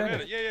Clowns, just I read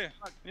read it. it.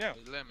 Yeah. it.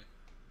 Hey, Lemon.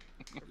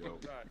 Yo,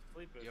 God,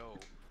 sleeping. Yo,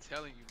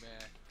 telling you,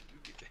 man.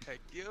 You get that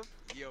gift,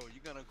 yo,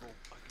 you're gonna go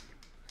fucking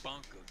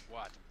bonkers.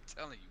 Watch. I'm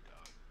telling you,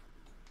 dog.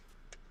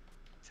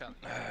 Telling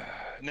you.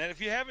 And then if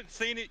you haven't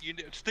seen it,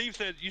 Steve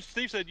said you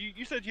said you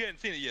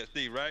hadn't seen it yet,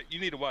 Steve, right? You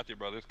need to watch it,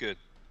 brother. It's good.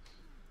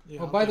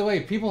 Yeah, Oh, by the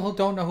way, people who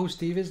don't know who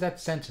Steve is,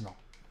 that's Sentinel.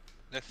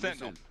 That's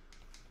Sentinel.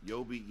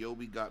 listen,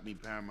 Yobi got me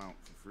Paramount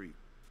for free.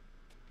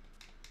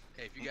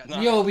 Hey, if you got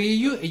Nah. Yo,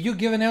 you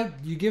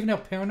giving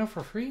out Paramount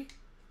for free?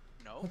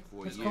 no,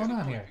 What's Yeah. going on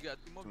if here? you got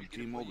T-Mobile, From you get it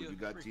for a T-Mobile, year you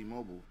for got free.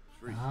 T-Mobile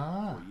free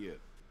Ah. for a year.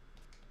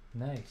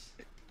 Nice.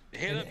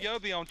 Hit up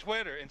Yobi on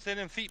Twitter and send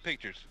him feet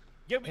pictures.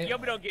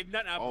 Yobi don't get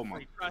nothing out Oh for my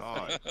free. Trust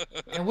me.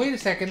 god. And wait a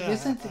second,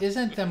 isn't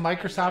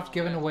Microsoft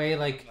giving away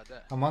like How about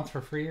that? a month for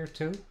free or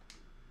two?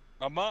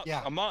 A month.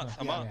 Yeah. A month.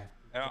 A Yeah. month.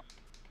 Yeah.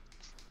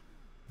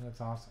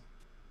 That's awesome.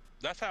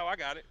 That's how I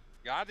got it.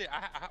 Yeah,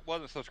 I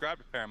wasn't subscribed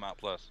to Paramount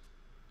Plus.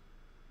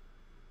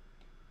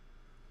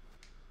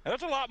 And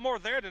there's a lot more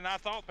there than I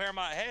thought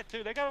Paramount had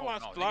too. They got a Oh,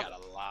 lot. no, of they got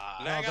a lot.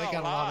 They No, got they a got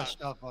a lot lot. of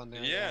stuff on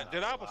there. Yeah,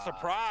 dude, I was Wow.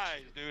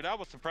 surprised, dude. I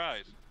was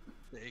surprised.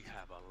 They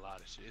have a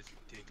lot of shit. It's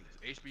ridiculous.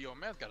 HBO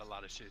Max got a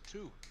lot of shit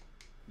too.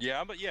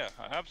 Yeah, but yeah,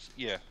 I I was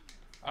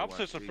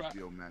so watch surprised.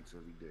 HBO Max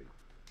every day.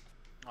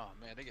 Oh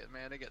man, they got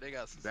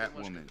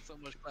Batwoman. so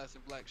much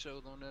classic black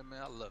shows on there,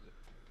 man. I love it.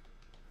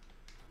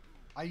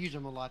 I use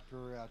them a lot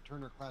for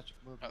Turner Classic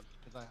Movies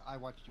because I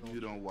watch the old You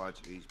don't watch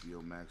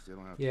HBO Max. They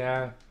don't have.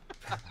 Yeah.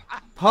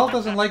 Paul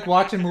doesn't like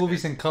watching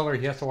movies in color.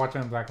 He has to watch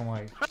them in black and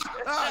white.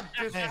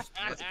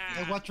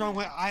 Hey, what's wrong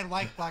with? I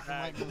like black and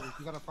white movies.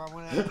 You got a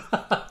problem with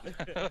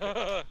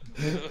that?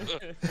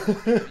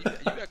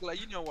 You act like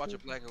you don't watch a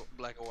black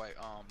and white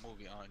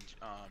movie on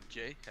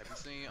Jay. Have you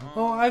seen?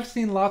 Oh, I've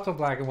seen lots of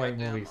black and white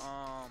goddamn, movies.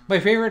 My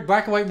favorite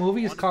black and white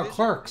movie is WandaVision? called It was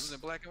Clerks. in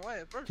black and white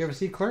at first. Did you ever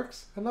see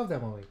Clerks? I love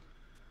that movie.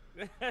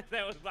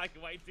 That was black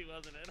and white too,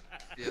 wasn't it?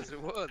 Yes,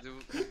 it was. It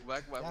was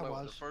black and white. That What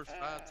was was. the first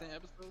 5-10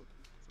 episodes?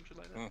 Some shit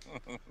like that.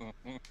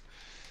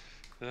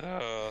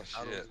 Oh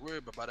I was shit.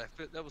 weird, but by that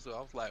 5th episode,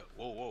 I was like,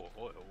 whoa.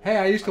 Hey,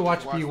 I used to I watch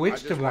just watched-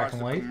 Bewitched I in black just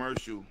and watched a white.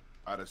 commercial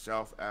out of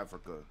South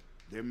Africa.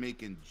 They're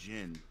making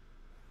gin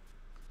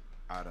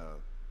out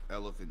of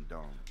elephant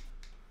dung.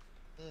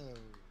 Ew.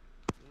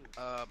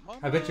 I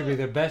bet you'd be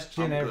the best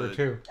gin I'm ever good.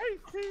 too.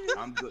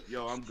 I'm good.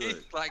 Yo, I'm good.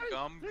 It's like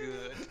I'm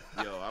good.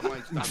 Yo, I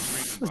might stop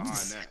drinking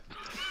behind that.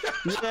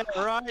 Yeah,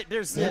 right.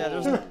 There's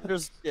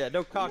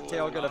no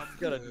cocktail I'm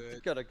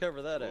good. gonna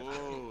cover that up.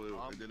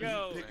 Oh, and then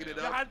Yo, he picking it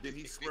God. up. Did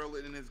he swirl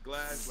it in his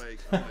glass like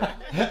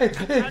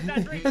How's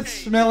that drink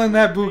taste? Smelling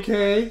that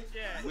bouquet.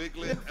 Yeah.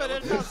 wiggling But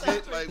it's elephant not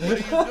shit? Like, what are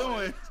you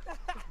doing?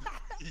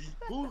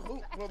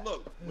 Well,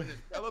 look, when the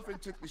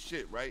elephant took the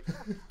shit, right?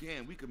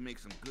 Damn, we could make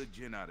some good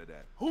gin out of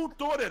that. Who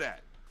thought of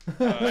that?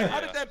 How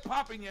did that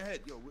pop in your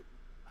head? Yo,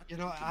 You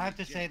know, I have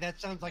to say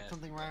that sounds like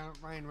something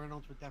Ryan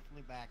Reynolds would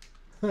definitely back.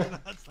 You know,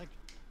 it's like,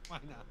 why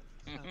not?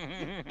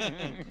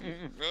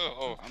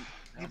 Oh,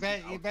 You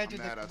bet. You bet you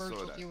the mad I saw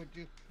commercials that. he would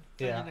do.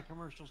 Yeah. The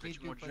commercials But he'd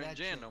you do won't for drink that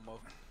gin shit. no more.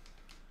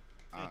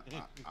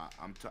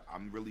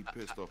 I'm really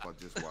pissed off. I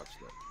just watched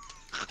that.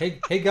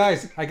 Hey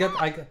guys, I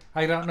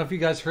don't know if you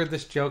guys heard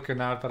this joke or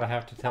not, but I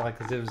have to tell it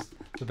because it was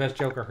the best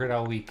joke I heard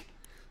all week.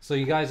 So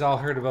you guys all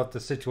heard about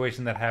the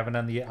situation that happened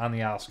on the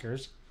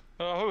Oscars,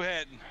 oh, who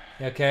hadn't?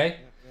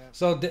 okay?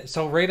 So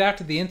right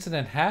after the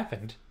incident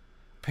happened,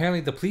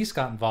 apparently the police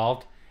got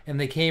involved and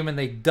they came and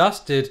they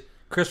dusted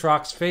Chris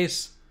Rock's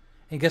face,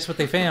 and guess what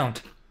they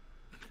found?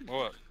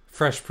 What?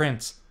 Fresh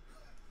Prince.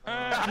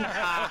 Well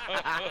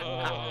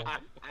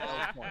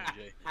point,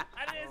 Jay. I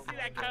didn't see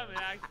that coming,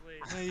 actually.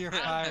 Hey, you're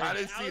I fired.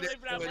 didn't see was that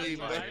leaving out coming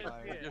my either. phone. I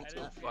didn't see it. You're I so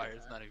didn't see fired. it.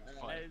 It's not even I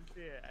funny. didn't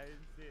see it. I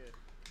didn't see it.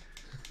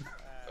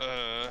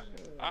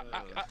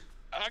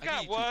 I give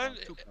got you one.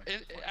 2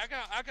 points. I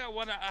got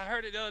one. I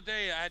heard it the other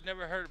day. I had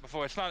never heard it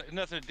before. It's not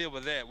nothing to deal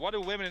with that. What do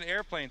women in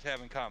airplanes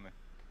have in common?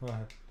 What?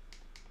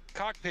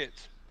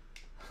 Cockpits.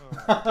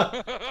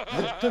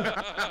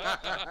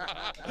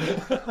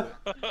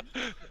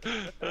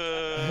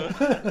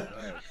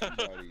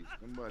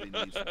 Somebody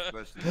needs some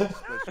special needs.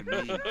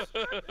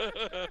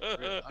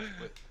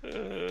 Oh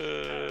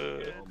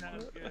my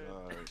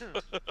God.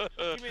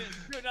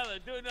 Do another.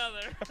 Do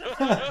another.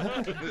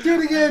 Do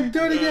it again.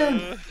 Do it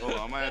again. Oh,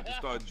 I might have to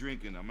start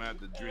drinking. I might have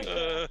to drink.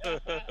 I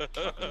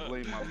can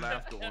blame my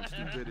laughter on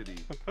stupidity.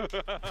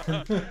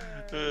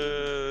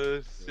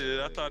 Shit,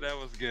 I thought that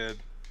was good.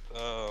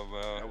 Oh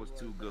man. That was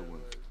 2 good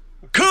ones.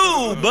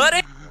 Cool,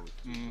 buddy.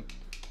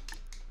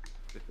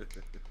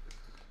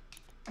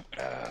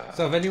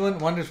 So if anyone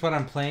wonders what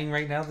I'm playing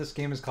right now, this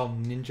game is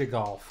called Ninja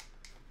Golf.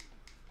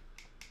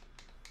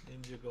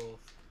 Ninja Golf.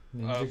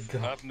 Ninja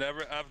Golf.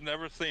 I've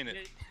never seen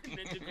it.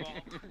 Ninja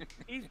golf.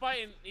 He's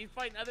fighting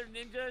other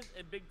ninjas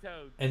and big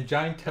toads. And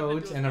giant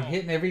toads, and I'm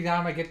hitting every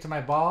time I get to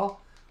my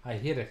ball, I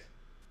hit it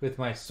with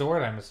my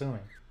sword, I'm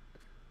assuming.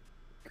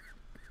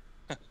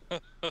 I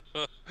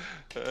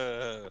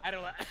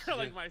don't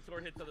like my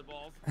sword hits other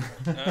balls.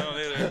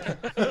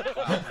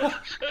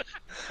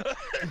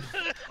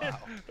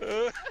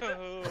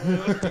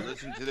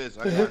 Listen to this.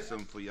 I got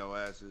something for y'all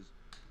asses.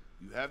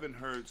 You haven't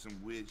heard some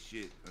weird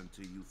shit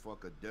until you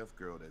fuck a deaf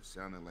girl that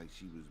sounded like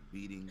she was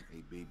beating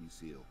a baby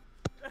seal.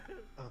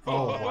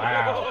 Oh,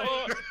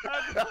 wow.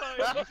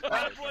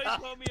 My boy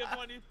told me a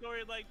funny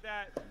story like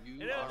that.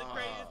 And it was the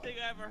craziest thing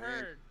I ever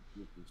heard.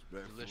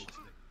 Disrespectful.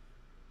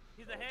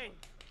 He's like, hey,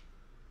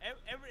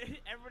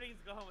 everybody needs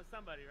to go home with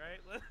somebody,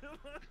 right?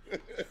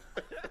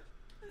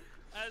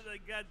 I was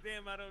like, God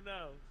damn, I don't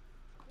know.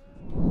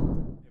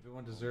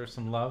 Everyone deserves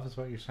some love, is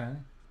what you're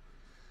saying?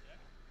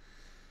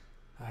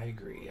 I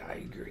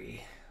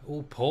agree.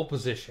 Oh, pole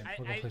position. I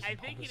We'll go play some think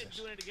pole he didn't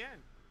position. do it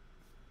again.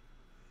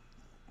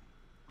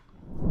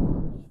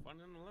 Fun on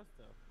the list,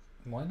 though.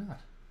 Why not?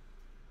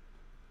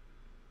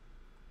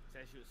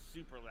 Said she was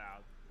super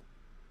loud.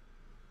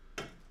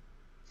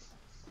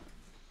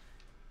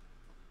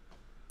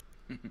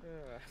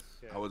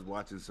 I was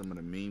watching some of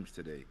the memes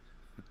today.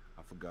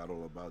 I forgot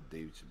all about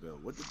Dave Chappelle.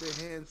 What did the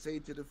hand say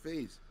to the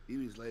face? He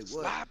was like,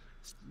 what?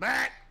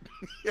 Smack!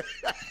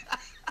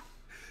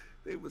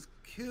 They was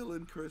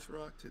killing Chris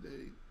Rock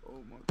today.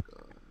 Oh my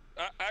God.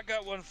 I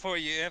got one for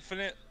you,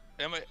 Infinite.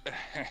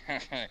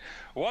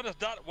 Why does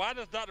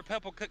Dr.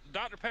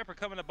 Pepper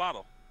come in a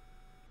bottle?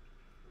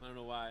 I don't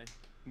know why.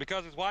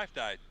 Because his wife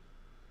died.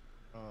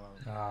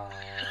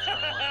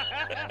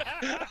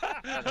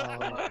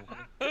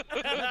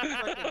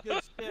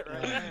 Good shit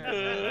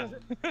right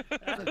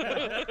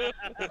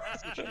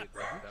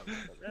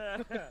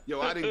Yo,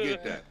 I didn't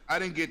get that. I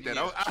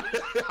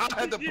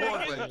had to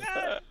pause like,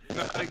 no,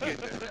 I didn't get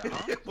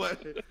that.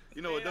 But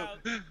you know what?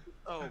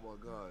 Oh my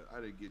God, I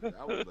didn't get that.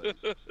 I was like,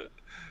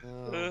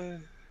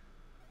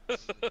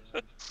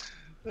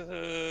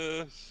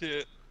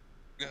 Shit.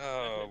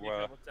 Oh A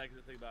wow. couple seconds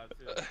to think about it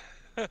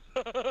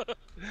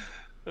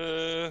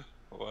too.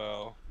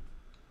 Wow.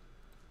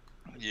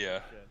 Yeah.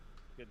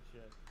 Good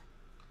shit.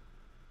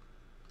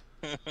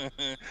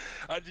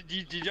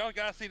 Did y'all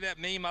guys see that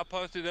meme I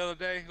posted the other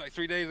day, like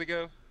 3 days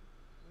ago?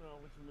 No,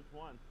 which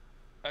one?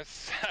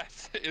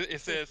 It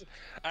says,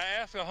 I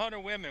asked 100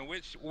 women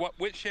which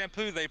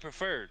shampoo they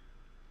preferred.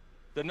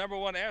 The number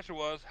one answer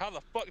was, how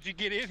the fuck did you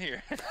get in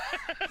here?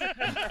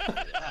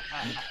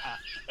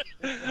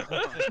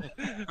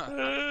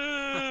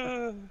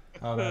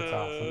 Oh, that's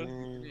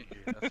awesome.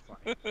 Yeah, that's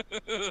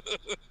funny.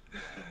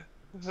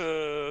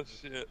 Oh,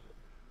 shit.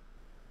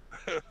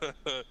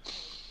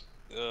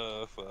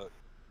 Oh, fuck.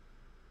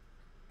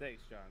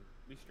 Thanks, John.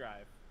 We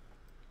strive.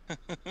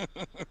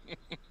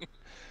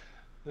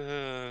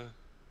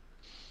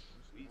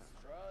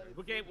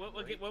 What game? What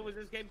was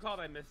this game called?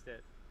 I missed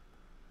it.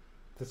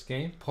 This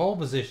game? Pole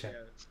position.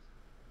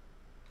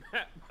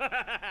 Yeah.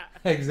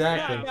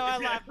 Exactly. Yeah, no, I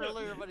laughed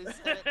earlier when he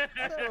said it.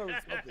 I thought it was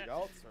something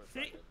else. For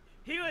a second.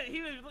 He was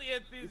really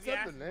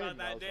enthusiastic name, about I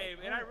that was name,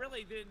 like, and I oh.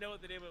 really didn't know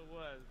what the name of it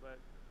was, but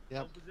Yep.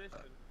 pole position.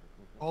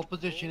 Pole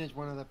Position is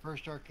one of the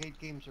first arcade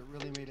games that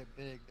really made it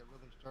big. That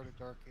really started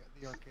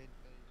the arcade phase.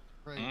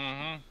 Great.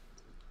 Mm-hmm.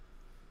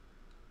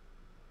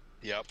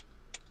 Yep.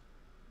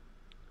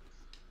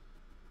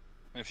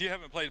 If you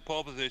haven't played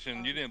Pole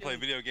Position, you didn't play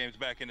video games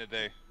back in the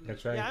day.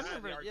 That's right. Yeah, I Not the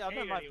remember. Yeah, I arcade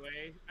remember.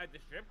 anyway, at the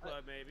strip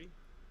club, maybe.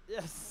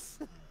 Yes.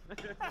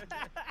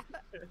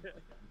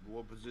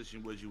 What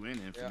position was you in,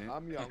 Infinite? Yeah,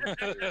 I'm young.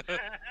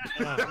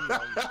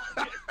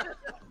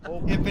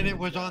 Infinite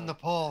was on the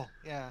pole.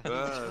 Yeah.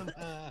 Uh.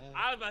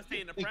 I was about to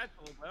say in the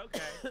pretzel, but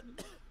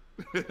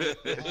okay.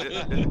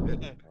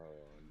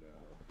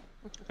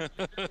 Oh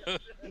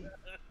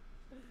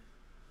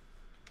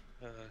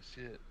no.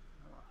 Shit.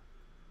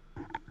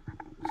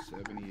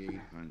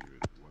 7,800.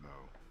 Wow.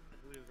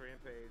 Blues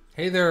Rampage.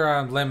 Hey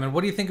there, Lemon.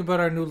 What do you think about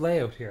our new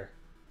layout here?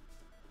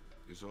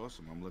 It's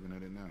awesome. I'm looking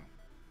at it now.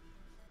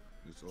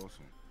 It's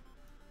awesome.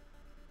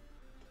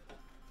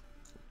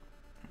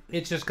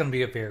 It's just going to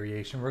be a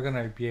variation. We're going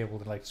to be able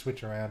to like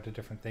switch around to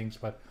different things,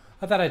 but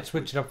I thought I'd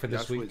switch it up for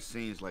this That's week. what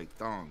scenes like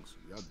thongs.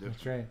 Y'all different.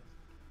 That's right.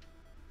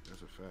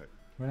 That's a fact.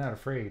 We're not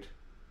afraid.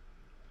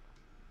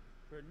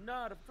 We're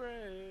not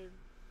afraid.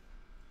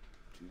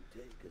 To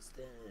take a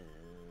stand.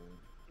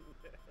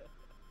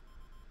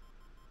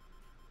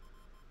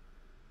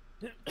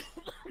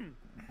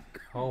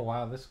 Oh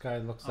wow, this guy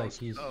looks like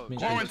he's making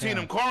Quarantine him!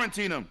 town.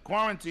 Quarantine him!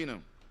 Quarantine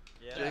him!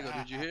 Yeah. Jago,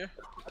 did you hear?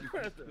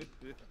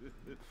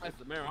 That's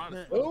the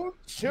marijuana. Don't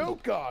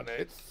choke on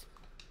it.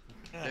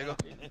 Jago,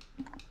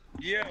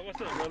 Yeah,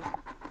 what's up, brother?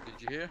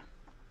 did you hear?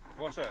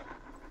 What's up?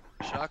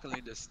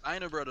 Shockingly, the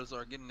Steiner brothers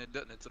are getting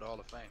inducted into the Hall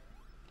of Fame.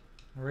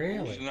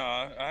 Really? No,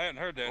 I hadn't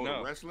heard that. Oh, the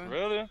no. wrestling?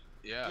 Really?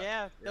 Yeah.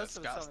 Yeah, that's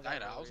Scott something that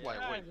Steiner. I was yeah.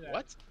 like, wait, Yeah.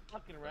 what?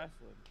 Fucking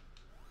wrestling.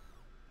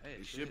 Hey,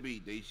 They shit. should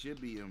be. They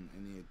should be in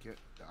the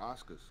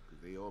Oscars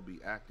because they all be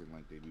acting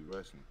like they be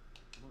wrestling.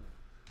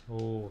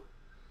 Oh,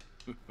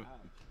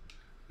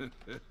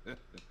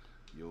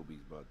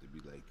 Yobi's about to be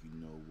like, you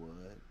know what?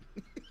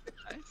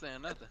 I ain't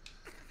saying nothing.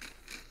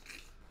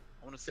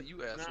 I want to see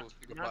you assholes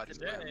pick not apart these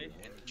today. women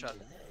and try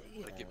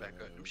to get back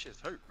up. Them shits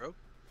hurt, bro.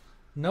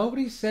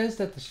 nobody says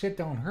that the shit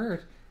don't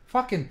hurt.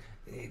 Fucking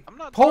I'm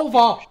not pole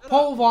talking- shut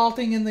pole up.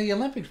 vaulting in the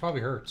Olympics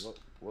probably hurts.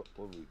 What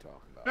are we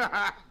talking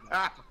about?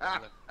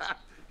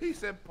 He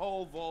said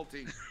pole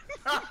vaulting.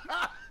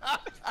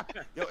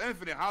 Yo,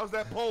 Infinite, how's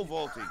that pole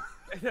vaulting?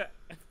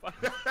 Fuck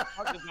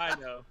if I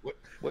know.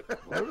 What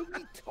are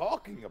we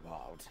talking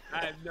about?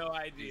 I have no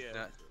He's idea.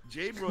 not.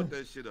 Jay brought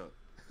that shit up.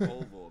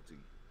 Pole vaulting.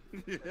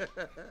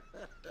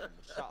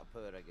 Shot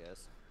put, I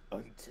guess.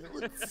 Until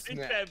it He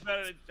snaps. said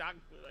better than junk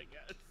food, I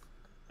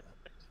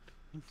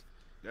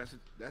guess.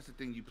 That's the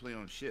thing you play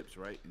on ships,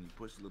 right? And you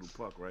push the little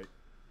puck, right?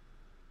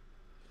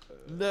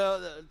 No,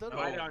 don't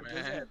Why Oh, don't man.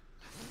 do that?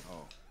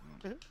 Oh,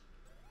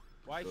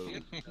 Why So-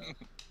 shoot? I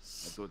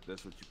thought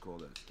that's what you call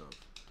that stuff.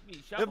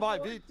 It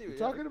might be too. You yeah.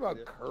 talking about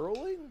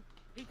curling?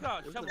 He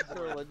called Isn't it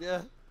shuffleboard. curling,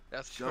 yeah.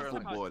 That's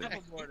Shuffleboard.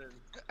 curling. Shuffleboarding.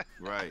 Shuffleboarding.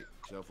 Right,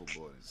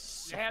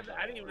 shuffleboarding. They have,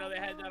 I didn't even know they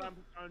had that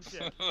on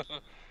ship.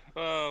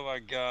 Oh my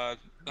God.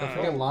 Don't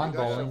forget lawn They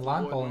got bowling.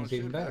 Lawn shuffleboarding on bowling's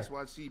even ships. better. That's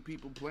why I see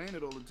people playing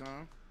it all the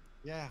time.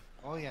 Yeah.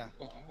 Oh yeah.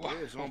 Yeah,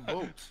 it's on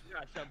boats. You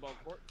got shuffleboard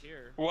court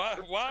here. Why?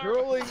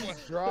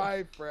 Curling's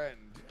dry friend.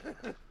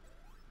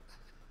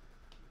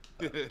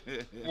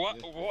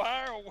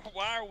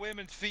 Why are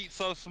women's feet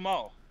so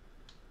small?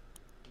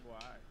 Why?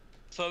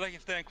 So they can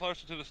stand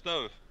closer to the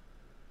stove.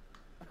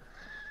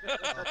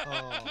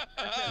 Oh.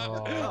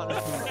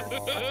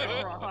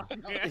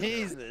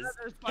 Jesus.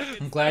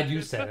 I'm glad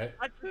you said it.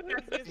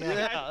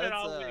 Yeah,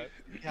 that's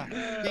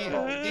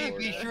Yeah.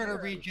 Be sure to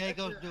read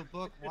Jago's new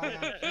book. Why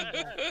not?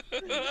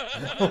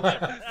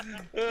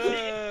 He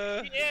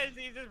is.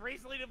 He's just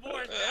recently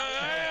divorced.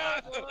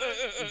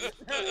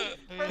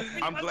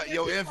 I'm glad,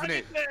 yo,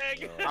 Infinite.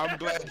 I'm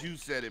glad you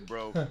said it,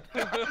 bro.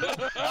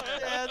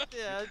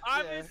 yeah.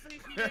 Obviously,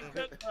 she didn't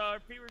cook.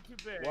 Feet were too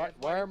big. Why That's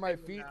why are he's my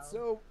single feet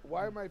now.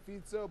 why are my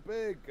feet so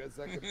big? Because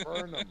I can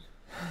burn them.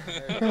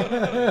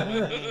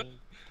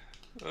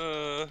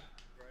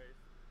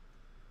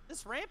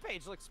 This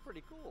Rampage looks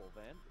pretty cool,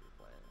 man. You're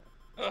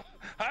playing it.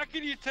 How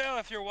can you tell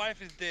if your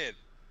wife is dead?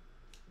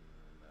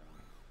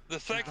 The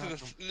sex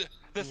is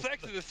the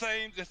sex is the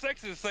same. The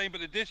sex is the same,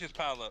 but the dishes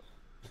pile up.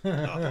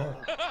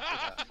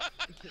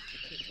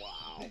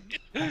 Wow.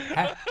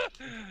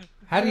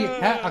 How do you?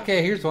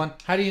 Okay, here's one.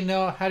 How do you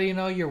know? How do you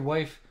know your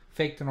wife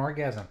faked an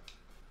orgasm?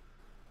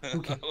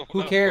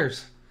 Who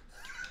cares?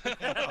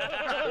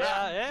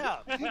 Yeah.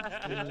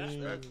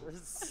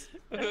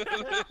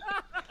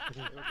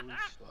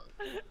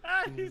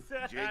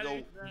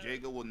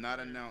 Jago will not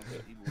announce.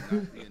 He will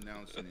not be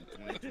announcing in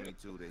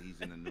 2022 that he's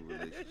in a new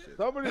relationship.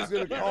 Somebody's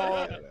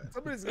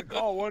gonna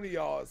call one of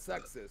y'all a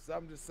sexist.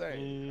 I'm just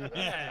saying.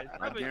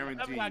 I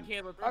guarantee.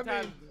 Here you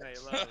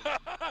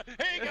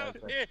go.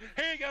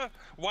 Here you go.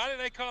 Why did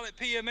they call it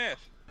PMS?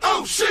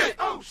 Oh shit!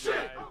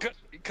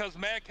 Because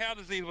mad cow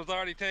disease was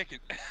already taken.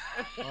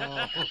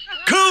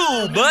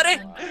 Cool, buddy.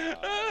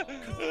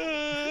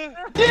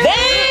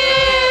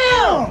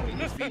 Damn!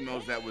 These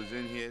females that was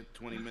in here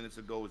 20 minutes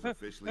ago is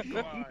officially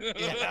gone.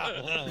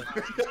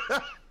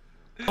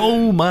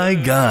 Oh my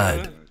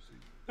god.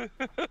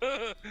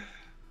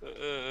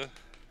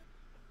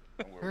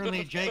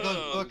 Apparently,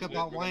 Jago's book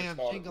about why I'm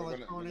single is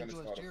thrown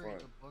into a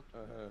series of books.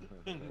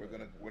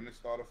 We're gonna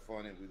start a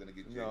fun and we're gonna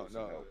get Jago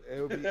some help.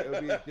 It'll be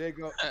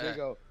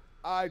Jago.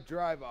 I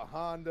drive a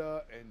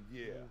Honda, and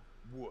yeah,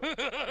 what?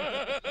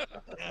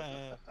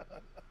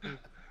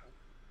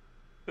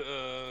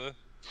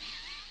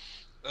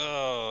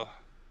 Oh,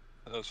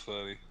 that's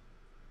funny.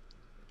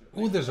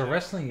 Ooh, there's a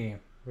wrestling game.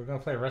 We're gonna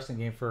play a wrestling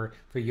game for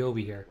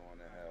Yobi here.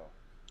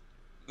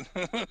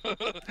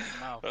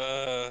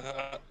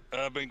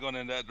 I've been going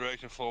in that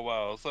direction for a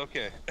while. It's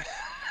okay.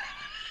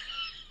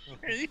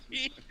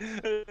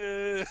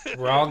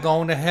 We're all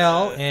going to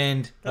hell,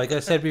 and like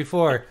I said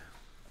before,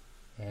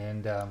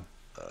 and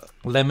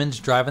Lemon's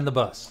driving the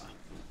bus.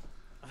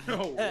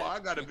 Oh, I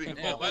gotta be.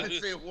 I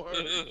didn't say a word.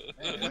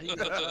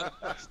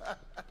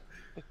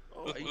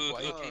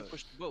 Why you can't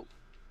push the boat?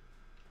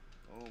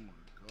 Oh my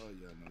god,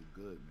 y'all no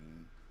good,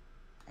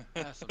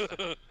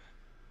 man.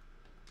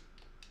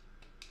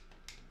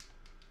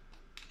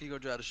 He gonna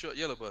drive the short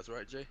yellow bus,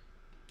 right, Jay?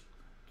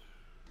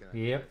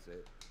 Yep.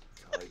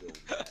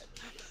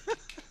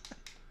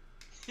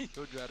 He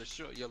gonna drive the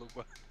short yellow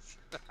bus.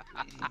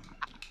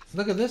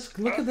 Look at this!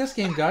 Look at this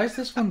game, guys.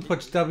 This one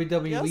puts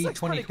WWE Yeah, this looks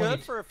pretty 2020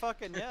 good for a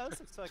fucking this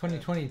looks like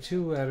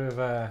 2022 out of.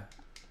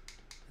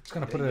 It's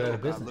gonna put it out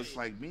of business. Looks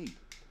like me.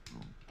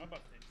 I'm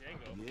about to say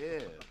Jago.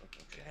 Yeah.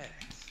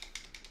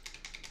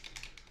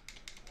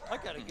 I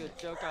got a good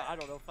joke. I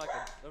don't know if I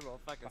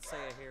can say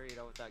it here,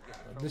 without getting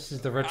in trouble. This is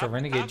the Retro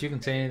Renegade. You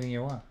can say anything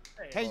you want.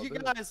 Hey,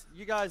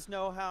 you guys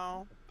know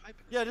how?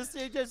 Yeah, just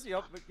you guys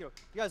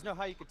know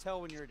how you can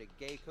tell when you're at a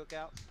gay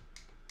cookout?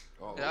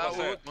 Oh,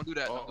 Yeah, don't do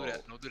that. Don't do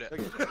that. Don't do that.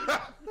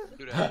 Don't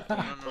do that.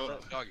 No,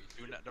 doggy.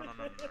 Do not. No.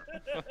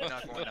 You're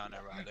not going down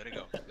that route. Let it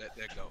go. Let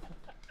that go.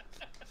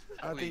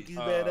 I think you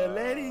better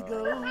let it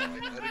go. Let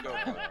it go.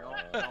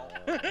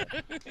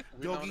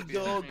 Yogi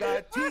Dog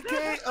got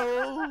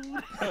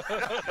TKO.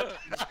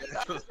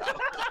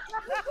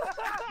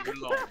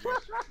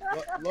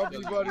 Love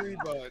you, buddy,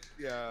 but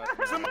yeah.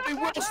 Somebody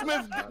Will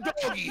Smith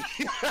Doggy.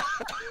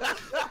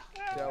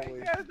 I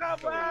can't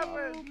stop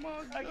laughing.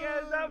 I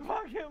can't stop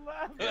fucking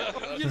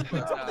laughing. You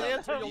the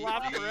answer, you'll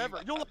laugh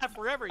forever. You'll laugh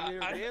forever. You hear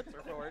the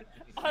answer for it.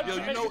 Yo,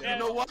 you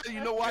know why?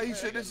 You know why he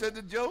shouldn't have said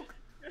the joke?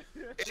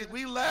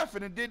 We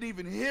laughing and didn't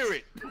even hear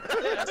it. I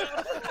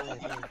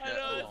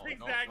know, that's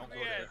exactly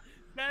it.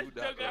 Best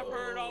joke I've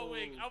heard all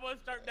week. I'm gonna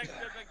start next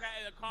joke like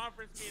that in a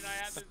conference meeting I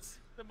have this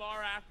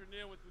tomorrow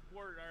afternoon with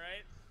Ward,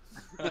 alright?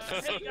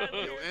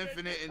 Yo,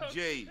 Infinite and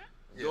Jay.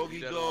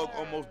 Doggy Dog,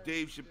 almost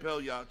Dave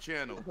Chappelle, y'all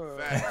channel.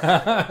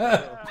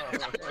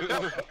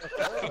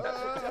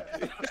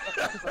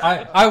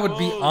 I would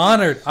be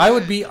honored. I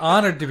would be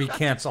honored to be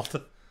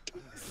canceled.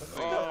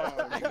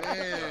 Oh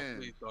man.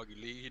 Please, doggy,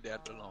 leave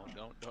that alone.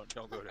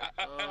 Don't go there.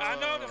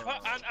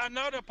 I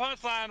know the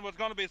punchline was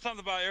going to be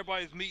something about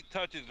everybody's meat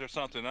touches or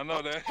something. I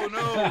know that. Oh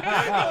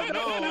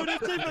no. Dude,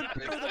 it's even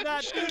better than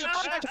that. Dude, I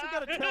actually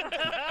gotta tell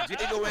you.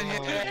 Jago in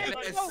here had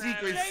that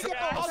secret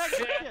sauce.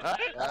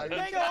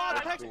 Jago,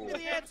 I'll text you the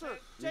answer.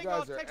 Jago, I'll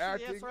guys are text you the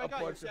acting answer. I a got your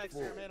bunch of text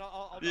here, fools. man.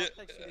 I'll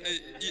text you the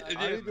answer. I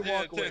need to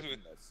walk away from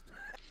this.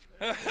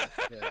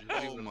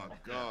 Oh my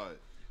god.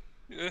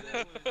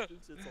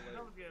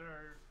 Don't get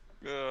hurt.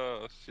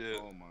 Oh shit.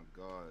 Oh my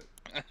god.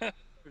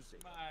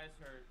 My eyes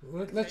hurt.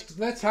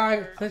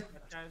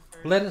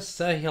 Let us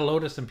say hello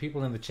to some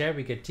people in the chat.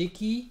 We got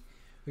Tiki,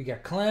 we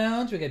got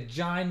Clowns, we got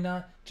John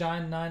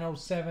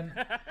 907,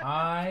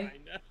 I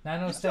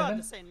 907. You still have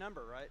the same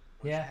number, right?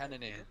 Yeah.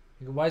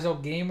 We got Wise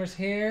Old Gamers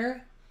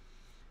here.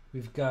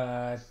 We've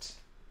got,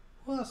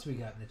 what else we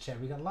got in the chat?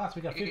 We got lots.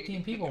 We got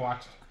 15 people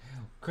watching.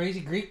 Crazy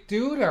Greek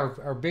Dude,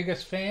 our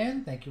biggest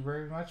fan. Thank you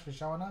very much for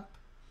showing up.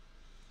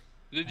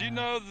 Did you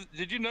know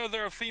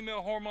there are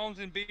female hormones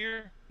in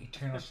beer?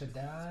 Eternal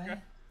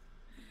Shaddai.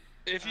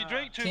 If you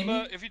drink too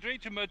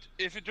much,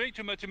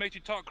 it makes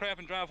you talk crap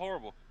and drive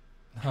horrible.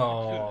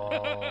 Oh.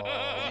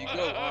 There you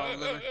go,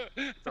 Lemon.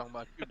 Talking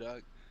about you,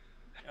 dog.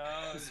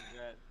 Oh,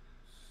 shit.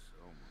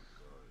 Oh my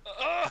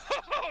god.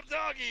 Oh,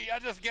 doggy! I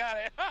just got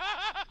it.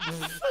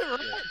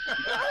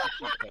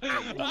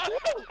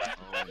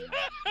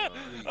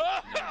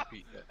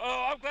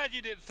 Oh, I'm glad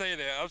you didn't say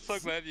that. I'm so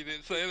glad you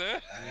didn't say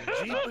that.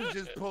 Jeepers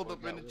just pulled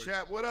up in the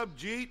chat. What up,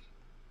 Jeep?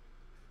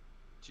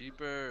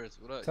 Jeepers,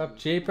 what up? What's up,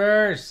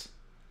 Jeepers?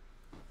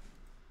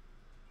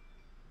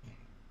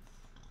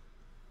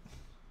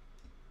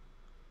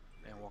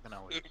 Man, walking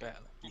out with a bat.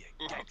 Yeah,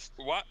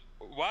 gangsta.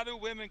 Why do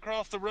women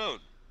cross the road?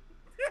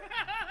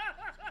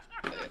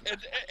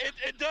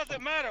 It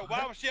doesn't matter.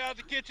 Why was she out of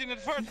the kitchen in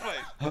the first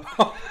place?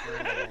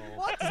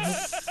 What?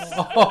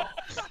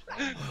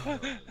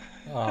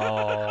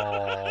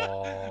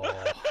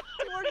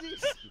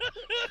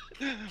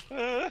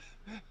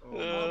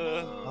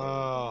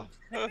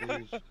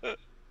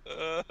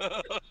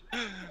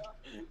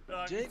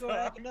 Jago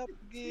acting up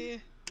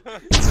again.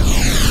 Tonight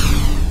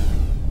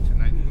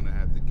you're gonna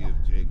have to give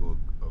Jago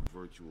a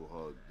virtual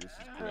hug. This is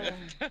crazy.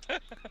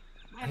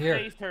 My Here.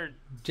 face hurt.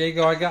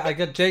 Jago, I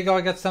got Jago,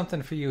 I got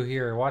something for you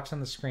here. Watch on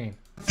the screen.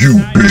 You've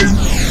been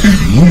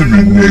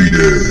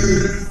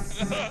eliminated.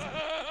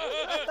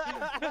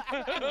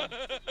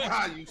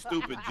 Ah, you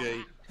stupid,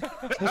 Jay.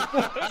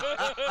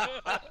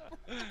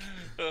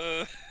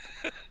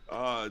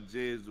 Oh,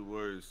 Jay is the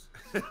worst.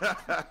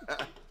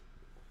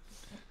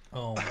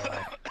 Oh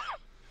my.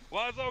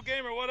 Wise old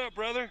gamer, what up,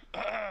 brother?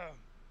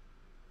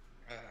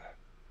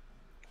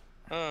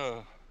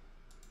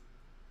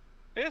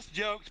 It's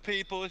jokes,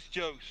 people. It's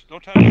jokes.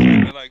 Don't try to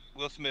treat me like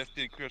Will Smith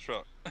did Chris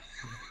Rock.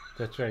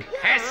 That's right.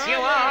 Yes, you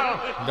all.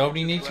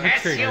 Nobody needs to be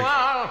Yes, you triggered.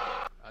 all.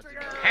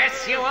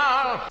 Yes, you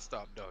all.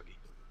 Stop, doggy.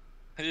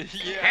 Yeah,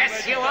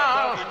 Yes, you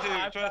all.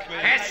 Trust me.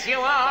 Yes, you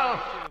all.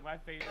 My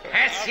face.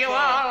 Yes, you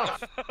all.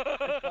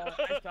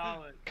 I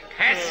saw it.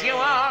 Yes, you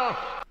all.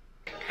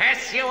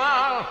 Yes, you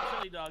all.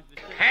 Chili dogs. The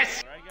chili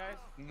Yes. dogs, right,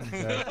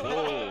 guys?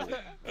 Whoa.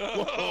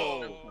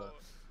 Whoa.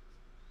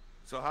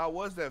 So how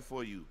was that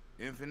for you?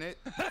 Infinite?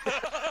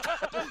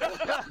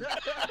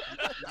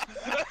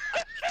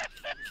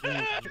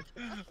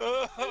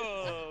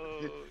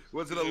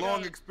 Was it a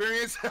long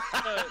experience? Straight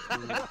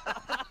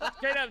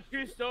up,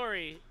 true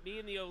story. Me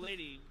and the old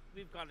lady,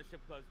 we've gone to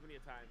strip clubs many a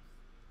times.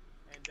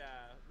 And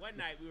one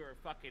night we were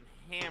fucking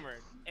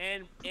hammered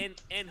and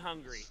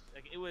hungry.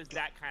 Like, it was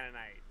that kind of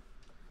night.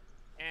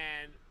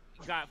 And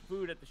got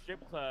food at the strip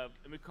club,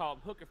 and we call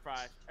them hooker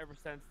fries ever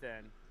since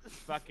then.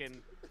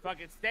 Fucking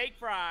steak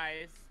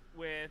fries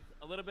with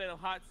a little bit of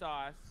hot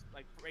sauce,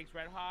 like Frank's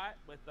Red Hot,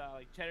 with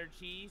like cheddar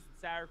cheese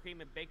and sour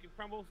cream and bacon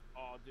crumbles.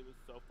 Oh, dude, it was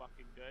so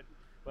fucking good.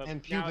 But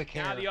And now, pubic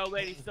now hair. the old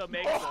lady still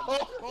makes them.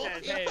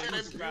 Says, hey,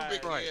 hooker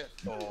fries.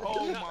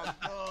 Oh my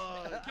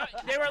god.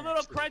 They were a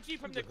little crunchy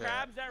from the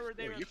crabs that were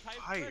Oh, were you're tight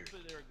fired.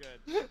 but they were good.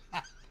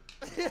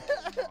 Oh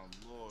my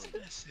lord. I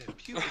said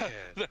pubic hair.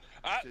 Said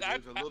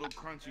there's a little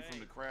crunchy from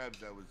the crabs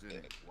that was in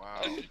it.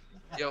 Wow.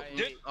 Yo, I-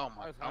 oh I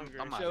my, was I'm hungry.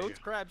 out of here. Joe's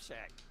Crab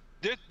Shack.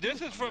 This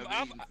is from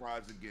Never eating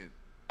fries again.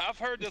 I've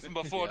heard this one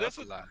before. Yeah, This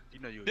that's is a lie. You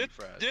know you this, eat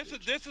fries.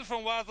 this is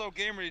from Wise Old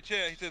Gamer in the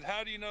chat. He said,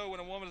 "How do you know when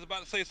a woman is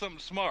about to say something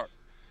smart?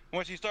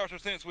 When she starts her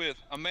sentence with,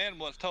 'A man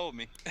once told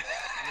me.'" Yeah,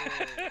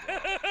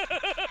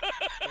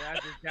 I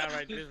just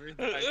downright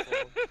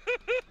disrespectful.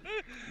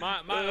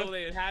 My old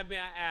lady had me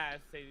ass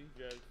say these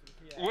jokes.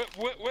 Yeah.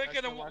 When I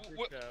can still watch this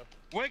show.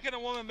 when can a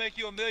woman make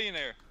you a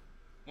millionaire?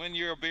 When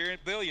you're a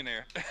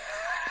billionaire.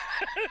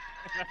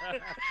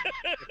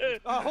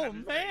 Oh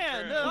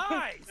man, true.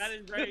 nice. That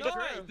is very Nice.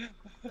 true.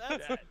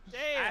 That's Yeah.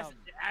 damn.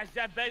 Ask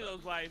Jeff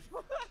Bezos' wife.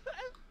 That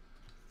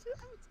was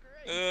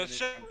great.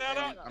 Shout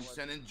out. I'm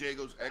sending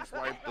Jago's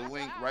ex-wife the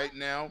link right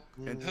now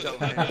and Mm. tell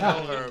That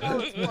her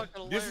was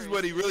fucking this is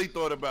what he really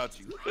thought about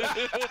you.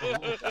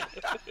 Oh,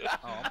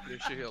 I'm pretty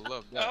sure he'll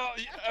love that. Oh,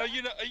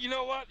 you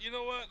know what,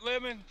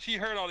 Lemon? She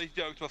heard all these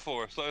jokes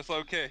before, so it's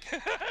okay.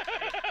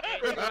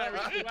 You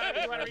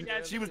wanna read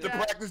that She was the super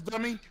chat? practice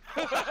dummy. You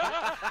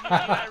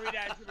gotta read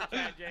that super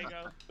chat,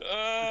 Jago.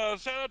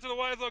 Shout out to the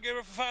Wise Old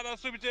Gamer for $5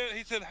 super chat.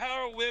 He said,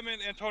 "How are women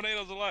and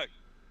tornadoes alike?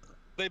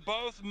 They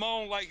both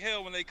moan like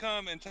hell when they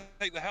come and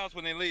take the house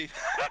when they leave."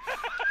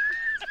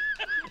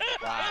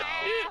 Wow.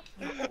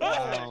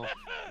 Wow.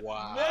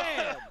 Wow.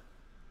 Man,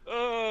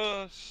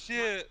 Oh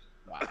shit.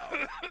 Wow.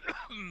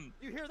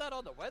 you hear that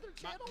on the Weather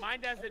Channel?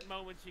 Mine doesn't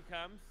moan when she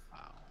comes.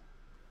 Wow.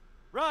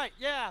 Right?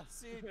 Yeah.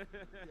 See.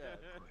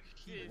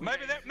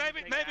 Maybe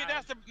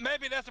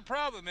that's the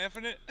problem,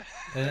 Infinite.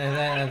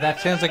 And that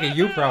sounds like a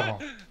you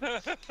problem. You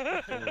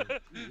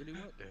really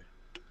went there.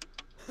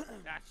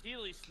 Nah, she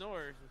at least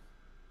snores.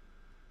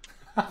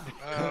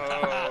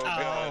 Oh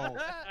god.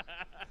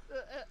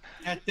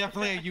 That's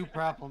definitely a you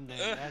problem, then.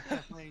 That's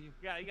definitely a you.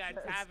 You gotta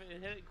tap it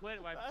and hit it quick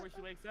right before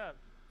she wakes up.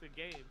 It's a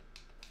game.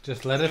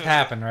 Just let it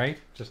happen, right?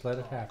 Just let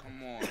it happen.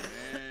 Come on,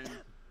 man.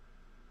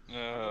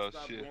 Oh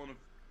Stop shit. going to-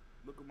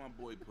 Look at my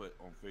boy put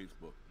on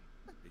Facebook.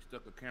 They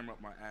stuck a camera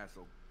up my ass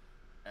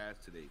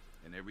today,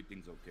 and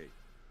everything's okay.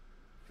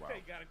 Wow.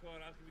 You got a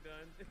colonoscopy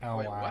done. Oh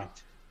Wait, wow.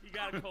 what? You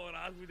got a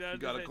colonoscopy done. You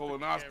got a Just hit the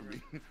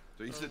colonoscopy.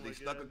 So he Oh said my they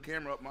stuck a God.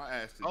 camera up my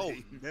ass Oh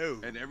today, no.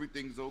 and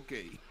everything's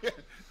okay.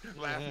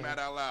 Laugh mad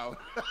out loud.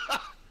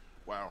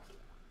 Wow.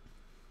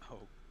 Oh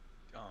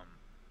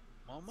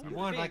You For was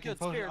one, being I can good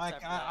post. spirits I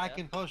after that, yeah?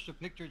 can post the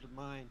pictures of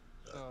mine.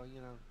 So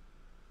you know.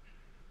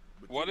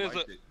 But What you is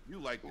liked it? You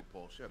liked it,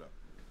 Paul. Shut up.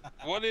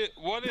 What is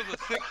a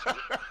six?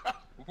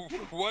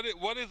 what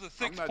is a I'm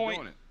 6 not point?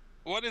 doing it.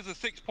 What is a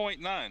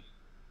 6.9?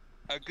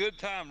 A good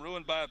time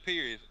ruined by a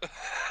period.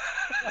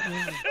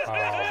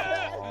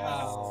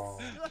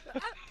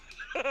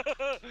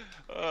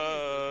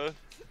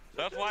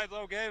 That's why it's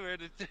okay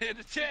in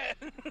the chat.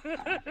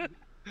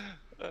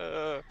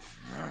 I'm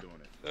not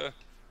doing it.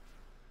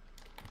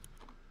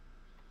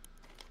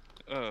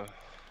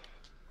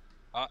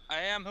 I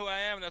am who I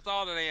am. That's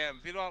all that I am.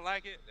 If you don't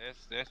like it,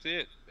 that's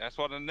it. That's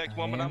what the next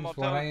woman I'm gonna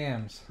what tell. I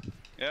am's.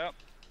 Yep.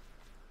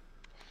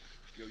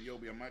 Yo,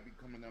 Yobi, I might be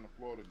coming down to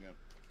Florida again.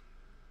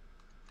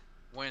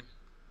 When?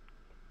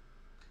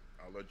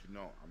 I'll let you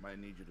know. I might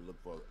need you to look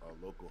for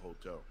a local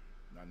hotel.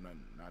 Not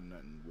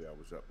nothing where I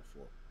was at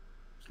before.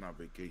 It's not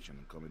vacation.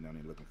 I'm coming down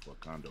here looking for a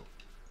condo.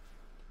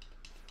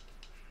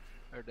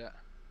 Heard that.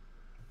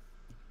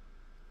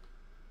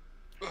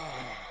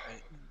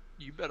 Hey,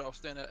 you better off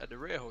staying at the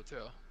Red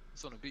Hotel.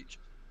 It's on the beach.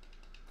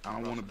 I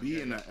don't want to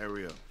be in that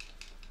area.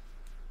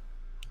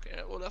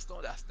 Okay, well that's the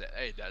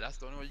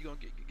only way you're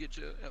gonna get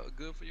your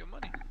good for your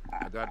money.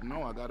 I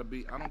gotta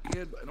be. I don't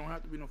care. It don't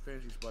have to be no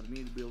fancy spot. It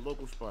needs to be a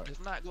local spot. It's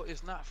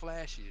not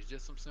flashy. It's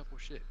just some simple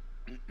shit.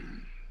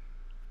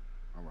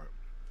 All right.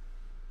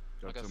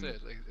 Like I said,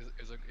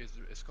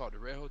 it's called the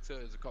Red Hotel.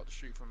 It's across the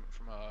street from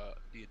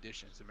the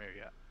Edition to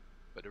Marriott,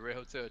 but the Red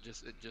Hotel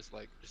just its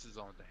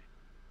own thing.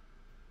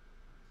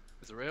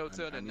 It's a Red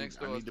Hotel. Next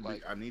door is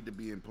like. I need to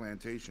be in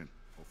Plantation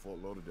or Fort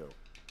Lauderdale.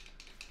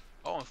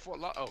 Oh, in Fort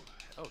Lauderdale.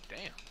 Oh,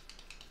 damn.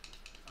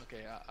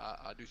 Okay,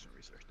 I'll do some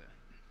research then.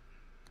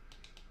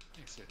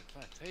 You said the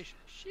Plantation.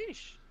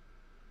 Sheesh.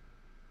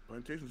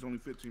 Plantation's only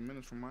 15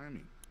 minutes from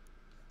Miami.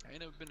 I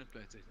ain't never been to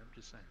Plantation. I'm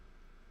just saying.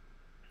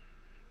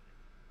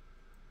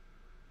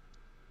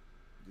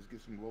 Just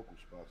get some local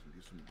spots and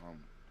get some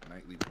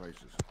nightly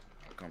prices.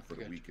 I come for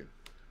the weekend.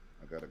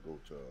 I gotta go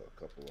to a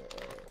couple of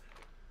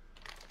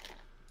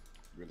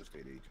real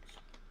estate agents.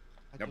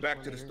 Now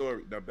back to the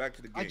story. Now back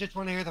to the game. I just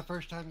want to hear the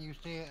first time you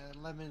say,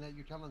 Lemon, that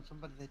you're telling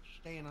somebody that you're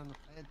staying on the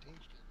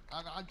plantation.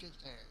 I'm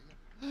just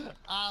saying.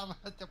 I'm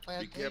at the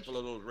plantation. Be careful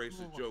of those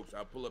racist jokes.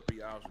 I'll pull up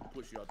your house and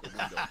push you out the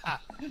window.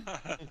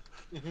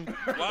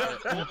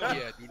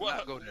 Yeah, do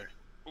not go there.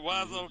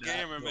 Wazo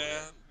Gamer,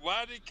 man.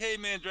 Why did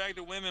cavemen drag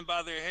the women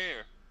by their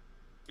hair?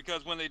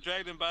 Because when they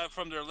dragged them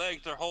from their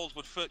legs, their holes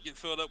would get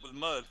filled up with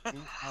mud.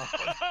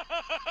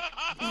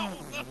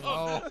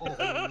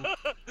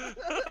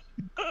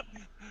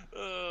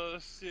 Oh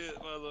shit,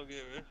 Wazo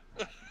Gamer.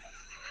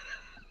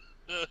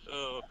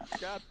 Oh.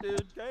 Captain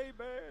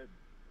Caveman.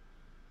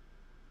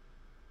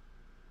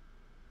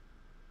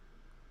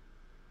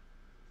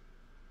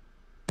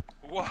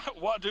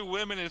 What do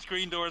women and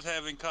screen doors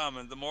have in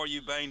common? The more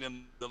you bang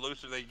them, the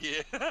looser they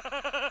get.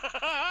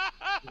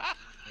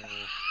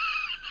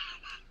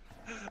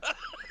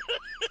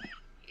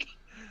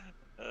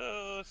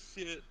 Oh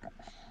shit!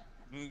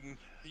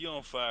 You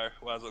on fire,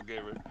 Wazo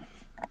Gamer?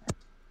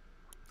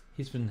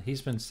 He's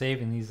been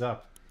saving these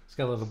up. He's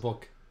got a little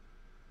book.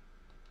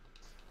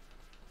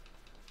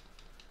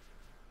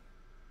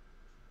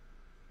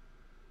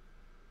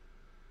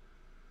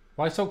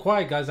 Why so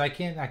quiet, guys? I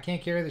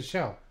can't carry the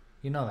show.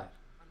 You know that.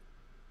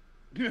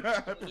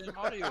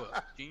 Audio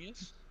up,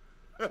 genius.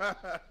 He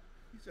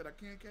said, "I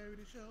can't carry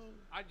the show."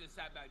 I just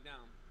sat back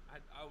down.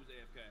 I was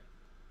AFK.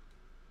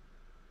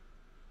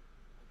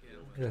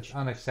 It's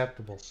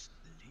unacceptable.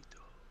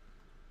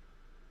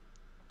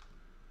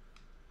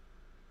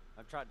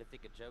 I'm trying to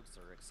think of jokes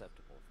that are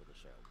acceptable for the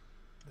show.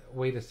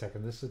 Wait a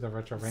second. This is the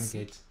Retro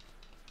Renegades.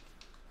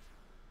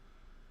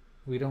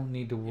 We don't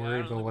need to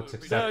worry about what's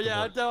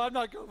acceptable. No, I'm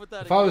not going with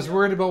that. If I was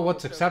worried about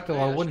what's acceptable,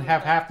 I wouldn't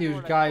have half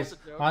you guys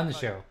on the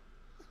show.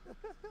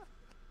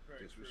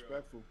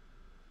 Disrespectful.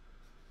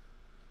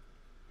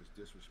 It's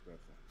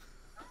disrespectful.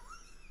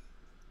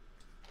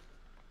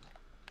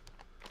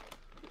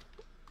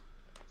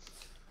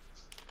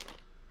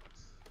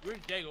 Where's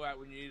Jago at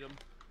when you need him?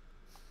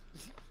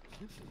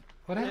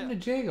 What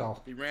happened to Jago?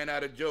 He ran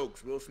out of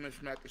jokes. Will Smith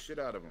smacked the shit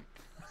out of him.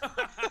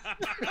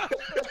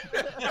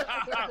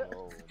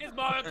 His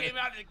mama came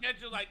out of the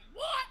kitchen like,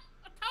 what?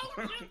 I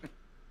told you.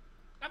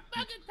 I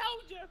fucking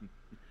told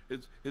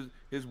you.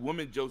 His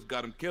woman jokes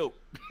got him killed.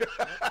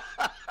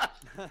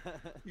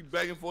 He's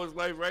begging for his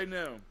life right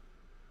now.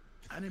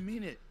 I didn't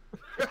mean it.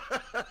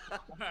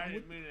 I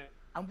didn't mean it.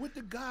 I'm with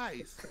the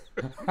guys.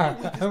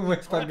 I'm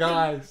with the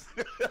guys.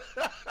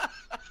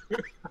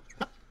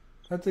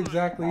 That's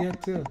exactly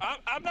it too.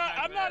 I'm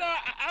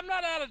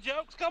not out of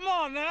jokes. Come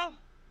on now.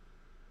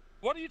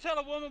 What do you tell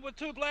a woman with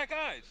 2 black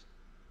eyes?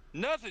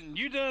 Nothing.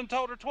 You done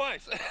told her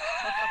twice.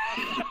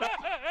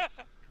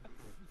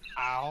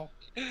 Ow.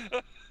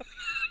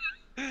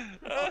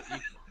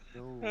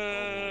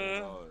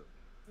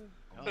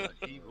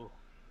 Evil.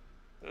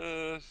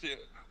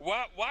 Shit.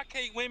 Why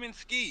can't women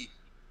ski?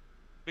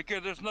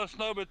 Because there's no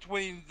snow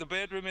between the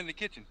bedroom and the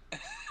kitchen.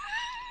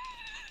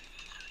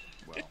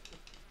 Wow.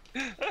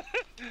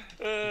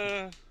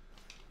 Yeah,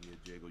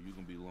 Jago, you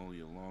gonna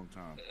long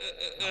time.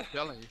 I'm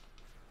telling you.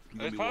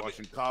 You're gonna be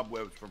washing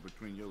cobwebs from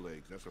between your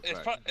legs. That's a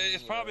fact.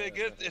 It's probably a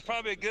good. It's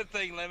probably a good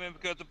thing, Lemon,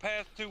 because the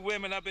past 2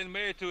 women I've been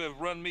married to have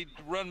run me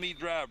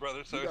dry,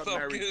 brother. So You it's got all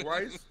married good.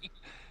 twice?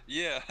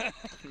 Yeah.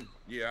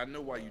 Yeah, I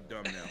know why you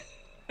dumb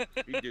now.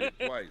 He did it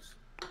twice.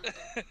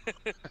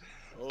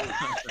 Oh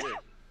shit.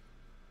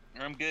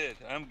 I'm good.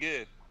 I'm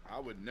good. I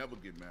would never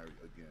get married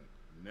again.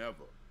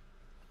 Never.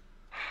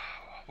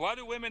 Why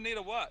do women need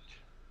a watch?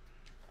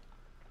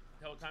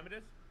 Tell what time it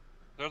is?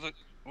 There's a.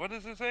 What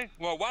does it say?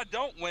 Well, why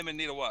don't women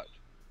need a watch?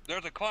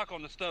 There's a clock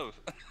on the stove.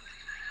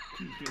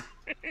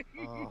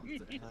 Oh,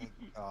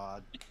 thank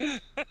God.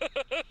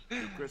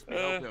 Crispy,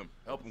 help him.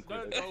 Help him,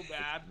 Crispy. So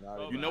bad.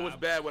 So You know bad. it's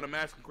bad when I'm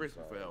asking Crispy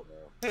for help.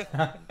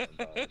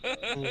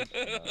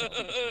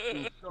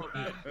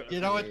 You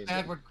know it's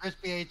bad when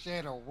Crispy ain't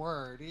saying a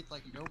word. He's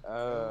like, nope.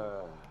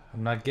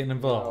 I'm not getting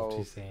involved. No.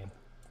 He's saying.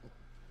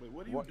 Wait,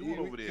 what are you doing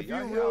over there? If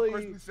Y'all you hear how really,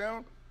 Crispy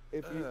sound?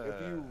 if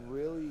you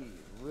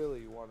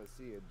really want to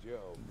see a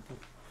joke,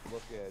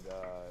 look at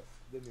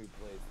the new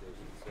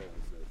PlayStation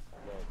services.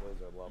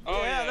 Those are lovely.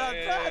 Oh, yeah, yeah,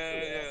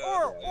 exactly.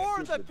 yeah. Or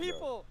Super the joke.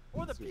 people,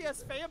 or the Super PS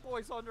joke.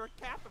 fanboys on there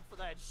capping for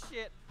that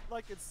shit,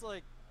 like it's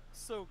like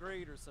so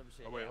great or some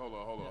shit. Oh wait, yeah. hold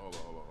on.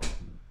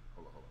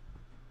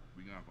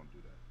 We're not gonna do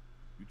that.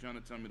 You trying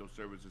to tell me those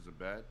services are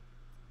bad?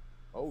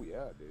 Oh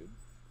yeah, dude.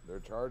 They're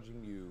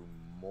charging you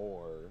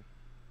more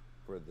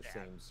for the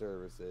same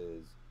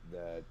services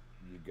that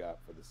you got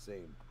for the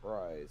same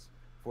price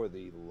for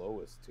the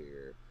lowest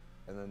tier,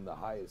 and then the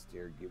highest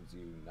tier gives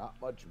you not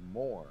much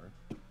more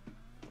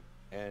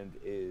and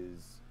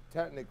is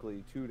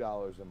technically $2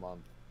 a month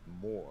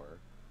more,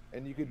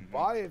 and you could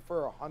buy it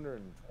for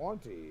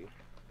 120,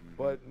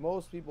 but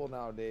most people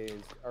nowadays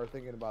are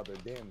thinking about their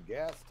damn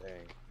gas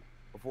tank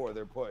before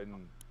they're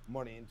putting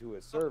money into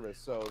a service.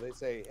 So they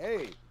say,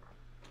 hey,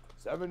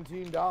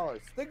 $17.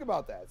 Think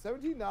about that.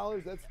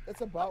 $17.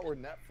 That's about where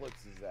Netflix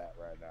is at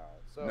right now.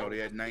 So No, they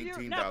had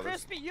 $19. Now,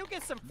 Crispy, you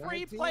get some free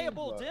 19,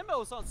 playable but-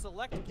 demos on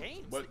select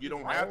games. But you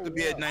don't have to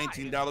be at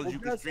 $19. Well, You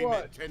can guess stream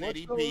what? at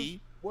 1080p.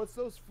 What's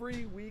those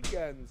free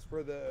weekends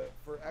for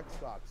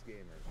Xbox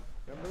gamers?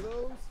 Remember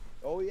those?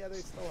 Oh yeah, they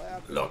still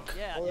have them. Look,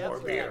 Yeah, Oh, yeah,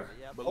 that's yeah, right.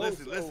 yeah. But Oh,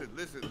 listen.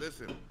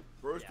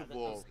 First Yeah, of those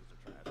all, things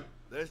are trash.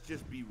 let's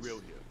just be real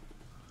here.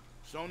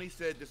 Sony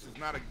said this is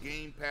not a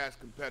Game Pass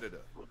competitor.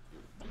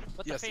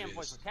 But Yes, the it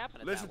fanboys is. are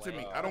capping it Listen that to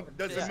way. me. I don't.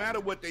 Doesn't Yeah. matter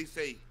what they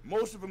say.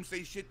 Most of them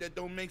say shit that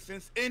don't make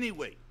sense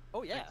anyway.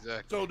 Oh yeah.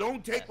 Exactly. So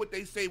don't take what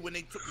they say when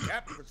they took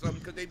cap for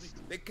something, because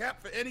they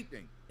cap for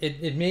anything.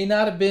 It may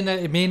not have been.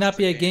 It may not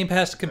be a Game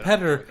Pass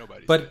competitor,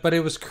 Nobody's but it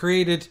was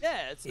created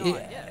Yeah, it's not.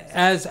 Yeah.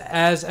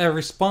 as a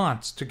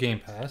response to Game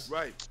Pass.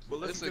 Right. But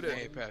It's listen a to this.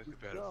 Game Pass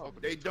competitor. Fuck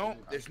what They they don't.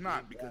 talking It's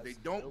not, because they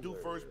don't do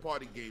first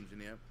party games in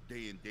there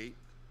day and date.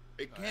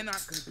 They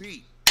cannot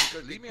compete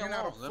because they Leave me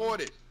cannot alone, let afford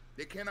me- it.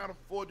 They cannot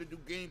afford to do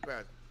Game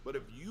Pass. But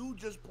if you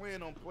just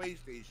playing on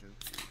PlayStation,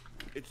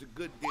 it's a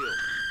good deal.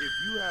 If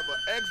you have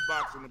an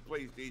Xbox and a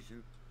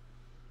PlayStation,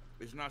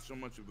 it's not so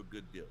much of a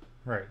good deal.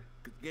 Right.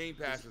 'Cause Game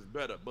Pass is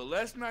better. But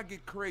let's not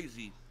get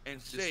crazy and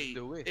say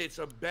do it. it's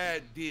a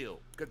bad deal,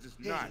 because it's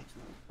not.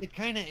 It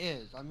kind of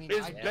is. I mean,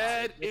 It's I,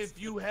 bad if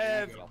you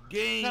have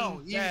Game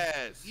No,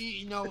 Pass.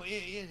 you know,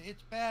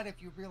 it's bad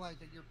if you realize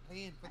that you're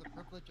paying for the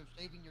privilege of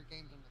saving your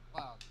games in the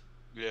cloud.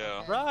 Yeah.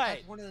 Okay? Right.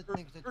 That's one of the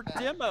things that's For bad.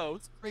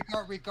 demos.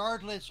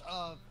 Regardless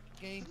of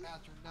Game Pass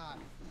or not.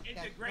 It's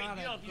that's a great not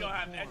deal if you don't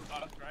have good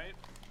form. Xbox, right?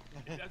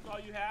 If that's all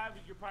you have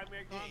is your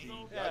primary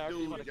console. Yeah, Y'all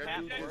or you want do a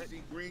tab for it.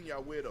 see green,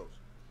 y'all weirdos.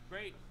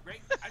 Great.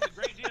 That's a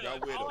great deal. Y'all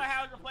If all weirdos. I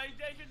have is a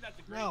PlayStation, that's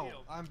a great No,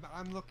 deal.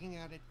 I'm looking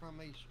at it from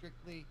a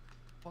strictly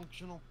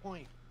functional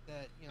point.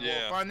 That you know.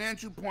 Yeah.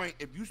 Financial point,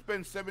 if you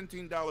spend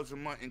 $17 a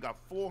month and got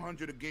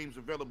 400 of games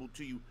available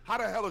to you, how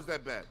the hell is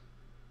that bad?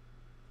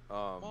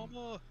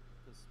 Mama.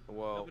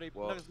 Well,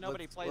 Because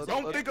nobody plays it.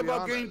 Don't let's think be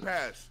about honest. Game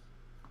Pass.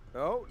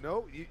 No,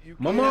 you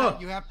Mama.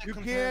 You have to You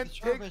compare can't the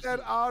take services. that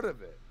out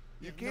of it.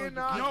 You No, you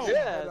cannot can't. take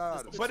Yeah, that it's out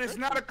just- of it. But it's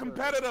not a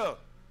competitor.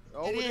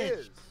 Oh, It it is.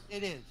 is.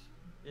 It is.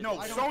 No,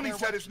 I don't Sony care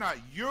said what- it's not.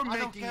 You're I don't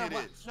making care it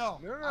what. is. No,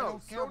 No, I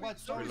don't care Sony- what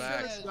Sony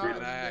Relax, says. relax, I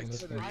don't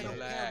care what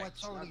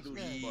relax, Sony Not says.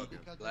 doing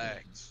because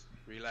Relax.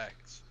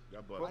 Relax. Y'all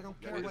I bugging.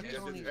 don't care That what is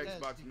Sony just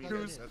says Xbox because Media. it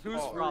Who's is. That's who's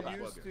all. we're Relax.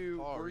 used to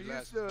Paul, we're relax.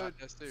 used to Not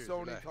that serious,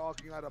 Sony relax.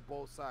 talking out of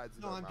both sides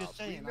of No, their I'm mouth. just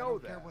saying. We I know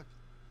don't that. care what.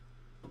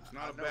 It's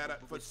not a bad.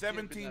 For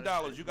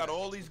 $17, you got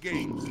all these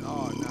games.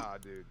 Oh nah,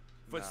 dude.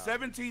 For Nah.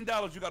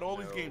 $17, you got all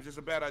these No. games. It's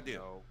a bad idea.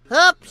 No.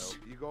 Oops.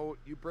 No.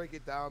 You break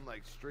it down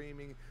like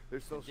streaming.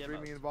 There's still Demos.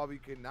 streaming involved. You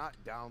cannot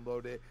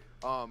download it.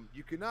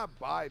 You cannot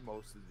buy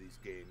most of these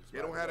games. They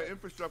by don't the have way. the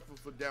infrastructure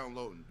for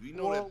downloading. We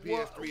know Well, that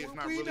PS3 is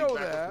not we really know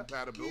backwards that.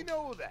 compatible. We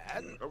know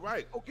that. All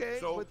right. Okay.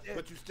 So,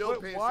 but you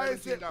still paying why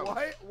is it?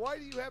 $17. Why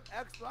do you have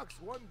Xbox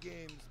One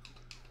games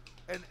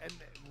and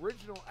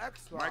original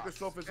Xbox?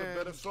 Microsoft is a and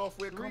better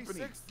software company.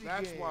 360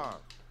 That's games? why.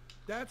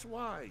 That's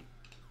why.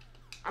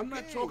 I'm not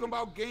Okay, talking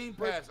about Game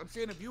but- Pass. I'm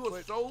saying if you're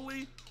a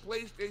solely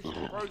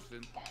PlayStation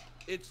person,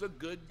 it's a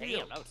good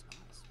deal. Damn, that was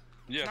nice.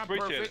 Yeah, It's not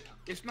appreciate perfect.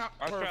 it. It's not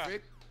I try.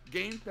 perfect,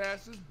 Game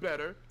Pass is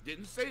better.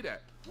 Didn't say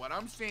that. What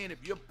I'm saying,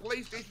 if you're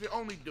PlayStation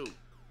only dude,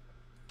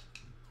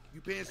 you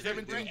paying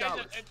 $17.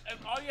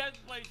 All you have to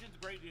play is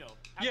a great deal.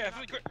 Yeah, it's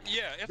a great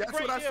That's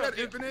deal. what I said,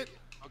 Infinite.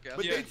 Okay,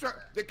 But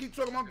they keep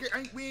talking about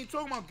we ain't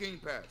talking about Game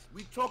Pass.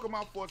 We talking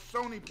about for a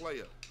Sony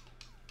player.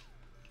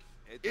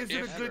 Is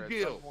it a good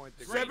deal?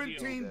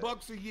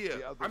 $17 a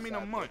year. I mean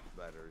a month.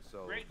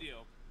 Great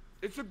deal.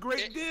 It's a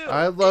great deal.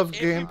 I love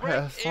Game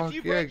Pass. If you Fuck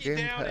yeah, break it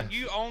Game down Pass. and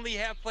you only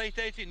have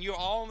PlayStation, you're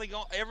only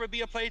gonna ever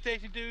be a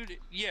PlayStation dude.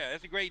 Yeah,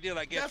 it's a great deal,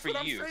 I guess, That's for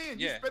what you. I'm saying.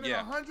 Yeah, You're spending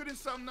yeah. $100 and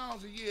something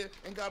a year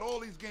and got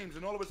all these games,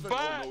 and all of a sudden, But,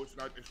 oh no, it's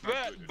not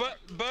good.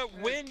 But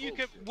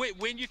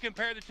when you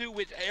compare the two,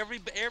 which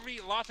every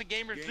lots of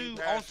gamers Game do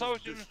Pass on is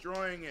social,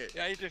 destroying it.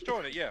 Yeah, he's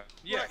destroying it. Yeah,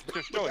 Right.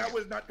 destroying That it.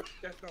 was not.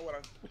 That's not what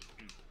I.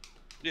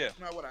 Yeah. That's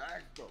not what I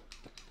asked though.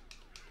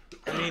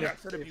 I mean, I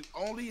said if you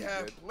only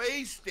have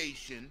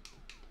PlayStation,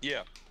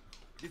 yeah,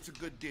 it's a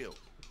good deal.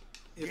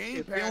 If Game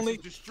they Pass only- is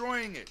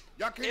destroying it.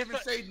 Y'all can't even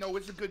say no.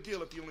 It's a good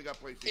deal if you only got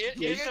PlayStation.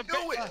 You it's can't a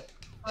do it.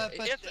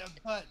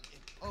 But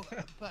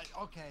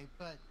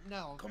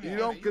no. Come You on,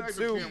 don't man. You're not even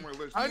consume paying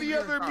realistic. any You're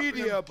other not-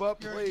 media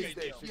but You're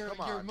PlayStation. Come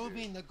on,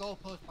 moving the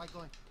goalpost by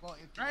going. Well,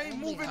 if you I ain't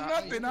only moving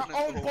have nothing.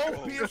 I own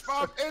both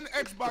PS5 and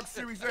Xbox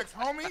Series X,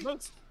 homie.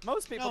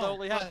 Most people No, that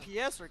only have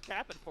but- PS are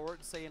capping for it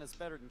and saying it's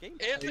better than Game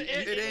Pass.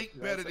 It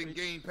ain't better than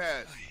Game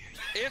Pass.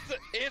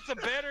 It's a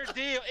better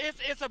deal.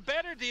 It's a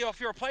better deal if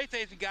you're a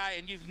PlayStation guy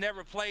and you've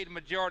never played a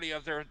majority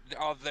of their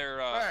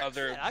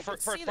Yeah, I can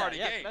first see party that.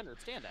 Yeah, I games. can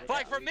understand that.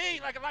 Like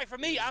yeah. for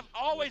me, I've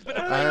always been a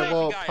I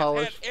will PlayStation guy. I've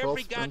polish had Phil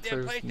every goddamn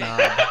Spencer's PlayStation. knob.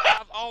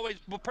 I've always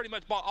pretty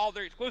much bought all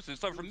their exclusives.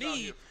 So for Who's out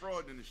me, here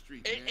fraud in the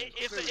street, man?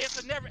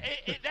 it's a never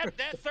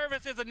that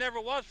service is a never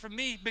was for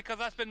me because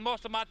I spend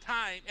most of my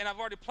time and I've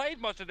already played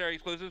most of their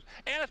exclusives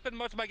and I spend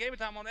most of my gaming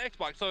time on the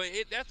Xbox. So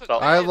that's a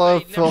I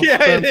love Phil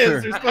Yeah, it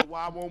is. Spencer. You know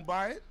why I won't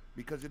buy it?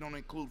 Because it don't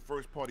include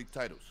first-party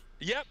titles.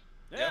 Yep.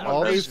 Yeah.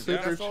 All these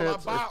That's super all I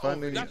chats buy are over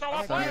funding there. That's all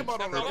I buy science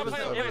about all purposes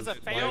that. of It was a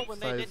fail when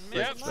they didn't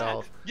mention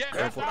life-size that. Yeah,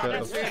 that's all replica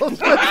I'm of saying. Phil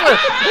Spencer.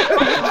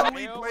 If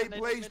we Fail play when they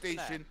didn't mention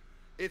that. PlayStation,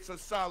 it's a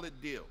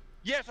solid deal.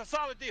 Yeah, it's a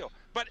solid deal.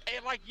 But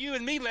like you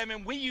and me,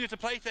 Lemon, we use the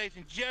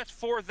PlayStation just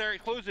for their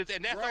exclusives,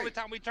 and that's the only Right.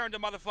 time we turn the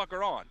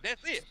motherfucker on.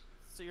 That's it.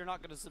 So you're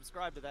not going to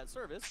subscribe to that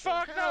service.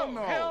 Fuck Hell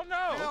no. no. Hell no.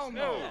 Hell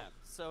no. Yeah.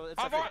 So it's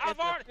I've a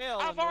already fail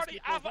and most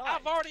people buy.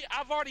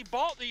 I've already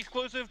bought the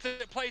exclusive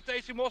that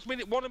PlayStation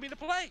wanted me to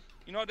play.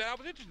 You know that I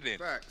was interested in.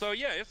 Facts. So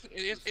yeah, it's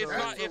That's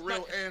not a it's real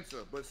not. answer.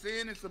 But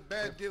saying it's a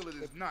bad deal, it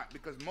is not.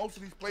 Because most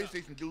of these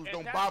PlayStation dudes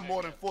don't buy Exactly.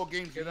 more than 4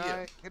 games a Can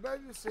year. I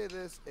just say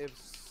this? If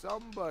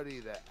somebody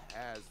that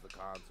has the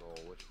console,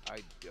 which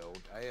I don't,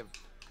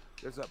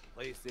 there's a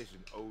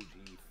PlayStation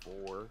OG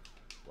 4,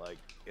 like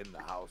in the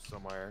house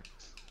somewhere.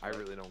 I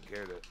really don't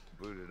care to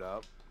boot it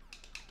up.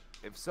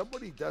 If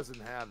somebody doesn't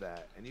have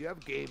that, and you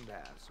have Game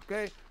Pass,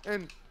 okay,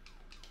 and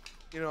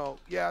you know,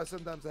 yeah,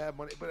 sometimes I have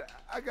money, but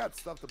I got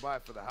stuff to buy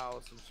for the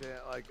house and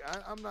shit. Like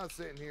I'm not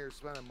sitting here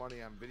spending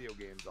money on video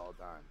games all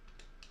the time.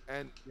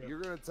 And you're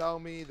gonna tell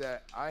me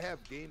that I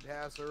have Game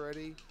Pass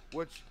already,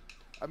 which,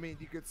 I mean,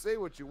 you could say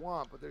what you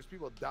want, but there's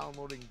people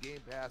downloading Game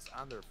Pass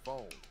on their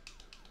phone.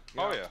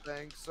 You know what I'm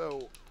saying?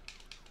 So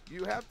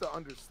you have to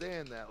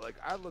understand that. Like,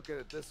 I look at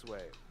it this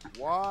way: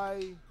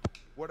 why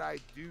would I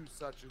do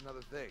such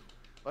another thing?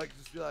 Like,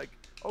 just be like,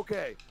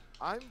 okay,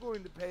 I'm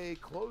going to pay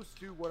close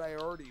to what I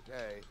already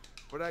pay,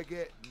 but I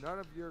get none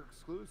of your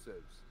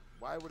exclusives.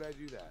 Why would I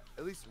do that?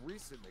 At least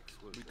recent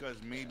exclusives. Because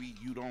maybe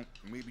you're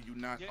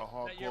not a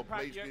hardcore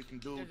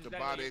PlayStation dude to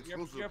buy the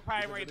exclusive. Your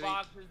primary because it ain't-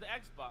 box is the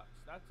Xbox.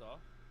 That's all.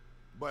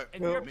 But If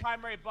your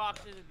primary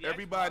box is the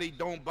everybody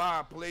don't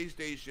buy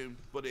PlayStation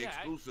for the Yeah,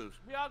 exclusives.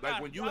 we all Like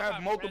got- when we you all have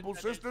got multiple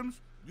friends that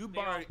systems, you they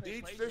all buy play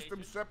each system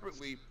PlayStation.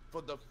 separately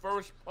for the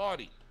first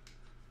party.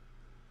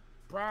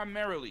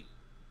 Primarily.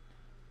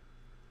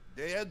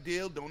 Their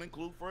deal don't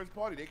include first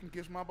party. They can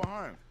kiss my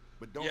behind.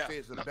 But don't say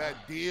it's a bad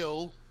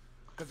deal.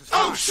 Because it's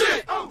Oh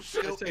shit! still I'd say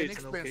it's an okay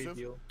inexpensive.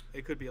 deal.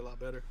 It could be a lot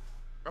better.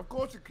 Of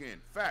course it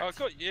can. Facts. Oh,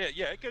 cool. Yeah,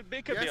 it could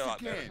be yes, a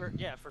lot it can. better.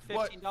 Yeah, for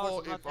But $15 for, a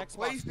month, if a Xbox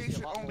would be a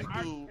PlayStation lot only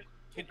more. dude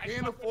who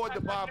can't afford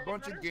to buy a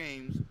bunch of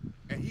games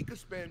and he could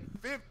spend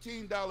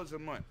 $15 a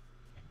month,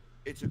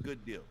 it's a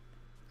good deal.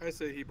 I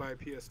say he buy a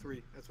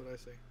PS3. That's what I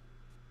say.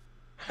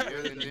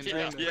 Yeah, and then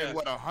spend,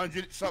 what,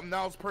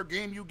 $100-something per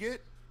game you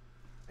get?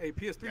 Hey,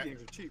 PS3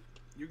 games are cheap.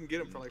 You can get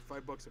them for like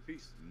 $5 a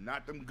piece.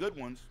 Not them good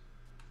ones.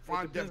 It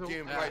Find depends Def on-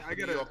 Jam I Life in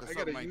New got York or a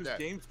something like used that.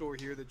 game store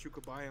here that you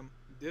could buy them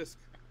disc,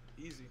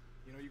 easy.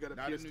 You know, you got a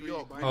Not in PS3. New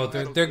York. you buy Oh,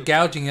 them. they're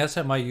gouging us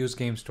at my used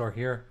game store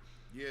here.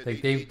 Yeah,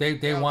 Like they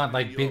they want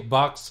like big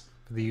bucks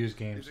for the used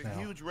games There's a now.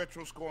 huge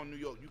retro store in New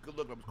York. You could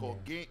look up. It's called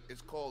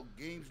It's called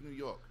Games New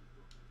York.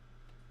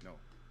 No,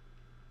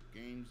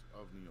 Games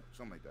of New York,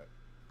 something like that.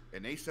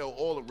 And they sell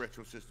all the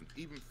retro systems,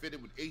 even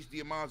fitted with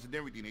HDMI's and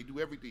everything. They do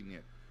everything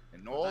there.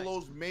 And all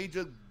those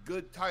major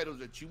good titles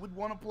that you would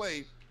want to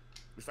play,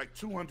 it's like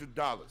 $200.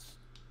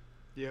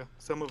 Yeah,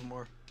 some of them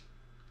are.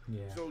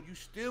 Yeah. So you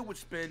still would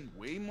spend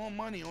way more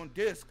money on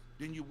disc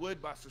than you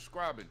would by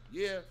subscribing.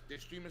 Yeah, their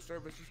streaming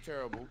service is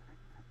terrible.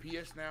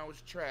 PS Now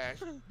is trash.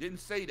 Didn't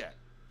say that.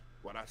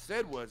 What I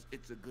said was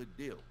it's a good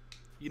deal.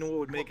 You know what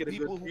would make it a good?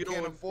 People who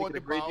can't afford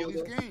to buy all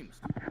these games.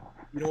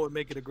 You know what would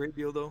make it a great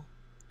deal though?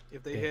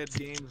 If they had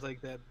games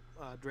like that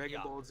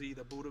Dragon Ball Z,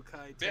 the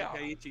Budokai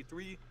Tenkaichi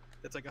 3,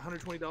 that's like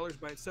 $120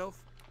 by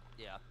itself.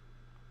 Yeah.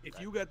 If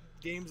you got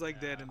games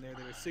like that in there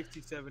that are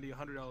 $60, $70,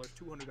 $100,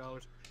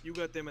 $200, you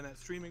got them in that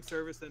streaming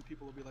service, then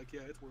people will be like,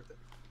 yeah, it's worth it.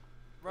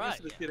 Right. The rest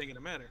of the shit ain't gonna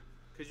matter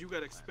because you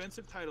got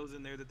expensive titles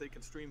in there that they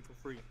can stream for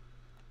free.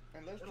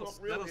 And let's talk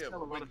real here.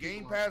 When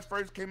Game Pass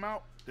first came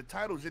out, the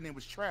titles in it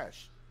was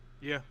trash.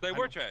 Yeah, they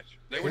were trash.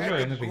 They were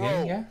in the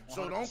beginning, yeah.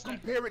 So don't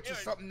compare it to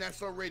something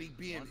that's already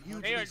being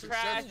hugely They were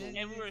trash, successful.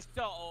 and we were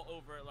still all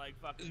over it like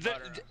fucking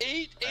butter.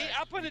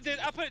 I put it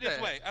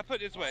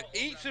this way.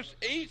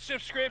 Each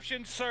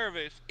subscription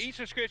service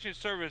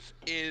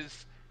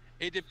is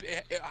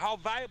how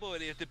valuable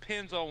it is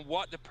depends on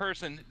what the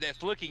person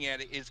that's looking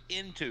at it is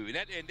into,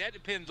 and that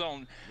depends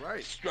on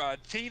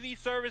TV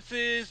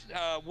services,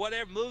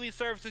 whatever, movie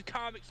services,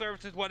 comic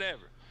services,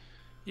 whatever.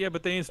 Yeah,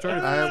 but they ain't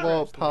started. I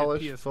will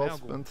polish Phil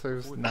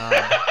Spencer's knob.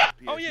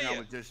 Oh yeah,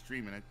 now it's just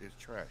streaming it. It's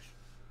trash.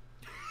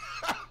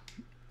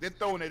 They're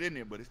throwing it in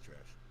there, but it's trash.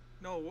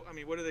 No, I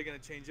mean, what are they gonna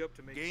change up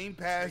to make? Game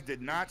Pass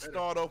did not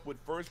start off with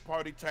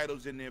first-party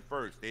titles in there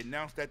first. They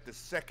announced that the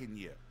second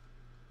year.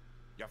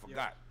 Y'all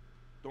forgot.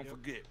 Don't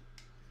forget.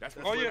 That's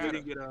what we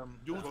didn't get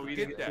dudes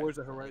forget that.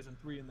 Forza Horizon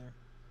 3 in there.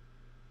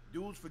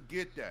 Dudes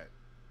forget that.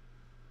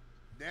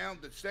 Now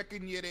the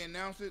second year they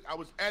announced it, I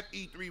was at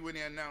E3 when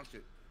they announced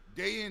it.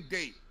 Day and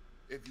date.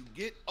 If you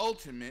get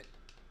Ultimate,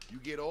 you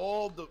get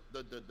all the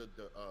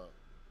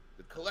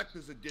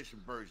collector's edition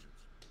versions.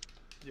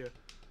 Yeah.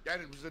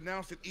 That it was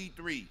announced at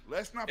E3.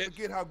 Let's not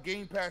forget how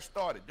Game Pass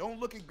started. Don't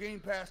look at Game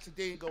Pass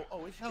today and go,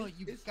 "Oh, it's." No,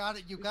 you got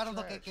to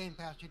look at Game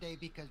Pass today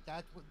because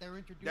that's what they're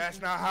introducing.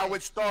 That's not how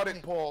it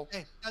started, Paul.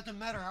 Hey, doesn't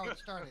matter how it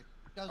started.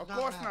 Of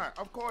course not.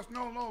 Of course,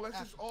 no. Let's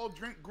just all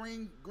drink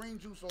green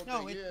juice all day.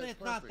 No,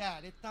 it's not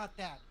that. It's not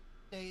that.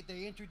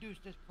 They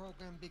introduced this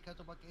program because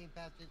of what Game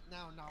Pass is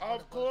now. Not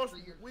of course,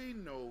 we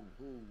know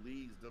who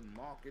leads the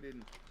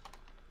marketing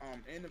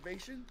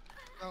innovation.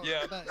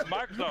 Yeah,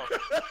 Microsoft.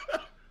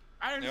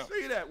 I didn't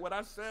say that. What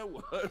I said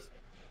was,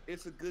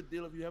 it's a good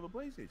deal if you have a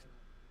PlayStation.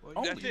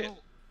 Well,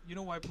 you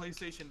know why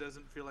PlayStation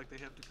doesn't feel like they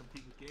have to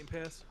compete with Game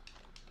Pass?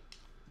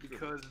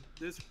 Because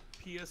this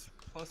PS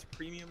Plus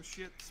premium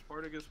shit,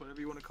 Spartacus,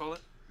 whatever you want to call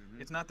it,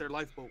 it's not their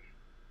lifeboat.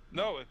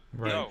 No,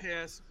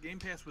 Game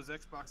Pass was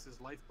Xbox's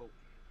lifeboat.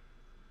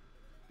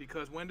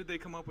 Because when did they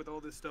come up with all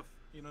this stuff?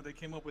 You know, they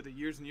came up with it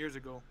years and years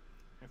ago.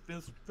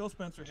 And Phil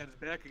Spencer had his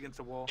back against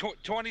the wall.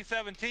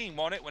 2017,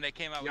 wasn't it, when they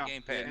came out with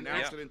Game Pass? They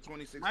announced it in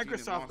 2016.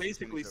 Microsoft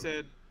basically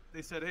said,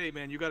 hey,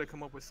 man, you got to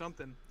come up with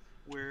something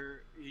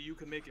where you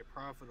can make it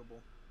profitable.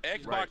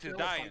 Xbox is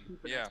dying.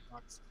 Yeah.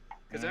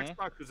 Because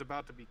Xbox was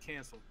about to be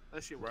canceled.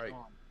 That shit was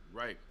gone.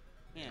 Right.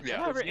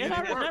 Yeah. I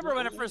remember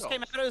when it first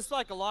came out, it was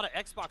like a lot of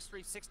Xbox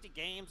 360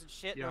 games and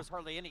shit. There was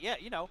hardly any. Yeah,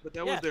 you know. But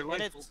that was their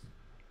lifeboat.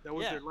 That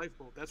was their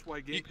lifeboat. That's why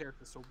Game Pass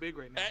is so big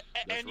right now.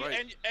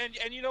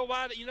 And you know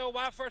why? You know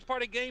why first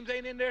party games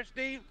ain't in there,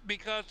 Steve?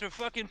 Because the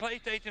fucking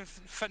PlayStation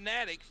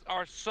fanatics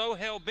are so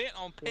hell bent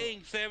on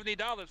paying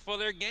 $70 for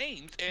their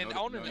games and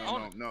owning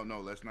them. No.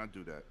 Let's not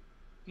do that.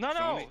 No.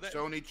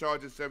 Sony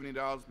charges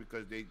 $70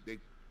 because they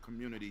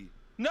community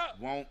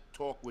won't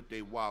talk with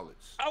their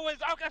wallets. Oh,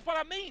 that's what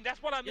I mean.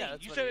 That's what I mean. Yeah,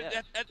 you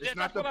said it's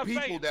not the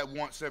people that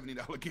want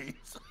 $70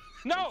 games.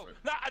 No,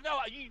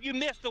 you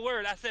missed the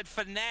word. I said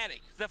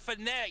fanatics. The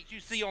fanatics you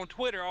see on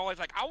Twitter are always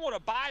like, I want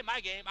to buy my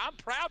game. I'm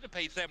proud to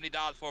pay $70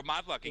 for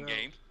my fucking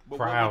games. But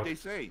what would they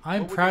say?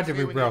 I'm proud to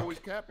be broke. Always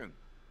capping?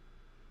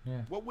 Yeah.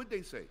 What would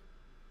they say?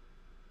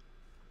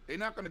 They're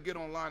not going to get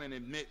online and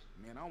admit,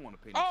 man, I don't want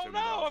to pay $70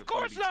 no, of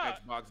course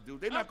not. Xbox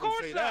dude. They're not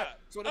going to say that.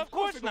 So of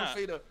course they're going to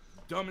say the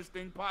dumbest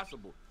thing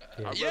possible.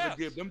 I'd rather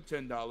give them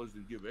 $10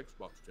 than give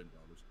Xbox $10.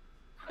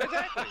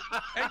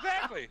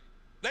 Exactly.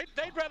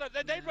 They'd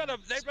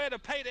rather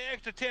pay the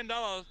extra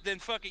 $10 than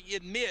fucking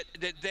admit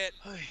that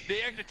the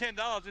extra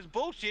 $10 is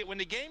bullshit when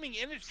the gaming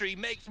industry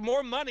makes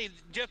more money than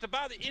just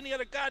about any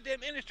other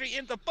goddamn industry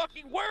in the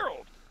fucking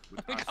world.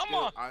 Come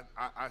on.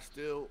 I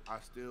still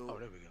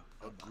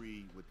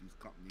agree with these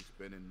companies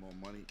spending more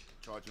money,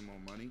 charging more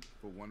money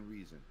for one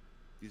reason.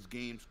 These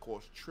games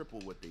cost triple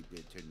what they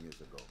did 10 years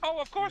ago.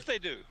 Oh, of course they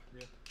do.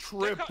 Yeah.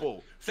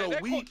 Triple. So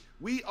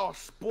we are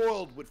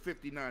spoiled with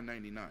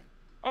 $59.99.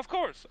 Of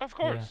course.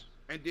 Yeah.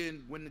 And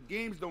then when the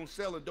games don't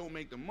sell and don't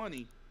make the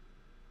money,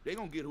 they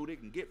gonna get who they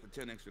can get for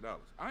 $10 extra.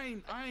 I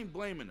ain't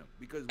blaming them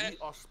because we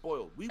are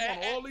spoiled. We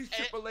want all these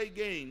AAA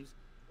games,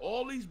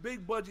 all these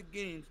big budget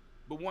games,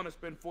 but want to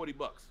spend $40.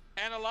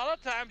 And a lot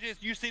of times,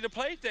 you see the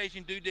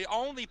PlayStation dude, the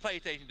only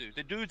PlayStation dude,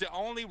 the dudes that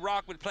only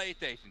rock with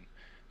PlayStation.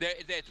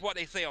 That's what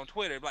they say on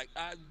Twitter. Like,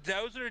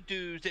 those are the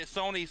dudes that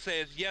Sony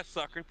says, yes,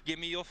 sucker, give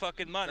me your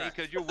fucking money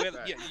because you're willing.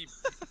 Yeah,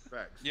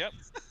 Facts. Yep.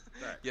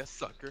 Facts. Yes,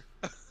 sucker.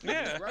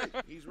 Yeah.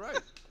 He's right.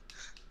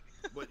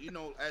 But you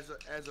know,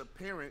 as a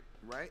parent,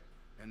 right?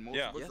 And most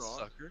of us are.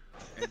 Sucker.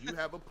 And you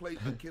have a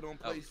kid on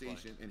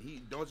PlayStation, and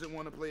he doesn't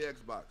want to play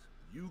Xbox.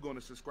 you're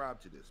gonna subscribe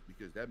to this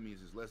because that means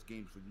there's less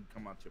games for you to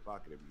come out your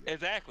pocket every year.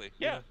 Exactly.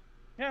 Yeah.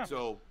 Yeah.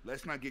 So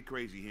let's not get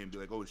crazy here and be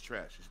like, oh, it's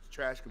trash. It's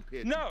trash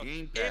compared No, to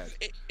Game Pass,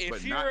 if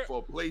but you're- not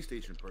for a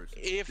PlayStation person.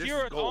 If This you're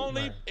is an gold.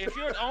 only, if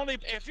you're an only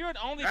That's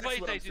what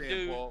I'm PlayStation saying,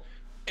 dude, Paul.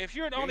 if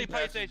you're an Game only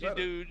Pass is PlayStation better.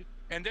 dude,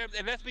 and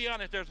let's be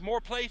honest, there's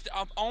more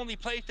only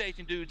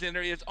PlayStation dudes than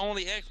there is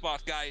only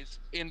Xbox guys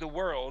in the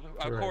world,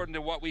 according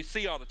to what we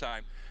see all the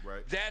time.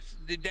 Right. That's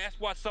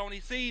what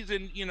Sony sees,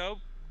 and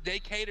they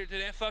cater to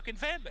that fucking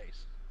fan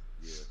base.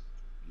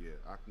 Yeah,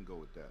 I can go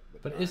with that.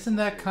 But I isn't ain't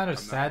that gonna kind say- of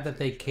I'm not sad gonna that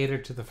say they cater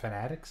to the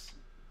fanatics?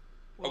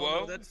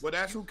 Well,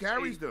 that's who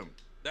carries them.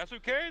 That's who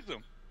carries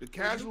them. The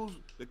casuals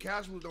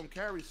don't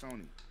carry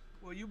Sony.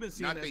 Well, you've been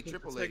seeing Not that they since the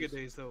triple Sega A's.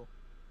 days, though.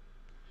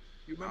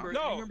 You remember?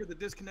 No. You remember the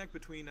disconnect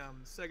between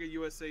Sega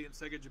USA and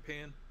Sega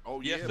Japan?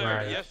 Oh Yes, yeah, sir.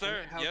 Right. Yes,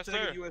 sir. How Yes,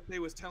 Sega sir. USA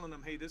was telling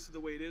them, "Hey, this is the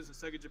way it is," and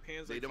Sega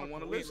Japan's They like, don't "Fuck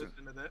wanna no, we ain't listen.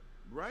 listening to that."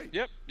 right.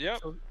 Yep.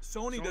 So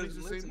Sony Sony's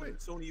doesn't the same listen way. to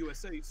Sony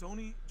USA.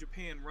 Sony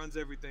Japan runs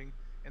everything,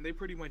 and they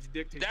pretty much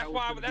dictate That's how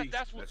why. it's gonna be.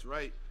 That's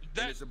right.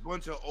 That- and it's a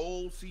bunch of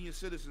old senior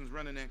citizens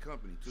running that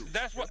company too.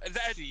 That's what.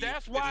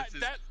 That's why.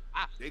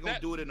 They gonna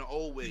do it in the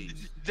old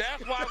ways.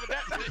 That's why.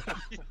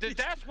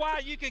 That's why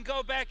you can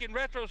go back in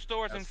retro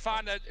stores and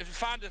find a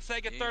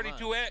Sega ain't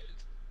 32X,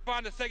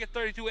 find a Sega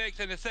 32X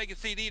and a Sega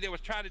CD that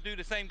was trying to do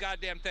the same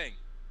goddamn thing.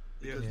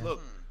 Because Yeah.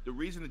 look, the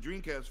reason the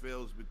Dreamcast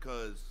fails is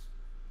because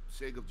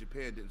Sega of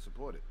Japan didn't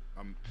support it.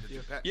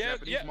 The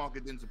Japanese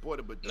market didn't support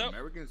it, but the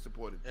Americans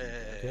supported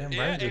it. Damn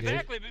Yeah, right they did.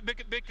 exactly.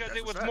 Because That's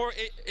it a was fact. more.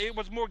 It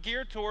was more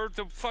geared towards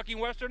the fucking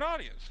Western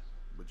audience.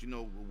 But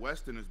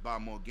Westerners buy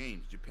more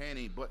games. Japan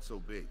ain't but so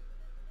big.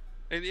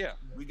 Yeah.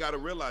 We got to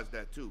realize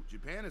that too.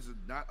 Japan is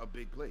not a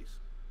big place,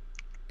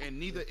 and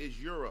neither is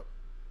Europe.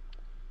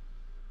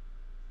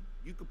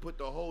 You could put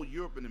the whole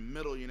Europe in the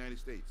middle of the United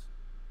States.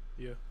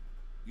 Yeah.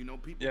 People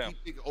keep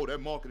thinking, "Oh, that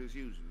market is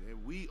huge."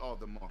 And we are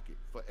the market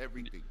for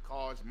everything: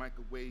 cars,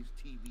 microwaves,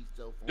 TV,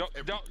 cell phones,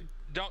 everything.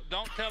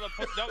 Don't tell a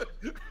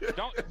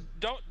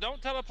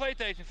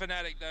PlayStation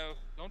fanatic though.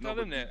 Don't tell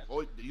them that.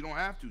 You don't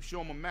have to. Show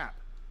them a map.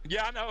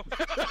 Yeah, I know.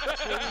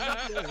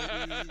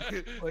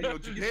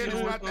 Japan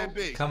is not that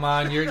big. Come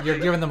on, you're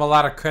giving them a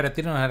lot of credit.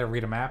 They don't know how to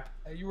read a map.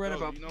 Hey, you read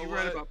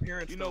about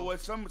parents. You know what?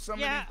 Some of these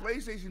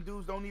PlayStation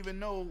dudes don't even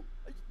know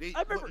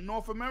what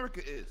North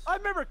America is. I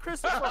remember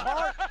Christopher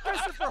Hart.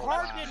 Christopher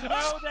Hart didn't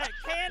know that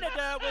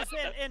Canada was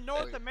in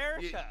North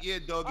America. Yeah,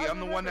 Doggy. I'm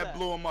the one that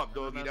blew him up,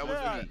 Doggy. That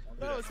was me.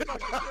 That was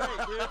fucking great,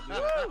 dude.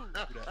 Woo!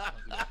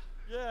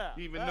 Yeah.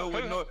 He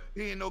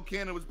didn't know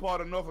Canada was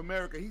part of North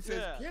America. He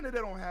says Canada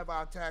don't have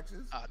our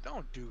taxes.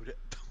 Don't do that.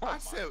 I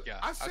said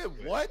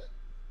what?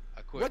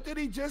 I quit. What did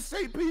he just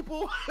say,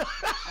 people?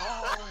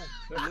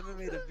 Lemon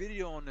made a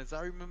video on this.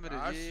 I remember that.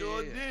 I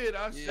sure did.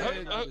 I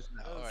said right.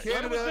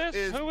 Canada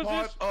is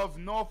part of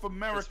North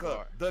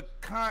America, the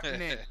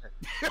continent.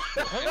 No.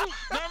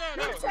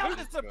 You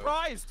sounded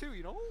surprised too.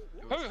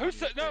 Who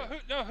said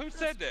Who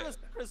said that?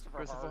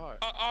 Christopher Hart.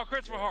 Oh,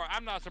 Christopher Hart.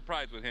 I'm not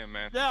surprised with him,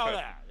 man.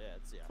 Well,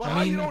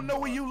 how you don't know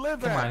where you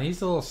live Come at? on,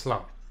 he's a little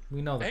slow.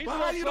 We know that. He's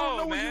How you don't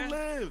know man.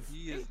 where you live?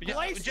 He's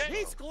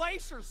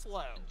glacier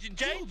slow.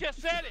 Jay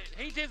just said it.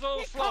 He's just a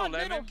little slow,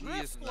 continental Lemon. drift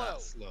He is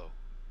not slow.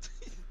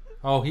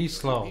 Oh, he's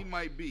slow. He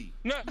might be.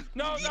 No,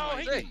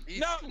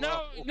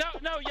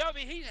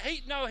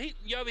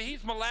 Yobi,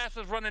 he's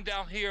molasses running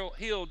down hill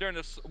during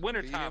the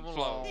wintertime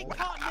slow. He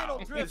continental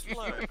drift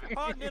slow.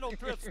 Continental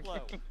drift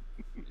slow.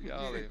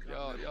 Y'all ain't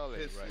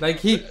right. Like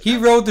he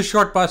rode the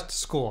short bus to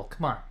school.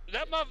 Come on.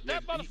 That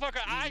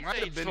motherfucker ice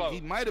ate slow. He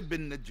might have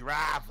been the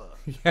driver.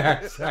 Yeah,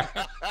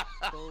 exactly.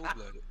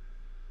 Cold-blooded.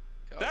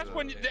 That's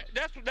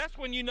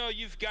when you know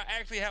you've got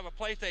actually have a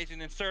PlayStation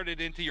inserted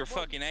into your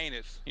fucking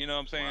anus. You know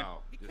what I'm saying? Wow.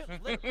 He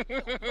couldn't live.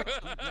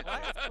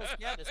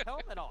 He had his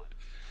helmet on.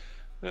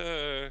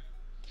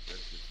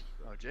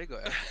 Oh, Jay got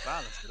extra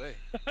violence today.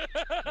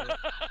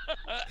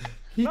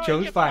 He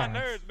chose gets on my violence.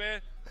 nerves, man.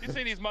 You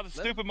see these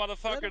stupid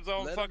motherfuckers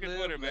on fucking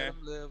Twitter, man.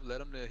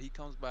 Let him live. He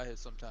comes by here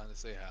sometimes to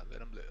say hi.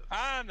 Let him live.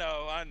 I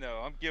know.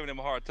 I'm giving him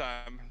a hard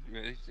time.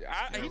 He's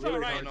really, all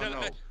right.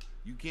 No.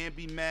 You can't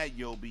be mad,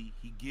 Yobi.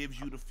 He gives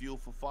you the fuel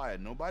for fire.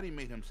 Nobody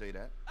made him say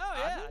that.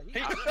 Oh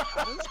yeah.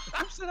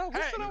 Who said I was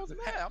mad?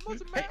 I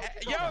wasn't mad.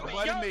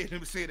 Nobody made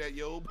him say that,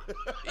 Yob.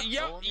 He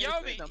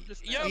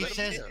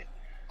says.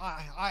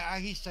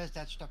 He says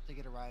that stuff to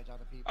get a rise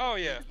out of people. Oh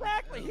yeah.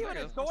 Exactly. He would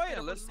enjoy it.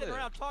 If we're sitting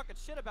around talking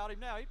shit about him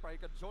now, he probably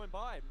could join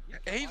by him.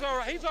 He's all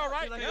right. He's all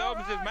right till he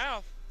opens his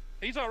mouth.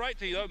 He's all right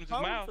till he opens his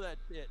mouth. For that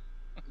shit.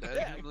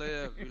 Let him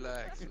live.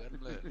 Relax. Let him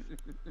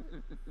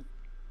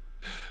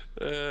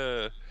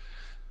live.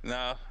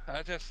 No,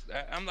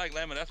 I'm like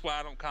Lemon. That's why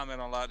I don't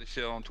comment on a lot of this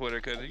shit on Twitter,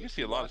 because you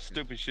see a lot of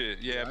stupid shit.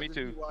 Yeah, me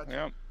too.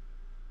 Yeah.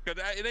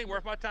 Because it ain't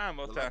worth my time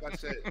most times. Like I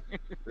said,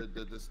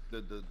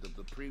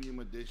 the premium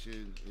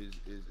edition is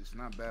it's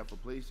not bad for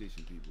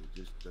PlayStation people. It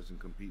just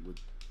doesn't compete with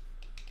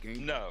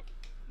Game Pass.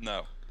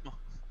 No.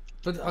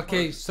 But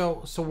okay,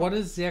 so what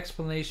is the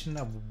explanation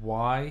of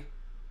why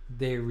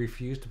they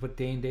refuse to put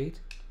day and date?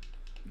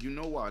 You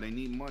know why? They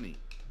need money.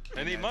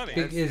 They need money.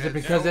 Is it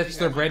because that's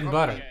their bread and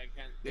butter?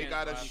 They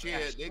gotta share.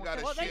 They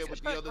gotta well, share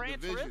with the other Gran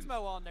divisions.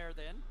 Turismo on there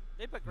then.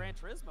 They put Gran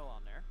Turismo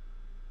on there.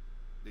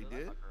 They Throw that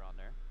did. fucker on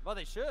there. Well,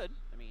 they should.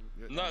 I mean.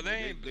 No, they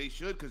ain't. They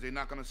should, because they're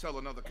not gonna sell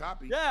another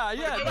copy. Yeah,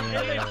 yeah.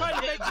 And they try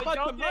to make a bunch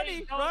Don't of they-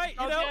 money, don't- right?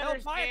 don't You know, they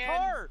they'll buy a understand?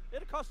 car.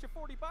 It'll cost you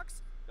 $40.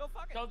 Go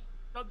fuck it.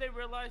 Don't they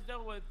realize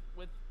though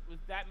with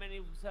that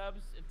many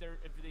subs, if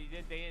they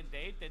did day and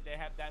date, that they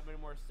have that many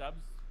more subs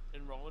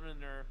enrolling in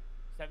their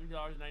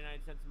 $17.99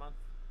 a month?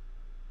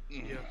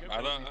 Yeah,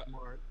 I don't.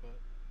 smart,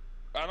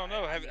 but I don't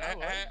know.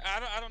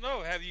 I don't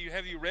know. Have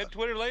you read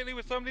Twitter lately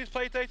with some of these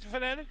PlayStation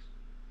fanatics?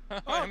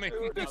 I mean,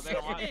 they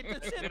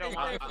don't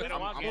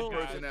want I'm a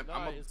person that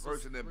I'm a It's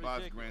person that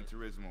buys ridiculous.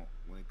 Gran Turismo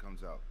when it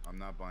comes out. I'm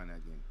not buying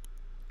that game.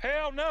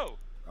 hell no.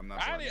 I'm not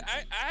buying that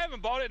game. I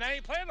haven't bought it and I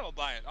ain't planning on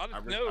buying it. I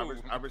just know.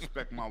 I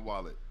respect my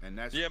wallet, and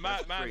that's Yeah, mine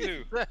crazy.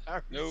 too.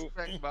 I No.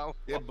 respect my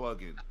They're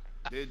bugging.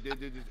 They're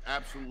just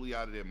absolutely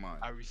out of their mind.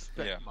 I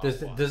respect my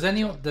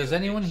Does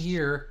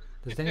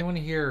anyone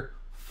here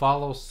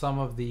follow some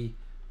of the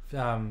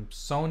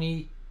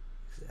Sony,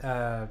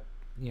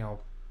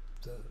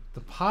 the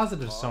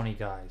positive Sony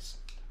guys?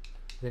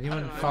 Did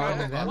anyone follow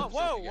them?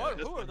 Whoa,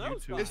 who are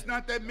those guys? It's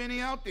not that many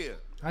out there.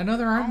 I know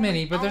there aren't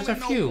many, but there's a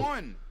few.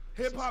 One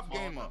hip hop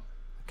gamer.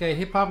 Okay,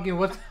 hip hop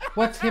gamer.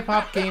 What's hip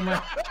hop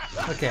gamer?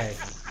 Okay.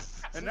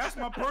 And that's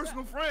my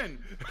personal friend.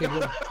 Okay,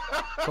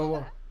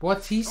 but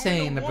what's he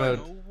saying about?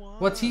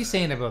 What's he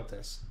saying about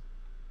this?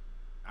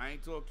 I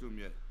ain't talked to him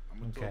yet. I'm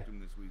gonna Okay. talk to him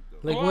this week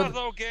though. Like what?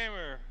 Wazo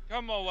Gamer,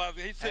 come on, Wazo.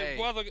 He said, Hey.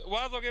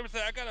 Wazo Gamer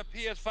said, I got a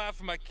PS5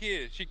 for my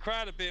kid. She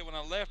cried a bit when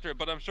I left her,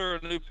 but I'm sure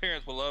her new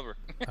parents will love her.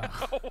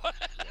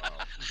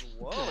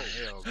 Whoa.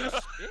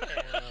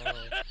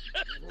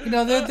 You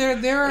know,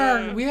 there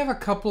are. We have a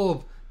couple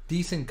of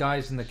decent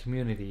guys in the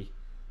community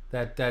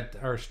that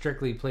are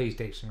strictly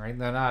PlayStation, right?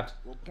 They're not.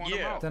 Well, point 'em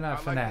Yeah. out. They're not I like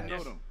to fanatics.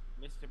 know them.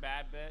 Mr.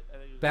 Badbit. I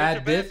think it was-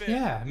 Bad Mr. Bit, Badbit.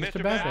 yeah,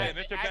 Mr. Bad Badbit.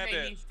 Bit. Mr. I think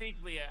Badbit. he's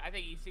secretly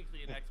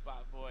an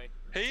Xbox boy.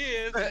 He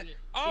is.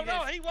 Oh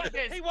no, he was.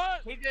 He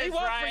was. He He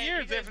was for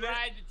years, He just Infinite.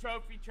 ride the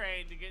trophy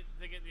train to get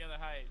the other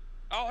height.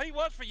 Oh, he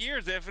was for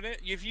years,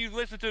 Infinite. If you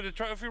listen to the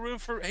trophy room,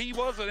 he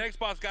was an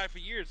Xbox guy for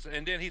years,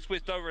 and then he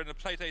switched over into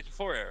PlayStation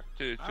 4 era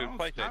to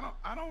PlayStation.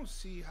 I don't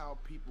see how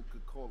people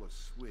could call a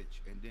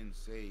switch and then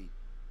say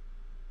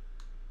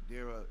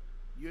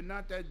you're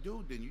not that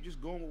dude. Then you're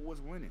just going with what's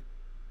winning.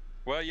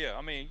 Well, yeah,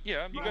 I mean,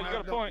 yeah, you don't got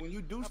have a point. When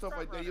you do stuff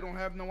like that, you don't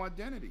have no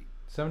identity.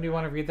 Somebody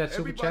want to read that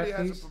super Everybody chat,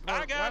 has please? a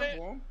preferred I got it.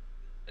 platform.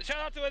 Shout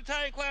out to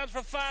Italian Clowns for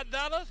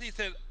 $5. He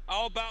said,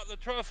 all about the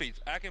trophies.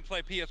 I can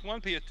play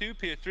PS1, PS2,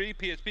 PS3,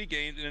 PSP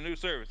games in a new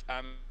service.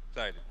 I'm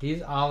excited.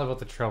 He's all about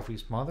the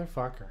trophies,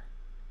 motherfucker.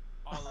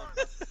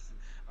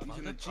 He's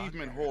an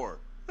achievement whore.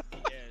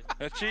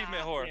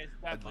 Achievement whore.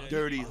 A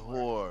dirty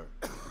whore.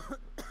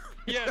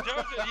 Yeah,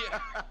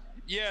 Joseph.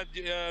 Yeah,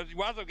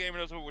 Wazo Gamer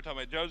knows what we're talking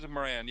about. Joseph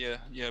Moran. Yeah,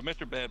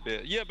 Mr. Bad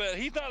Bit. Yeah, but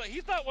he's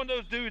not one of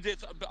those dudes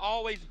that's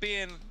always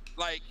been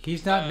like.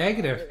 He's not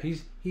negative.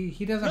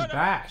 He doesn't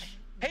bash.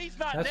 He's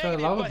not That's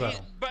negative, what I love but about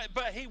him.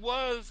 but he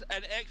was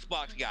an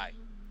Xbox guy.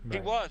 He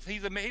Right. was.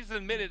 He's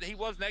admitted he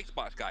was an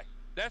Xbox guy.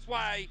 That's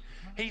why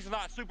he's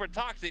not super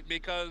toxic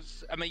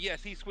because I mean,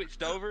 yes, he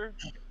switched over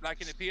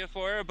like in the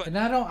PS4 era, but And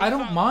I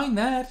don't mind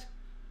that,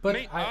 but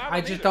Me- I don't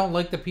just either. don't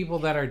like the people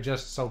that are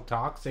just so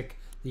toxic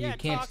that you Yeah,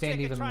 can't toxic stand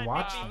and even try and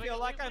watch make them. me feel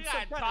like I'm we some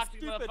got kind of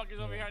toxic stupid. motherfuckers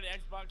over here on the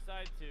Xbox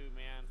side too,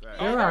 man.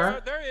 There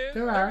are. There is.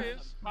 There There are.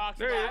 is. Toxic.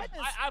 There is.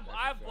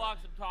 I've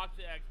blocked some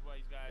toxic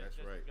Xbox guys That's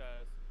just right. because.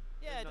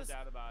 Yeah, There's no just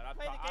doubt about it.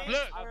 play the I've-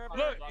 games I've- wherever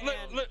I've- you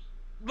I've- can.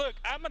 Look,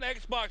 I'm an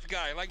Xbox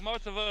guy, like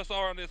most of us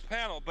are on this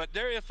panel, but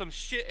there is some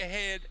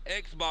shithead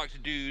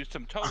Xbox dudes,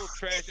 some total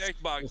trash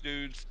Xbox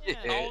dudes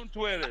on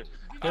Twitter.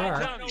 There I'm are.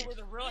 telling you. Over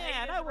the real Yeah, haters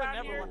and I would around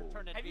never here. want to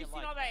turn it Have you being seen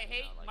like all that that,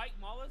 hate you know, like- Mike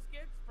Mullis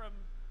gets for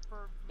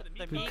the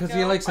Miko? Because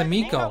he likes a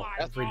Miko.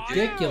 That's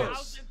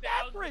Ridiculous.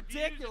 That's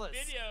ridiculous.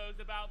 Videos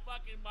about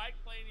fucking Mike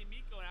playing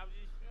Miko and how was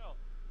his show.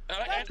 That,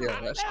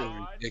 Yeah, that's still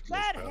that, ridiculous,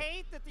 that bro.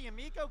 hate that the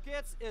Amico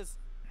gets is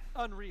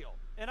unreal.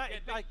 And I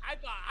thought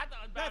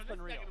that's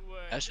been real.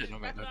 That shit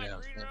don't make no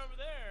damn sense. Over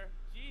there.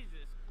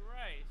 Jesus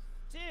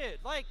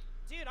Christ.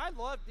 Dude, I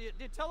loved it.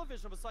 Dude,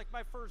 television was like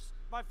my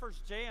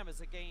first jam as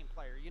a game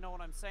player. You know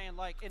what I'm saying?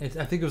 Like, and,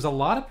 I think it was a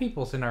lot of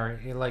people's in our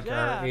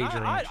our age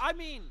range. I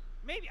mean,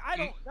 maybe I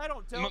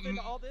don't delve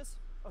into all this.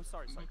 Oh,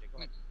 sorry, Jay, go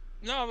ahead.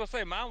 No, I was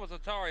gonna say mine was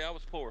Atari. I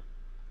was poor.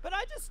 But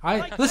I just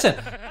Listen.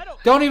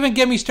 Don't even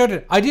get me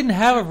started. I didn't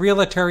have a real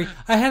Atari.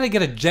 I had to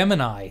get a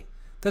Gemini.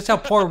 That's how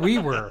poor we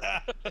were.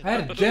 I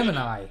had a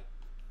Gemini.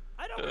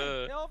 I don't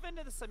really delve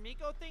into the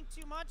Amico thing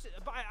too much,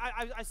 but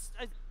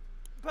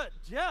but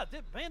yeah,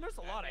 man, there's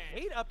a lot of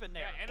hate up in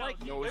there.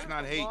 Like, No, it's there's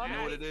not a hate. lot You of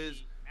know what hate. it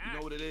is? You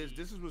know what it is?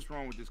 This is what's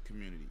wrong with this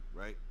community,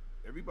 right?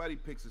 Everybody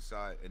picks a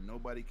side, and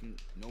nobody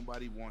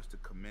wants to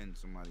commend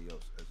somebody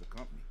else as a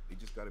company. They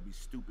just got to be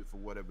stupid for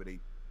whatever they.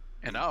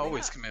 And I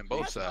always commend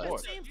both That's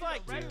what sides. it seems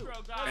like too.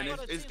 And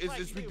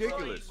it's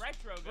ridiculous.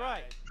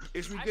 Right.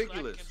 It's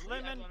ridiculous.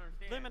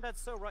 Lemon,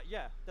 that's so right.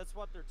 Yeah, that's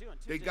what they're doing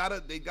too.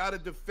 They gotta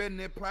defend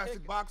their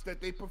plastic box that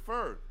they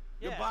prefer.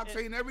 Your Yeah, box and-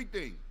 ain't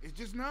everything. It's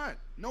just not.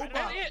 No And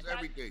box that's is it.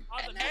 everything. On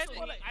the that's next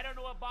what week, I don't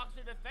know what box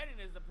they're defending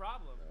is the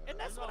problem. And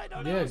that's what I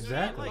don't Yeah, understand.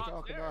 exactly. Like,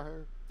 Talking about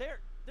her.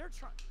 they're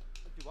trying.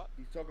 Do what?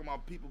 He's talking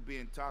about people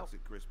being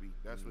toxic, Crispy.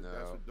 That's what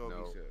Doggy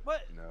said.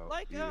 But No,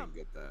 like you didn't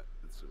get that.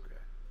 It's okay.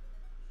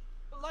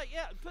 like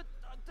yeah, but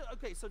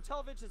okay. So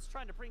television's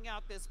trying to bring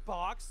out this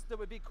box that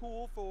would be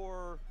cool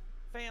for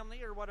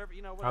family or whatever.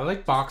 You know. I like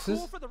just boxes.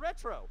 Cool for the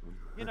retro.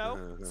 You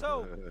know.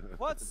 So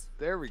what's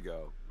There we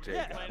go. We're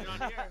Jake. playing it on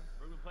here.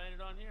 We're playing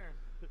it on here.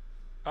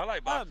 I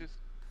like boxes.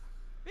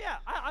 Yeah,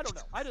 I don't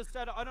know. I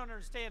don't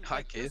understand. Hi,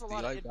 Like, there's kids. a Do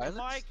lot you of- like and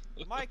violence?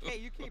 Mike, hey,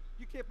 you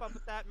keep up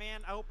with that,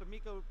 man. I hope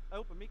Amico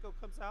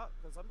comes out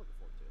because I'm looking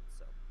forward to it.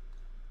 So.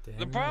 The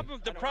Damn problem,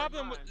 right. the I don't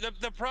problem, mind.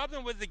 the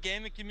problem with the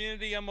gaming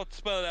community, I'm gonna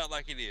spell it out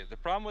like it is. The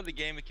problem with the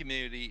gaming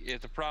community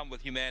is the problem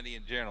with humanity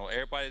in general.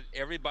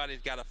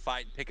 Everybody's got to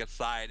fight and pick a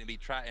side and be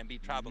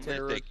tribalistic.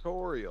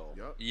 Territorial.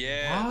 Yup.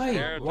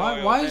 Yeah.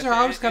 Why is there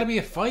always got to be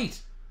a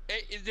fight?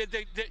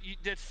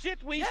 The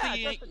shit we Yeah, it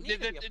see, doesn't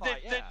need to be a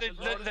fight,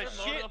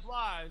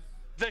 yeah.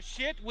 the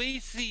shit we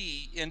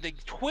see in the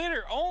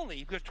Twitter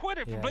only, because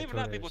Twitter, Yeah, believe it or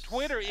not, Twitter people, is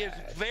Twitter is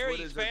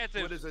very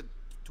expansive.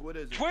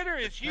 Twitter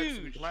is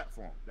huge.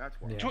 Platform. That's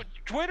why. Yeah.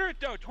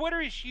 Twitter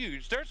is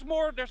huge. There's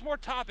more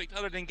topics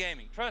other than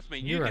gaming. Trust me,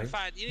 you You're can right.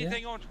 find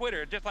anything on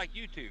Twitter, just like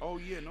YouTube. Oh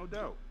yeah, no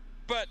doubt.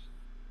 But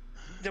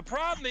the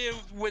problem is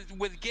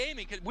with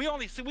gaming, because we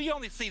only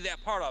see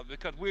that part of it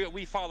because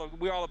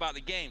we're all about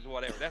the games or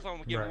whatever. That's all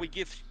Right. we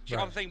give. Right.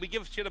 All the thing we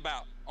give shit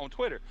about on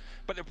Twitter.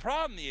 But the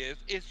problem is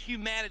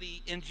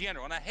humanity in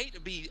general, and I hate to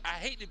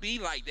be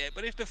like that,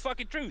 but it's the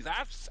fucking truth.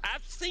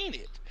 I've seen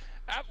it.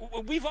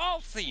 We've all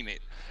seen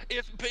it.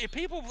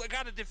 People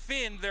got to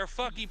defend their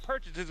fucking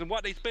purchases and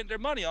what they spend their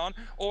money on,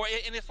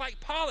 and it's like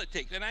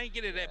politics. And I ain't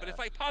getting that, but it's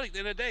like politics.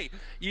 In the day,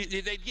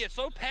 they get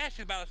so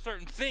passionate about a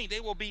certain thing,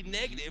 they will be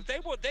negative.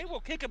 They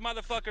will kick a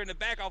motherfucker in the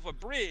back off a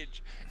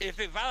bridge if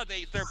it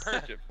validates their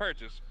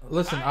purchase.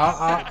 Listen,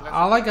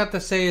 all I got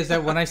to say is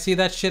that when I see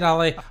that shit,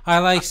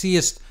 I see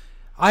is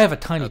I have a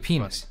tiny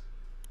penis.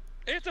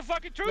 It's the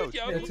fucking truth,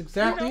 yo. That's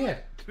exactly You know?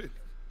 it.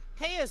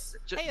 Hey,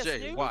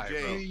 Jay, why,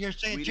 bro? You're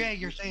saying, We Jay, didn't-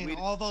 you're saying we-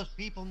 all those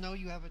people know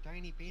you have a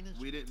tiny penis?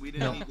 We didn't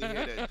No. need to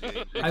hear that,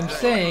 Jay. I'm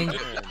saying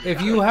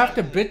if you have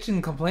to bitch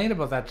and complain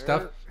about that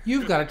stuff,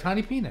 you've got a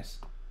tiny penis.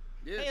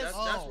 Yeah, Hey,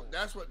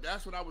 that's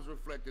what I was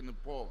reflecting in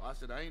Paul. I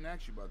said I ain't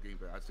asked you about Game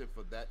Pass. I said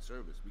for that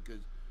service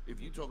because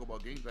if you talk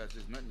about Game Pass,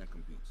 there's nothing that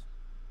competes.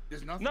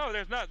 There's nothing. No,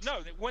 there's not.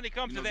 No, when it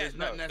comes You know, to there's that,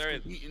 nothing no, that's there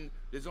isn't. competing.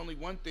 There's only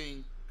one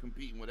thing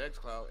competing with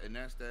XCloud, and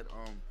that's that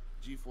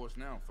GeForce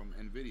Now from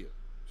Nvidia.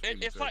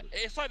 streaming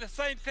It's like the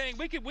same thing.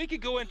 We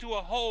could go into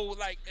a whole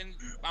and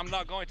I'm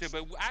not going to,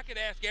 but I could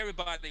ask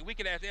everybody. We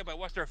could ask everybody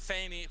what's their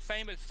famous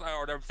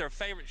or their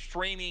favorite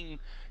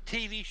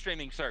TV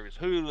streaming service: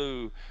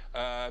 Hulu,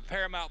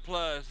 Paramount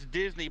Plus,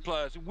 Disney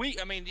Plus.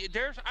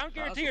 I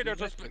guarantee you there's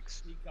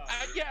Netflix.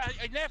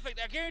 Netflix.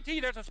 I guarantee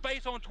you there's a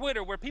space on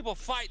Twitter where people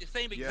fight the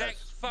same exact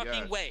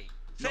fucking way.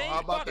 No, Same how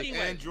about fucking the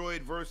way.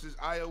 Android versus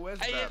iOS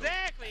battle?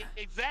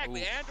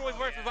 Exactly. Android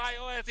versus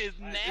iOS is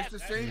nasty. It's the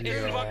same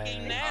It's thing.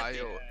 fucking nasty.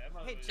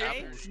 Hey,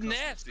 Jay. It's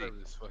nasty.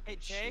 Hey,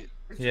 Jay.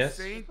 It's Yes.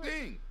 the same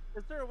thing.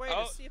 Is there a way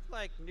Oh. to see if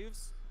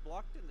Noof's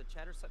blocked in the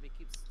chat or something?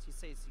 He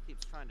says he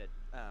keeps trying to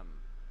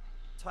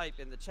type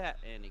in the chat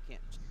and he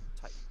can't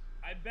type.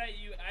 I bet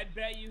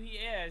you he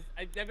is.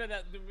 I bet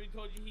that we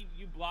told you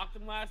you blocked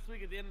him last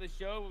week at the end of the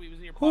show when he was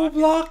in your Who pocket.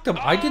 blocked him?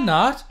 I did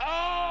not.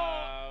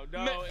 Oh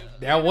no!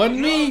 That wasn't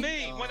me.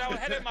 When I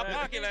had it in my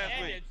pocket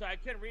last week. So I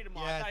couldn't read them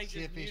all. I Yeah, thought he see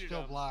just if he's muted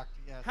still them. blocked.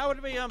 Yeah. How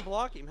do we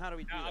unblock him? How do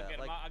we do No, I'll that? get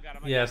him. Like, I got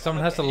him. Yeah,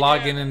 someone has to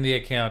log in the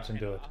account and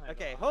do it.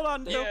 okay, hold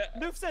on. Yeah.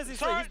 Noof says he's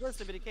Sorry.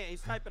 listening, but he can't.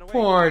 He's typing away.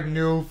 Poor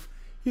Noof.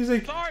 He's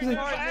like, Sorry,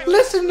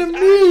 listen to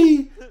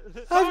me.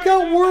 I've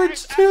got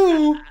words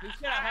too. He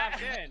should have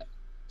half in.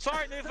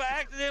 Sorry, if I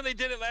accidentally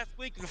did it last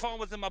week, the phone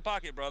was in my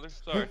pocket, brother.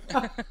 Sorry.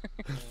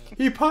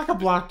 He pocket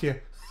blocked you.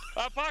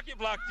 I pocket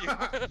blocked you.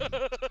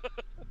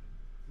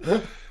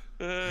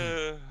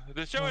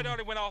 The show had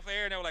already went off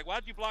air, and they were like,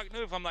 "Why'd you block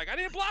Noof?" I'm like, "I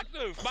didn't block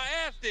Noof. My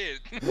ass did."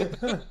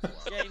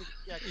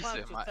 Yeah, He Clown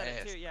said just my said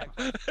it ass. too. Yeah.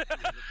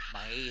 My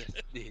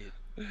ass did.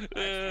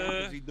 What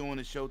is he doing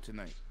the show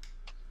tonight?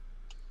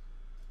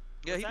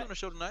 Yeah, he's that? doing a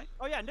show tonight.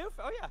 Oh yeah, Noof.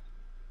 Oh yeah.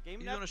 Game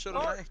He's Net- doing a show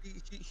oh, tonight.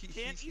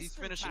 Dan He's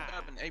Eastern finishing time.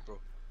 up in April.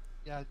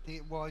 Yeah,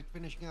 well, he's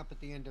finishing up at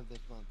the end of this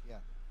month. Yeah,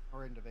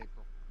 or end of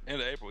April.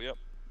 End of April, yep.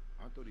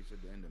 I thought he said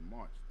the end of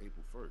March,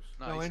 April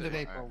 1st. No, he end said- of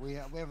April. We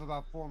have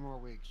about 4 more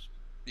weeks.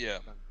 Yeah.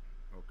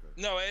 Okay.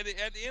 No, at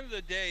the end of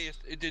the day,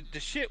 the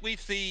shit we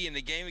see in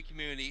the gaming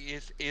community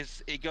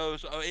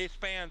it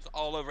spans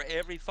all over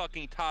every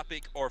fucking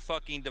topic or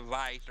fucking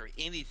device or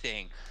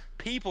anything.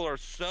 People are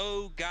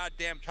so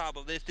goddamn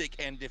tribalistic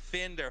and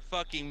defend their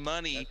fucking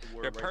money, That's the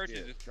word their right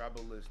there, purchases.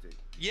 tribalistic.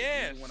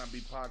 Yes. Even when I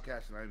be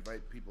podcasting, I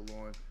invite people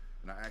on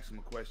and I ask them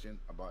a question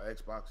about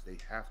Xbox. They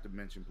have to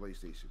mention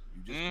PlayStation.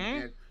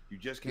 You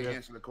just can't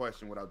answer the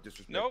question without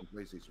disrespecting Nope.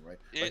 PlayStation, right?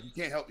 Like, you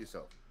can't help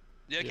yourself.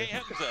 Yeah, can't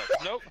help yourself.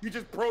 Nope. You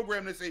just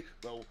program to say,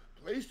 well,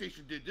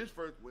 PlayStation did this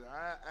first. When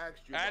I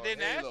asked you, I about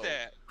didn't Halo. ask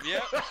that.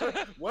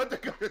 Yep. What they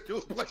gonna do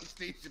with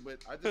PlayStation? But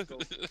I just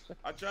don't.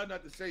 I try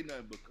not to say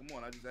nothing, but come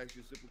on, I just asked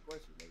you a simple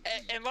question.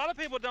 Like, And a lot of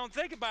people don't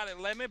think about it,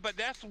 Lemon, but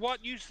that's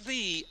what you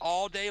see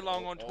all day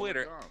long on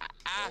Twitter.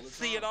 I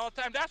see it all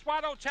the time. That's why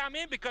I don't chime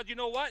in, because you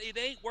know what? It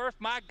ain't worth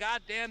my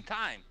goddamn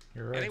time.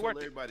 You're It right. ain't I worth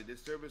told it. everybody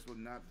this service will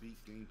not beat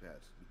Game Pass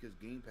because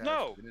Game Pass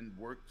No. has been in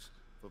works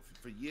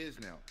for years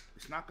now.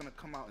 It's not gonna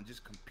come out and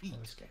just compete.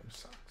 This game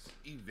sucks.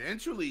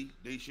 Eventually,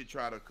 they should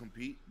try to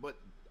compete, but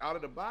out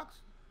of the box,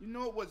 you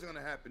know it wasn't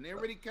gonna happen. They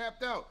already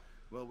capped out.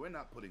 Well, we're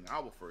not putting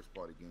our first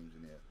party games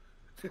in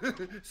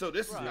there. So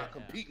this is not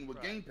competing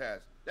with Game Pass.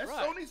 That's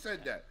Sony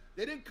said that.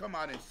 They didn't come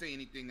out and say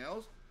anything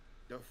else.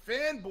 The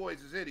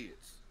fanboys is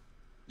idiots.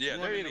 Yeah,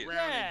 they're Running idiots.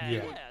 around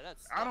and doing-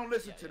 that's. I don't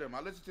listen to them. I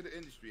listen to the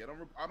industry.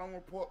 I don't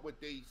report what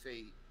they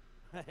say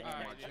on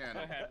my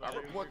channel. I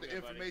report the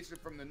information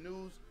from the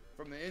news,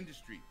 from the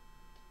industry.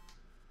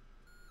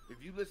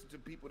 If you listen to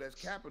people that's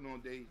capping all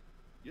day,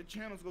 your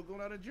channel's gonna go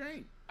down the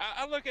drain.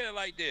 I look at it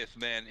like this,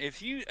 man.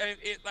 If you,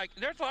 like,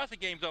 there's lots of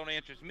games don't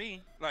interest me,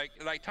 like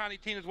Tiny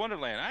Tina's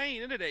Wonderland. I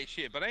ain't into that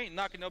shit, but I ain't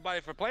knocking nobody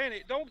for playing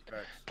it. Don't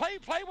play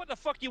what the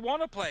fuck you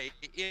want to play,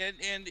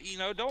 and you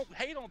know, don't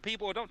hate on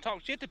people or don't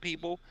talk shit to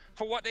people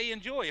for what they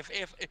enjoy.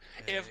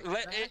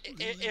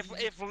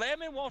 If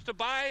Lemon wants to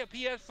buy a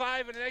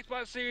PS5 and an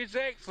Xbox Series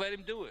X, let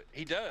him do it.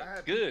 He does. I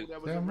had Good. people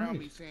that was around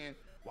me saying,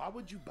 "Why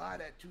would you buy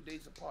that 2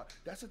 days apart?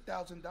 That's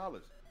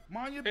 $1,000.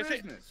 Mind your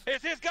business."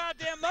 It's his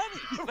goddamn money.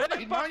 Let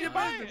him Mind your fucking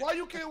buy business. it. Why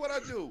you care what I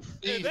do?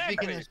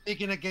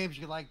 Speaking of games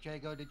you like,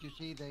 Jago, did you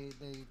see they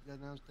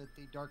announced that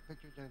the Dark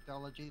Pictures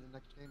Anthology, the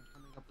next game's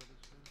coming up really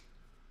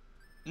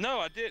soon? No,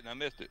 I didn't. I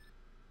missed it.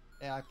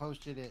 Yeah, I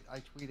posted it. I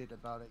tweeted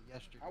about it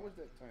yesterday. How was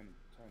that Tiny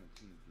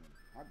Tina game?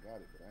 I got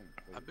it, but I ain't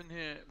played I've been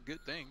hearing good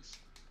things.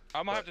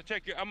 I'm gonna have to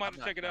check I'm gonna have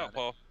to check it out,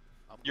 Paul.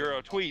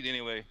 Your tweet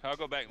anyway. I'll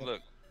go back and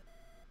look.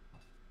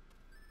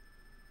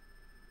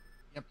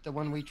 Yep, the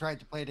one we tried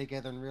to play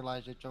together and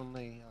realized it's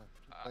only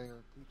two-player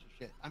piece of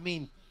shit. I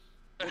mean,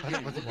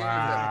 was it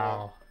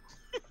Wow.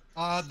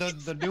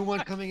 the new one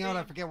coming out,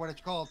 I forget what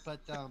it's called,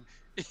 but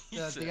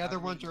the other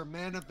ones are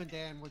Man of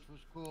Medan, which was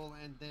cool,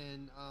 and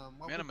then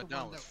what Man of was the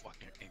Medan one was that,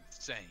 fucking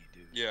insane,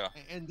 dude. Yeah.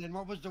 and then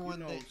what was the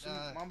one know, that see,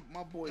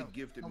 my boy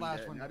gifted the me last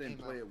that, one and I that didn't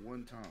came play out. it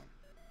one time.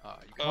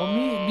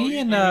 Oh, me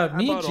and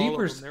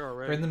Jeepers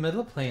are in the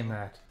middle playing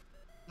that.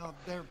 No,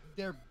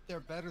 they're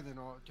better than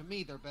all. To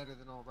me, they're better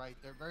than all right.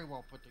 They're very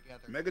well put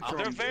together.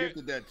 Megatron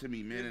gifted that to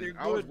me, man, and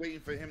I was waiting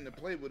for him to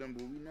play with him,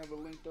 but we never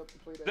linked up to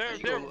play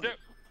that.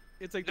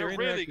 It's like they're they're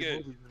really interactive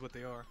good. movies is what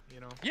they are, you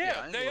know. Yeah,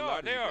 I ain't they gonna lie are.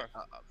 to They you, are.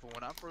 For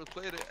when I first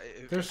played it,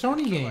 They're it Sony felt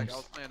games. Like I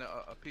was playing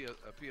a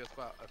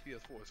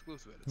PS4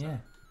 exclusive at the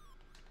time.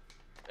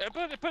 Yeah.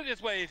 Put it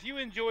this way: if you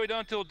enjoyed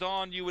Until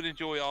Dawn, you would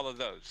enjoy all of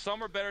those.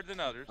 Some are better than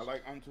others. I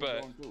like Until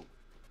Dawn too.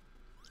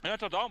 And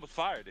Until Dawn was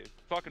fire, dude.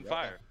 Fucking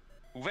fire.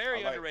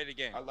 Very underrated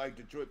game. I like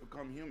Detroit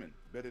Become Human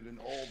better than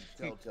all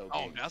Telltale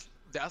Oh, games.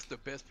 that's the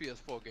best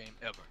PS4 game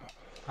ever.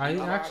 I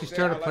actually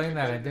started playing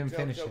that. I didn't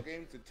finish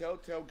it. The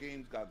Telltale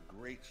games got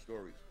great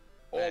stories.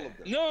 All of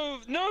them.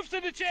 Noob's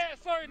in the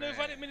chat. Sorry, Noobs.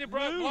 I didn't mean to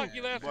block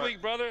you last week,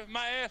 brother.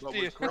 My ass But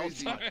did. what's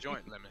crazy,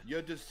 joint lemon.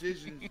 Your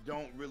decisions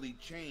don't really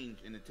change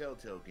in the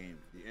Telltale games.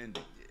 The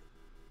ending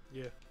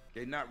did. Yeah.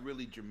 They're not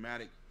really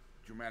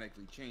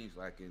dramatically changed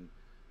like in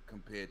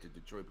compared to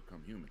Detroit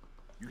Become Human.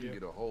 You can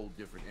get a whole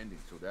different ending.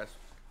 So that's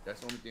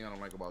the only thing I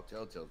don't like about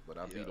Telltales. But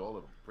I beat all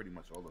of them, pretty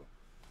much all of them.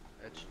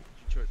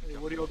 Hey,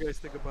 what do you guys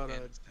think about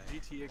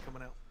GTA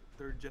coming out,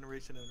 3rd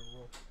generation in a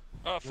row?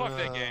 Oh, fuck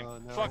that game.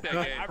 Fuck that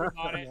game. I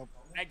bought it.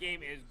 That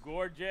game is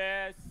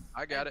gorgeous.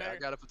 I got it. I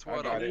got it for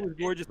 $12. It was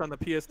gorgeous on the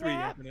PS3.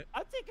 Yeah, Infinite.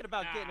 I'm thinking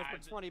about getting it for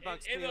 $20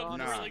 It too. looks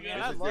honestly. really good Man,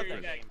 on I the love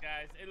Series that X, game.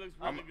 guys. It looks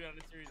really good on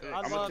the Series X.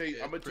 I'm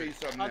gonna tell you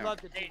something I now.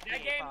 love the Hey, GTA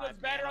that game 5,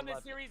 looks better man. on the I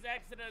love it. Series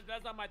X than it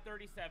does on my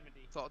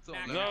 3070. Talk to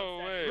Max him. No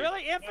out way.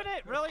 Really,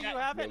 Infinite? Really, you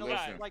have it? Yo, It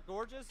looks listen. like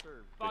gorgeous,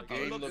 or Fuck, The it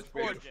game looks looks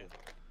gorgeous. beautiful.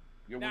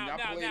 Yo, when Now, I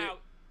now, played now, it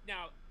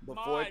now,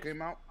 before it mods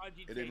came out, on it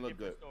GTA didn't look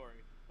different good. Story,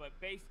 but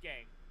base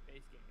game.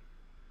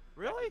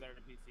 really? Better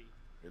than PC.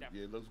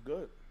 It looks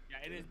good. Yeah,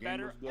 it The is game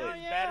better. looks It good. is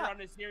Oh, better yeah. on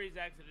the Series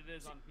X than it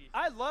is on PC.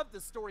 I love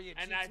the story in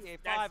And GTA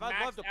that's 5.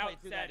 I'd love to maxed play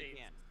out through that settings.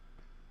 again.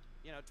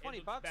 You know,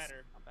 $20 looks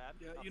better. Not bad.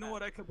 Yeah, Not you know bad.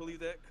 what? I could believe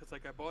that because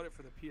like I bought it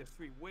for the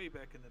PS3 way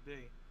back in the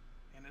day,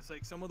 and it's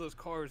like some of those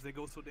cars they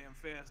go so damn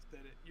fast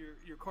that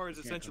your car is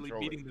You can't essentially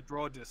control beating the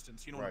draw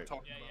distance. You know Right. what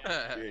I'm talking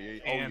Yeah, about?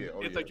 Yeah. And Oh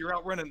it's yeah. like you're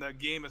outrunning the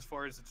game as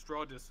far as its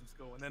draw distance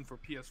go, and then for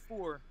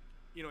PS4,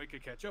 you know, it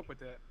could catch up with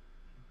that,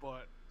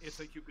 but it's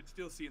like you could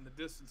still see in the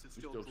distance it's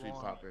You still still see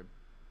drawn. popping.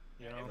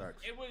 You know? Facts.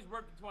 It was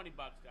worth the $20,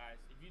 guys.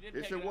 If you didn't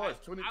Yes, take it was.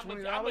 I'm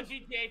 $20. a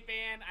GTA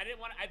fan. I didn't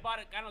want. I bought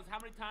it. God knows how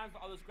many times.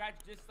 All the scratch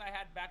discs I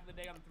had back in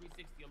the day on the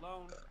 360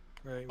 alone.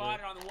 Bought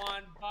it on the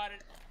one. Bought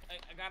it.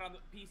 I got it on the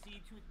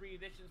PC 2-3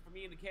 editions for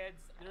me and the kids.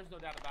 There's no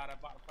doubt about it.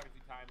 I bought it quite a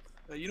few times.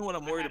 You know what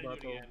I'm worried about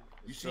though.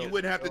 You see, you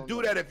wouldn't have to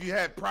do that if you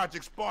had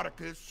Project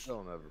Spartacus.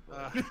 Don't ever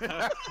play.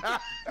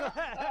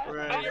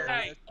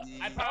 Right.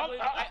 I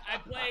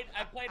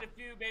played a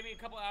few, maybe a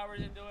couple hours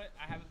into it.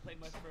 I haven't played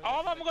much further.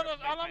 All I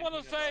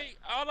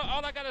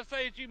gotta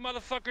say is you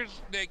motherfuckers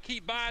that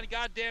keep buying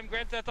goddamn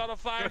Grand Theft Auto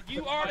 5,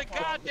 you are the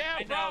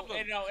goddamn problem.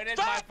 I know, it is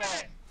Stop my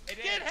fault. it. It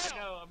Get is.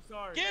 help. No, I'm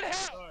sorry. Get I'm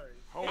help. sorry.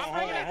 Hold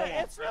on.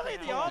 It's really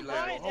the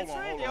online. It's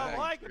really the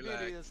online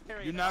community that's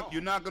carrying it.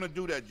 You're not gonna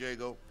do that,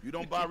 Jago. You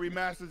don't buy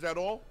remasters at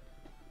all.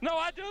 No,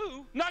 I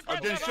do. Not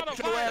Grand then Theft Auto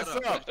shut your 5. ass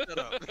up.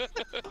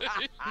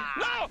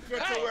 No.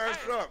 Shut your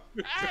ass up.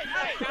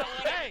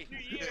 Hey.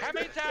 How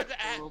many times?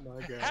 Oh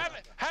my God.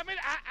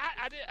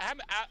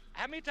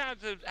 How many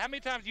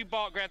times you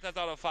bought Grand Theft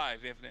Auto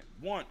 5 Infinite?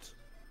 Once.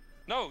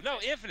 No,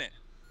 Infinite.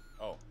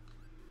 Oh.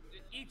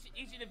 Each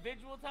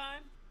individual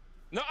time?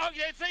 No,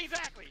 okay, see,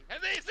 exactly.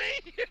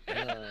 See?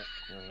 That's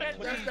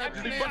not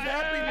the man's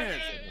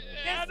happiness.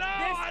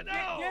 I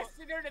know. This is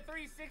the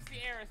 360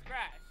 era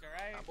scratch, all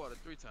right? I bought it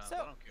 3 times. So- I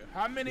don't care.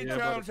 How many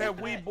times have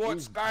we bought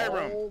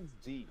Skyrim? Balls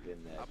deep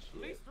in that At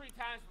shit. least 3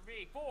 times for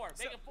me. 4.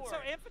 Make it 4. So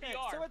Infinite.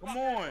 PR. So it's, Come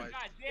on.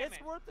 God damn it's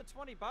it. worth the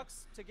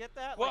 $20 to get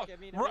that. Well, Like, I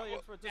mean, it really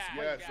is worth just.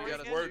 yeah, Yes, yeah,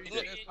 it's yeah. worth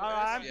it.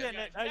 I'm Yeah. getting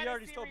it. Yeah, You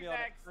already yeah, told me on it.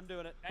 Max. I'm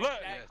doing it. Look,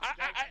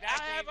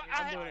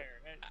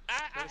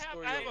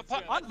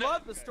 I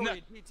love the story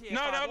of GTA 5.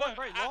 No, It look, wasn't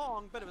very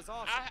long, but it was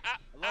awesome.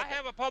 I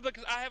have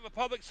a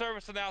public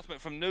service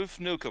announcement from Noof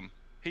Nukem.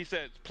 He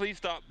said, "Please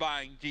stop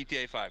buying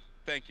GTA 5.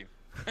 Thank you."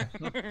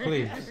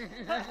 Please.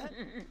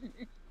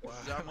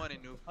 This is our money,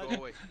 Noob. Go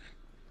away.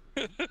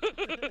 I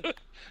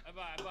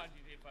bought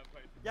GTA 5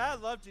 quite a few. Yeah, I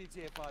love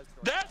GTA 5 story.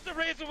 That's the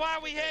reason why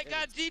we ain't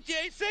got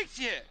GTA 6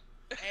 yet.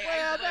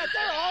 Well,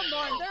 they're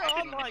online. They're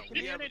online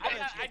community.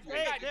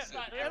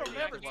 It'll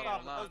never about stop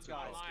online those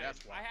guys.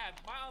 That's why. I have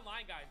my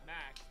online guys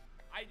max.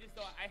 I just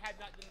don't. I had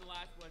not done the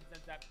last one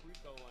since that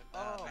Rico one.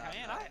 Oh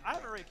man, I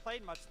haven't really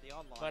played much of the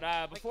online.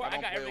 But before I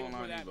don't got play everything for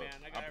online that, either.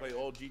 man. I play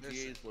all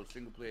GTAs for a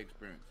single player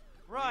experience.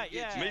 Right,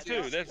 yeah. Me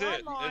too, that's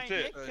it, Online, that's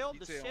it. It killed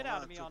the shit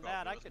out of me on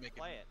that. I couldn't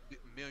play it.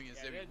 Millions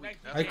Yeah, every there's week.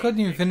 next I couldn't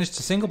even finish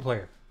the single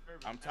player.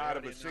 I'm tired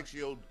of a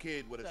 6-year-old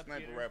kid with a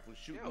sniper rifle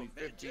shooting me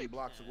 15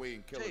 blocks away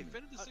and Jay, killing me.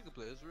 finish the single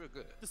player. It's real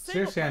good. The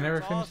single Seriously, I player never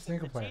is finished awesome.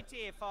 single player. The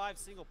GTA 5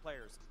 single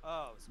players.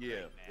 Oh, it's Yeah, great,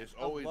 man. it's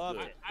always I loved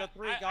good. it. The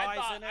 3 guys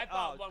in it. I Great.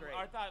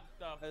 thought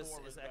the 4 It's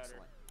was better.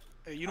 excellent.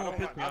 Hey, you know what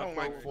pissed me I off? don't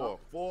like 4.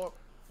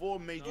 4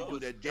 made you No, do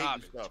it's that dating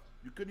garbage. stuff.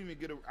 You couldn't even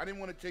get a. I didn't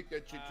want to take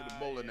that chick to the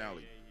bowling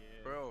alley.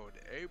 Bro,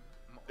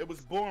 It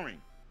was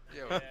boring.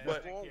 yo,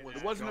 But four was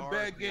it wasn't a bad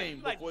garbage. game.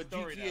 You like But for a the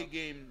story, GTA though.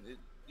 game,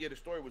 yeah, the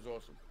story was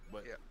awesome.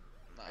 But Yeah.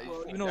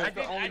 Well, you know, that's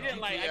the I only didn't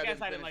like- I GTA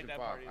guess I didn't finish like in that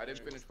 5. part I didn't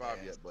either. finish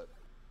 5 yet, but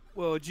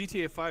well,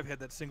 GTA 5 had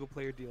that single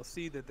player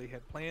DLC that they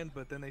had planned,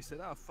 but then they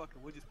said, "Oh fuck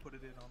it, we'll just put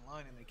it in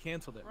online," and they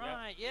canceled it.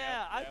 Right,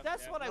 yeah.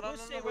 That's what I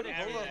wish they would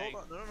have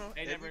Hold did. on. No.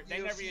 They never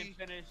even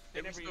finished. They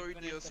Every never story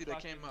even finished DLC the that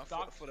came fucking out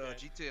stock for the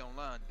shit. GTA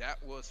Online,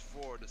 that was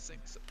for the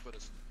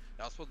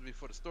that was supposed to be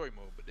for the story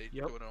mode, but they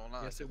Yep. threw it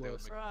online. Yes, so it they would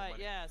was. make more Right,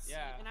 money. yes.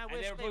 Yeah, And I they wish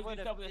were they supposed would to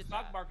have sell the did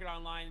stock that. market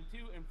online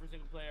too, and for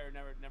single player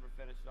never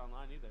finished it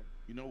online either.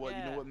 you know what? You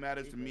Yeah, know what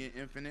matters to they me in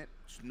Infinite?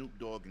 Snoop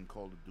Dogg and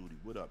Call of Duty.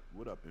 What up?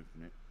 What up,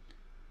 Infinite?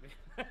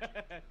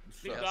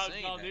 Snoop up? Dogg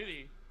I've Call of seen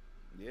Duty.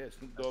 Yeah,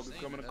 Snoop Dogg is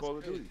seen coming it. to Call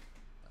of That's Duty.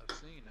 I've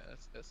seen that.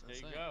 That's There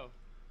insane. you go.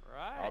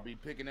 Right. I'll be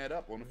picking that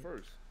up on the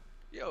 1st.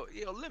 Yo,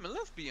 Lemon,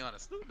 let's be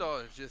honest. Snoop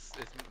Dogg is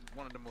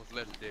one of the most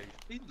legendary.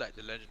 He's like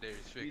the legendary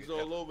figure. He's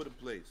all over the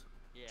place.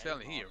 Yeah,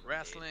 Telling he in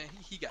wrestling.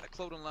 He got a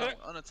clothing line with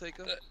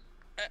Undertaker.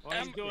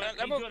 Well, he's doing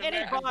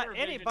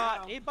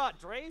And he bought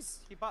Dre's.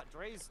 He bought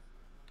Dre's.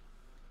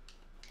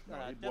 No,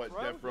 he Death bought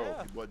Row? Death Row.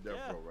 Yeah. He bought Death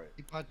Yeah. Row, right?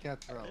 He bought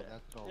Death Row.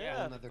 That's all.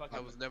 Yeah. Another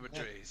That was never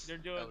Dre's. They're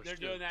That was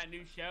doing that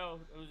new show.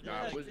 It was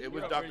Nah, it really-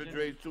 was real Dr. version.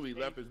 Dre's too. He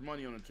left his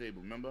money on the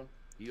table. Remember?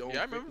 He owned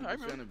Yeah, I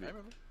 50% remember. of it.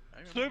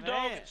 Snoop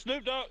Dogg, Man.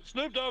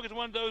 Snoop Dogg is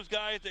one of those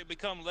guys that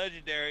become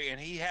legendary, and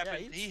he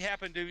happened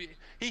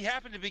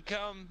to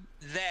become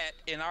that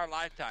in our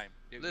lifetime.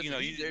 Listen, you know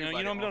he's what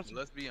everybody I'm awesome, saying?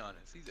 let's be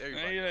honest. He's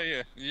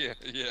everybody.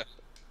 Yeah.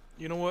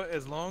 You know what?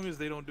 As long as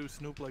they don't do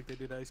Snoop like they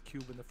did Ice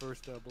Cube in the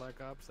first Black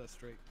Ops, that's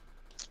straight.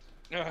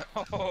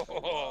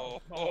 Oh,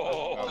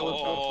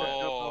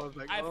 was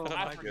like, I oh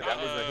forgot. my Yeah, God. that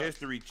was a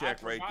history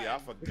check right there. I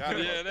forgot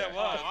yeah, about that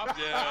was. I've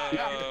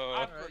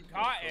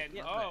forgotten.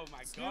 Yeah. Oh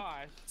my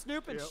gosh.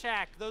 Snoop and Yep.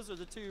 Shaq. Those are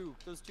the two.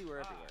 Those two are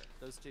everywhere.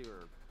 Those two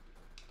are.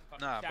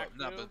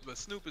 But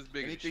Snoop is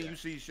bigger Anything than you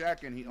Shaq. see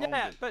Shaq and he owns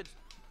Yeah, it. but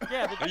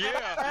yeah, the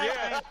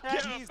Yeah,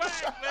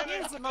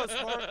 he's the most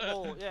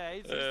marketable. Yeah,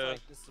 he's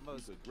like just the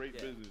most. He's a great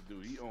yeah. business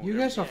dude. He owns You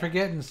guys are everything.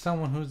 forgetting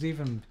someone who's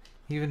even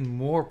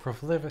more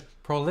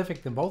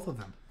prolific than both of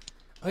them.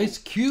 Ice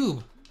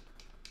Cube.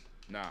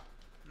 Nah.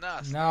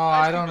 Nah, No,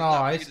 I don't Cube know. is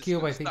not Ice bigger than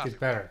Cube, Snoop. I think, Stop is it.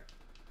 better.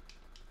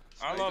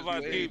 I love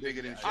Ice way Cube.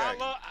 bigger than Shaq.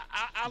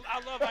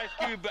 I love Ice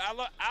Cube, but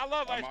I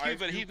love I'm Ice an Cube,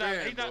 but he's not.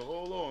 He's not.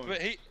 Hold on.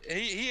 But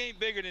he ain't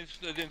bigger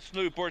than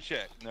Snoop or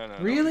Shaq. No.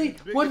 Really?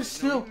 What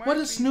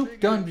has Snoop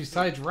done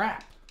besides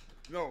rap?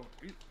 No,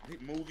 he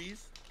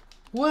movies.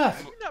 What?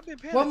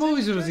 What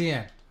movies was he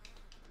in?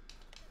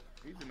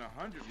 He's in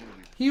 100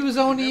 movies. He was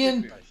only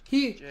in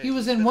he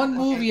was in one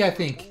movie, I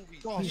think.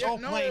 Soul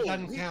Plane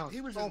doesn't count.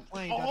 He was Soul in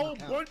Plane a doesn't whole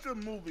count. bunch of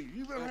movies.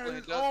 He even had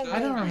his own I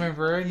don't movie.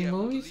 remember any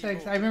movies. I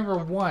remember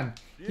one.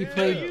 He Yeah.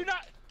 played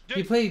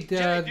he played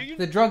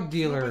the drug He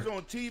dealer. was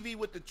on TV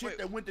with the chick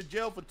that went to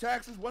jail for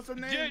taxes. What's her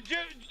name?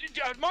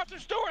 Martha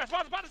Stewart. That's what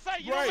I was about to say.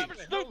 You Right. don't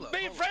remember Snoop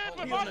being friends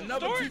with He's on Martha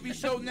another Stewart? TV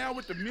show now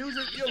with the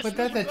music. Yo, But Snoop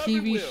that's a is TV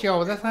everywhere.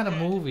 show. That's not a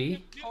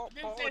movie. No,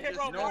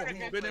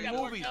 he's been in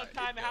movies.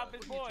 Time to help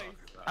his boys.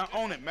 I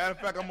own it. Matter of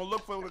fact, I'm gonna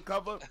look for the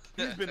cover.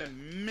 He's been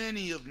in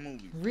many of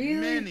movies. Really?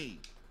 Many.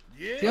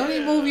 Yeah. The only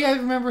movie I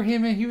remember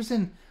him in, he was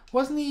in.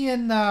 Wasn't he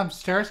in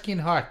Starsky and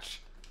Hutch?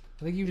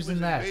 I think he was in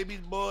that. Baby's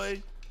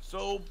Boy,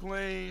 Soul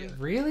Plane.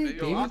 Really,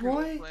 Baby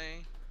Boy?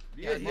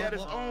 Yeah, he had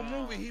his own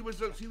movie. He was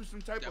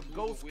some type of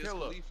ghost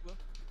killer.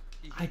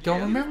 I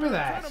don't remember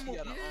that.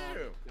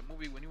 The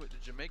movie when he went to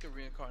Jamaica,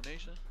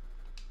 Reincarnation.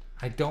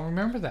 I don't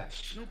remember that.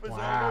 Snoop is all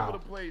over Wow. the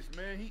place,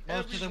 man. He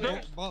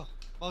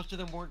Most of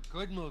them weren't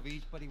good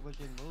movies, but he was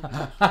in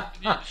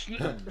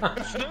movies.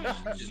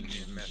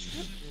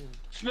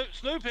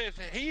 Snoop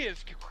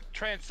is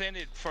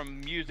transcended from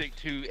music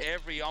to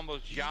every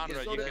almost genre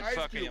Yeah, so you did can Ice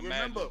fucking Cube.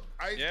 imagine. Remember,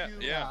 Ice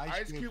Cube. Yeah.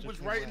 Ice Cube was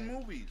writing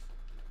movies.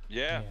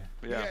 Yeah.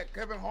 He had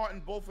Kevin Hart in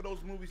both of those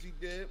movies he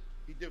did.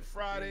 He did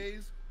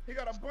Fridays. He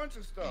got a bunch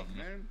of stuff,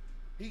 man.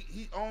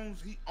 He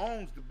owns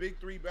the big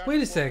three basketball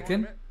Wait a second.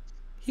 tournament.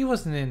 He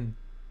wasn't in.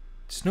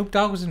 Snoop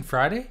Dogg was in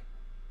Friday?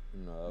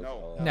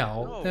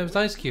 No, that was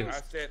Ice Cube. I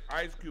said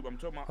Ice Cube. I'm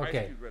talking about Okay,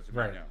 Ice Cube resume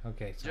right. now.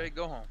 Okay. Jay,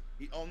 go home.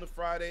 He owned the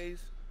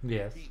Fridays.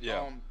 Yes.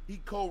 He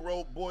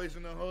co-wrote Boys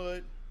in the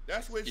Hood.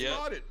 That's where it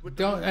started. With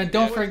the Don't movie and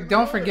don't Boys for, in the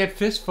don't Hood. forget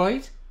Fist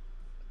Fight.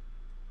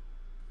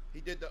 He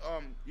did the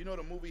you know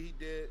the movie he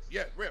did?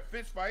 Yeah,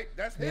 Fist Fight.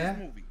 That's his Yeah.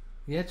 movie.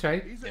 Yeah, that's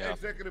right. He's an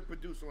executive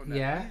producer on that.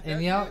 Yeah, Those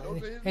and are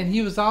his and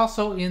he was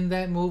also in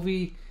that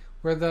movie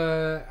where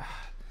the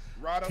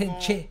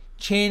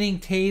Channing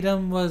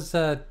Tatum was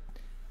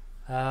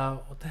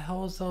what the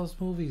hell was those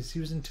movies? He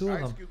was in two of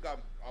Ice them. Cube got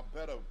a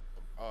better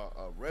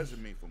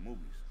resume for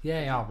movies.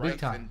 Yeah, yeah, He big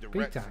writes time, and big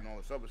directs time. and all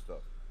this other stuff.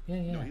 Yeah,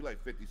 You know, yeah. he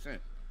like 50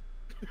 Cent.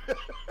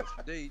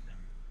 They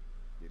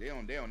Yeah,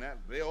 they on that.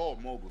 They all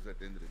moguls at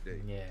the end of the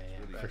day. Yeah, yeah,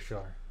 Really. for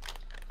sure.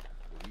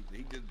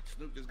 He did.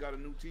 Snoop just got a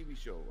new TV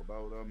show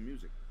about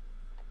music,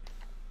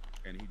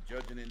 and he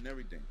judging it and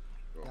everything.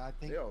 So Yeah, I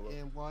think. they all up.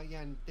 And well,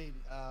 yeah, and they,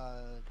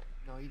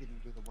 no, he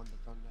didn't do the one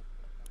that's on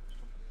Netflix. That was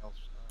somebody else.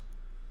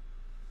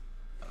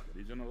 But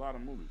he's in a lot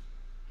of movies.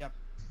 Yep.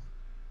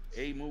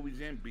 A movies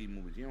and B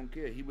movies. He don't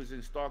care. He was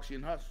in Starsky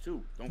and Hutch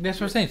too. Don't That's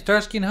what I'm forget. saying.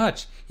 Starsky and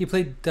Hutch. He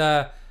played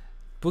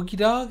Boogie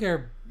Dog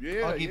or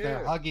Yeah, Huggy yeah.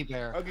 Bear. Huggy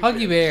Bear.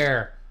 Huggy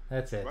Bear.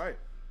 That's it. Right.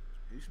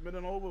 He's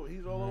spinning over.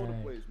 He's all over the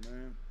Right. place,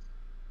 man.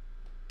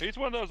 He's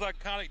one of those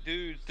iconic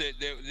dudes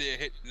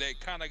that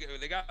kind of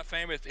they got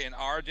famous in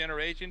our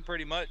generation,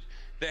 pretty much.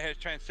 That has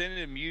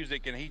transcended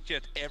music, and he's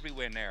just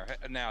everywhere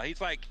now. He's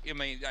like, I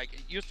mean, like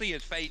you see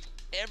his face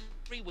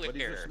everywhere. But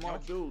he's a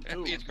smart dude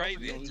too. It's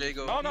crazy.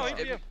 Jago, Oh no,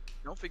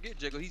 don't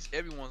forget Jago. He's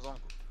everyone's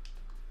uncle.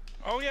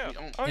 Oh yeah. He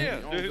owns, Oh yeah.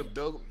 He owns a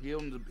build.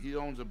 He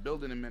owns a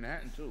building in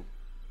Manhattan too.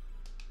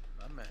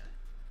 My man.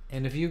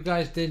 And if you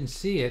guys didn't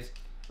see it,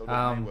 So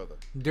does Mayweather.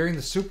 during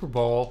the Super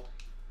Bowl,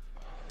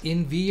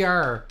 in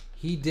VR,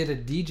 he did a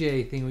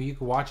DJ thing where you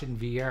could watch it in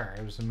VR.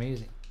 It was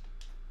amazing.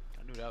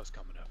 I knew that was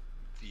coming up.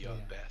 VR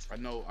bastard.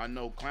 I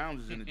know.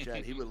 Clowns is in the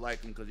chat. He would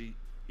like him because he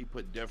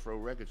put Death Row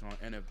Records on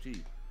NFT.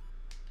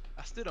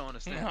 I still don't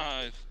understand.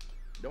 Nice.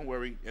 Don't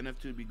worry,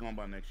 NFT will be gone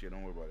by next year.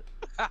 Don't worry about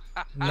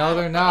it. No,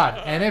 they're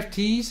not.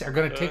 NFTs are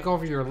going to take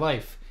over your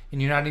life,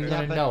 and you're not even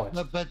going to know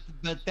it. But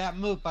that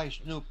move by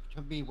Snoop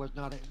to me was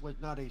not a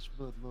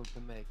smooth move to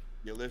make.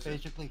 You listen.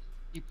 Basically,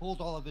 he pulled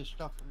all of his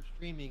stuff from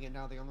streaming, and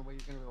now the only way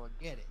you're going to be able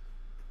to get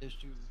it is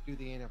to do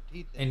the NFT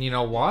thing. And you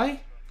know why?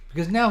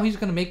 Because now he's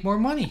going to make more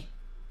money.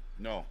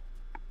 No.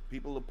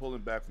 People are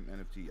pulling back from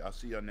NFT. I'll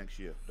see y'all next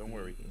year. Don't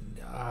worry.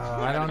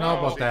 I don't know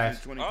about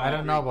that. I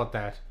don't know about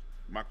that.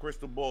 My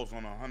crystal ball's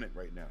on 100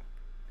 right now.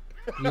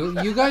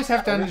 You guys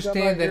have to Every time I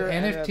understand that hear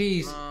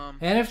NFTs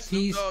Snoop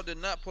NFTs Dogg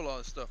did not pull all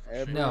his stuff.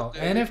 From no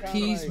Snoop.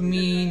 NFTs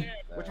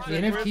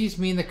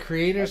mean the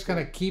creator's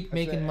gonna keep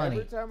making money.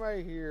 Every time I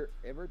hear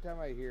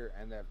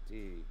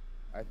NFT,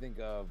 I think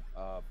of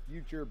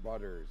Future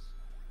Butters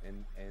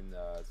in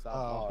South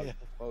Hall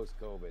post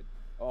COVID.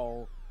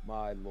 Oh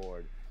my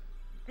lord.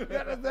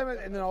 And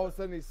then all of a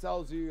sudden he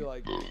sells you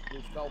like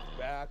himself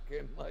back,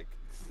 and like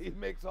he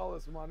makes all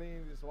this money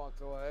and just walks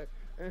away.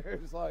 And you're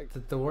just like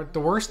The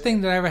worst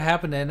thing that ever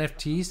happened to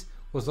NFTs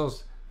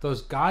was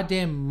those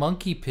goddamn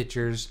monkey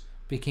pictures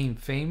became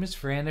famous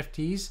for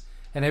NFTs,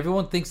 and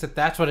everyone thinks that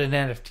that's what an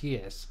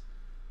NFT is.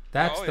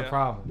 That's the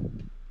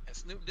problem. And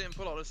Snoop didn't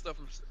pull all this stuff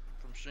from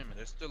streaming.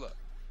 They're still up.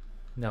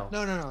 No.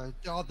 No.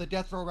 It's all the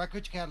Death Row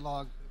Records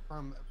catalog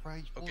from.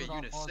 Okay,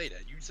 you didn't say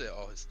that. You said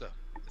all his stuff.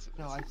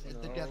 No, I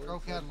said the Death Row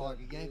catalog.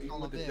 He yanked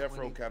all of the it. Death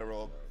Row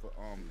catalog for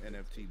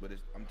NFT, but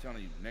I'm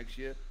telling you, next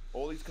year,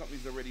 all these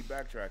companies are already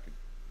backtracking.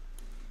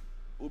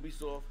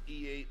 Ubisoft,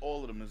 EA,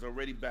 all of them is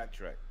already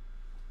backtracked.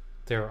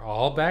 They're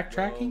all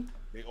backtracking?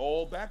 They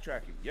all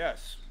backtracking,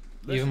 yes.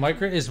 Even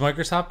is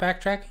Microsoft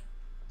backtracking?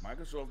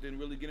 Microsoft didn't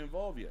really get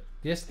involved yet.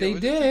 Yes, they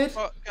did.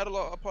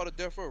 Catalog a part of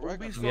Death Row, right?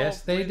 Ubisoft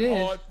Yes, they went did.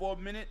 hard for a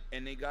minute,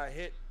 and they got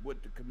hit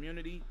with the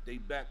community. They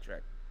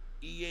backtracked.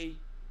 EA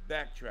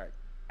backtracked.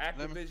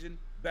 Activision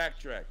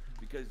backtracked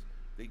because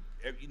they,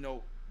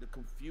 the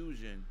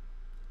confusion.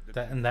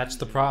 And that's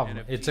the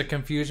problem. It's a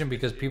confusion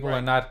because people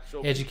are not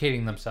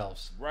educating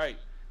themselves. Right,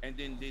 and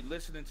then they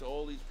listening to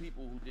all these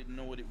people who didn't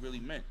know what it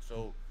really meant.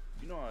 So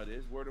you know how it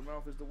is. Word of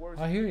mouth is the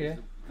worst. I hear you.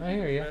 I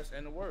hear you. The best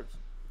and the worst.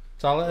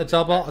 It's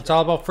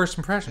all about first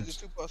impressions. Is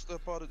Tupac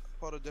stuff part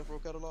of Death Row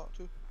catalog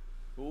too?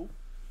 Who?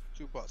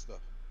 Tupac stuff.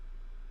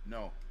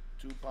 No,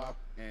 Tupac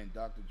and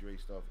Dr. Dre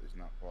stuff is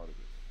not part of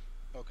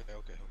it. Okay.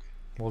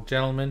 Well,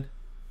 gentlemen,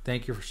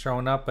 thank you for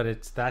showing up, but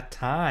it's that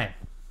time.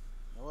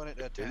 No, it ain't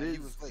that time. It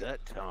is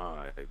that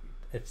time.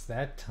 It's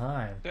that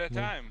time. That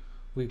time.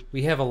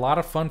 We have a lot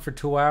of fun for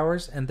 2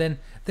 hours, and then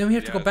we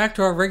have to go back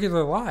to our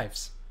regular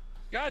lives.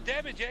 God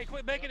damn it, Jay!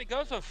 Quit making it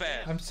go so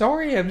fast. I'm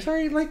sorry.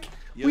 Like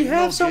Yo, we you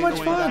have know so Jay much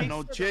ain't got fun.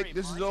 No chick.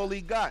 This is all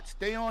he got.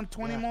 Stay on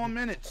 20 more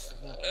minutes.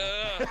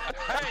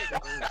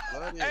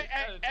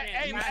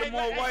 Hey, some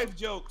more wife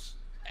jokes.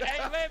 Hey,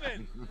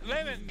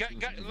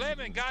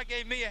 Lemon, God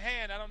gave me a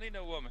hand. I don't need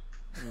no woman.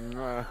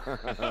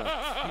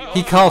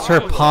 He calls her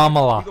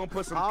Pamela. He's gonna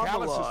put some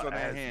calluses on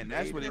that hand.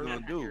 That's what he's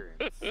gonna do.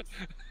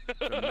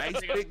 Some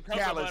nice big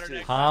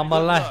calluses.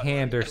 Pamela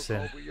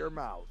Henderson. Over your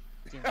mouth.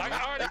 I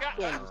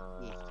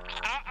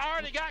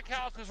already got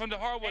calluses from the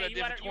hardwood I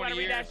did for 20 years.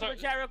 Read that super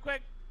chat real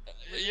quick?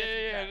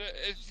 Yeah.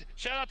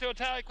 Shout out to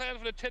Italian Clan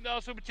for the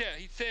 $10 super chat.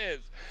 He says,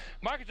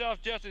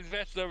 Microsoft just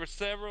invested over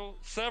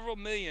several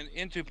million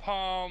into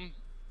Palm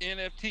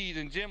NFTs,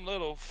 and Jim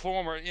Little,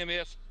 former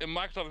MS and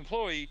Microsoft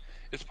employee,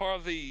 is part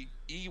of the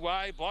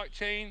EY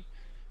blockchain,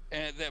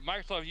 and that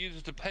Microsoft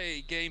uses to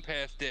pay Game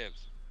Pass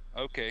devs.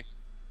 Okay.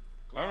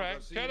 All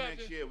right. See you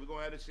next year. We're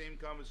gonna have the same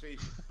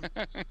conversation.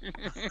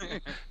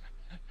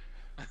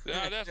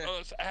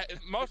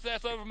 Most of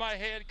that's over my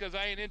head because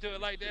I ain't into it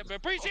like that. But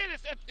appreciate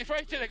it. It's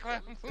right to the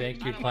clown.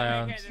 Thank you,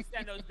 clowns.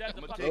 I'm gonna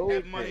take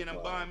that money and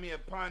I'm buying me a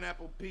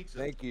pineapple pizza.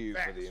 Thank you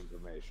for the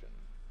information.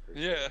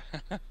 Yeah.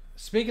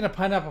 Speaking of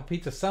pineapple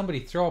pizza,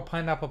 somebody throw a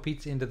pineapple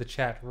pizza into the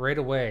chat right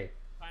away.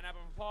 Pineapple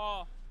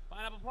Paul.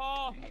 Pineapple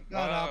Paul.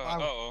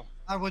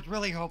 I was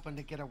really hoping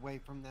to get away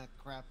from that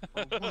crap.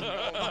 No.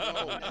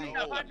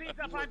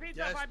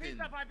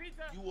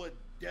 Pizza. You are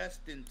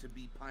destined to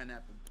be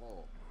Pineapple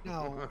Paul.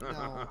 No.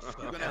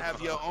 You're gonna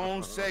have your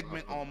own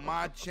segment on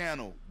my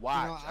channel.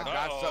 Watch, I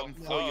got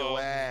something for your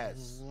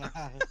ass.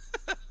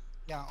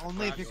 Yeah,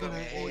 only if you're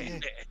gonna.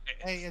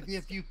 Hey,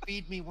 if you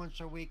feed me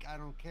once a week, I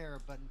don't care.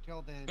 But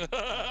until then, as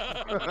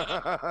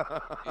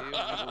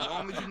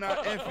long as you're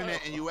not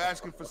infinite and you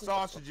asking for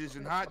sausages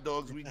and hot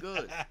dogs, we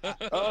good.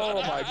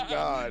 Oh my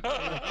God!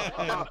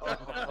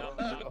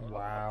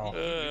 Wow.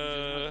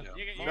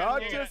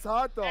 Not just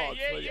hot dogs.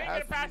 Hey, but you're it gonna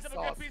has to be pass up a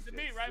good piece of sausages,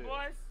 meat, right, too.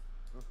 boys?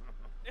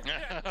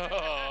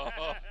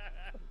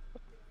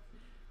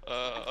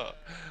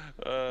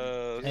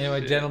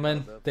 Anyway,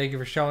 gentlemen, thank you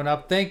for showing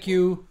up. Thank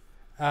you,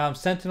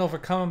 Sentinel, for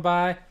coming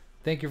by.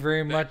 Thank you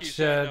very much.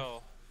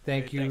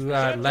 Thank you,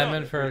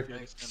 Lemon, for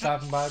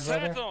stopping by,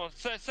 brother.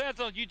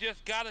 Sentinel, you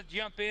just gotta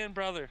jump in,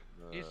 brother.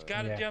 You just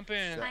gotta jump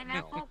in.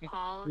 Pineapple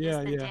Paul Yeah,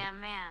 is the yeah. damn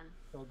man.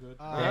 So good.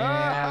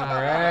 Damn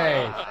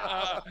right.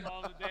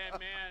 Paul the damn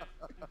man.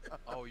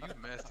 Oh, you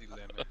messy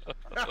Lemon.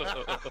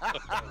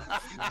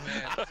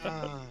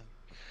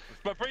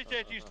 But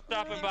appreciate you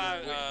stopping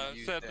by,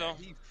 Sentinel.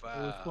 It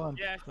was fun.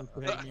 Yeah, Thanks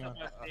for having me on.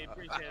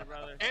 appreciate it,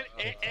 brother.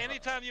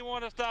 Anytime you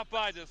want to stop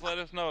by, just let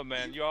us know,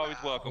 man. You're always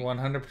welcome.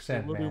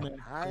 100%, Will do, man. man.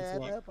 Thanks a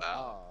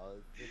lot.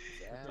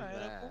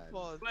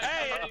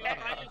 Hey,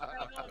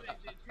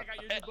 check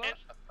out your new book.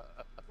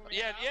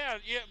 yeah.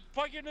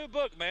 Plug your new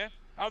book, man.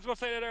 I was gonna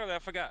say that earlier. I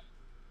forgot.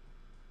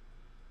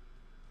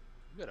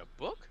 You got a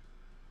book?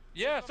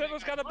 Yeah,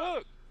 Sentinel's got a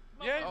book.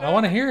 Yeah. I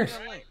want to hear it.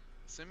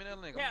 Send me that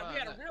link. Yeah, we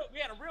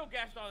had a real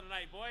guest on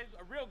tonight, boys.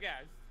 A real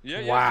guest.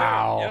 Yeah.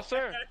 Wow. Yes,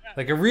 sir.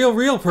 Like a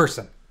real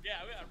person.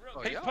 Yeah, we had a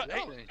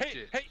real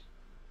Hey,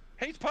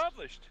 he's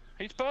published.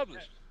 He's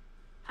published.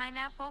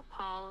 Pineapple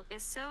Paul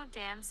is so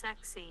damn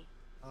sexy.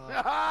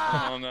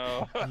 Oh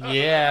no.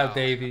 Yeah,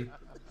 baby.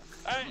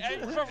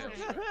 Hey,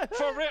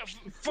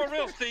 for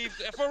real, Steve.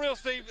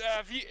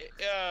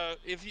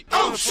 If you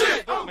Oh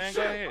shit! book, man,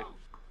 go ahead.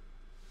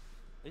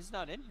 He's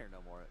not in here no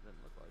more. It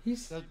doesn't look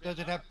like. Does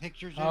it have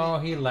pictures in Oh,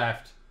 it? he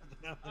left.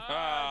 Oh,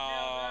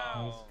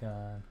 He's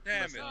gone.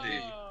 damn it, dude.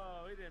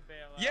 Oh, he didn't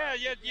bail out.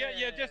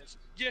 Yeah.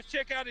 Just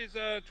check out his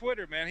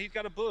Twitter, man. He's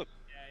got a book.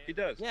 He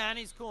does. Yeah, and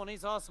he's cool, and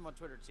he's awesome on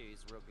Twitter too.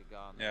 He's a real good guy.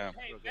 On there. Yeah.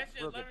 Hey, Real good, that's it.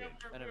 real Let good me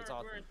dude. know And it was we're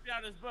awesome. spit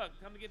out his book.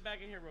 Come and get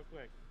back in here real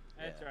quick.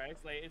 That's right.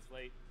 It's late. It's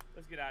late.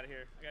 Let's get out of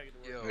here. I gotta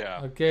get to work.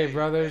 Yeah. Okay,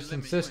 brothers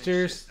and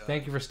sisters,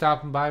 thank you for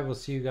stopping by. We'll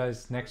see you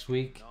guys next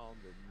week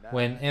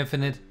when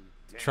Infinite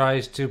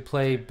tries to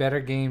play better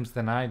games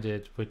than I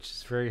did, which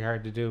is very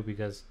hard to do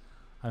because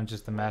I'm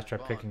just the master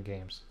at picking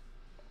games.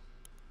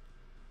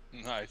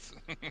 Nice.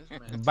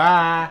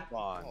 Bye.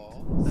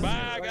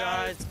 Bye,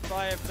 guys.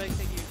 Bye, everybody.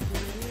 Thank you.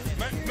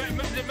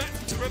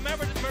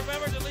 Remember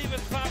to leave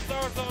us 5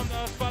 stars on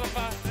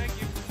Spotify.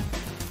 Thank you.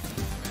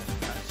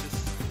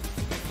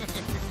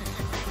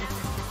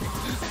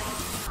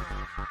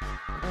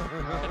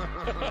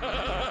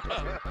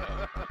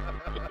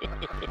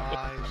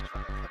 Eyes.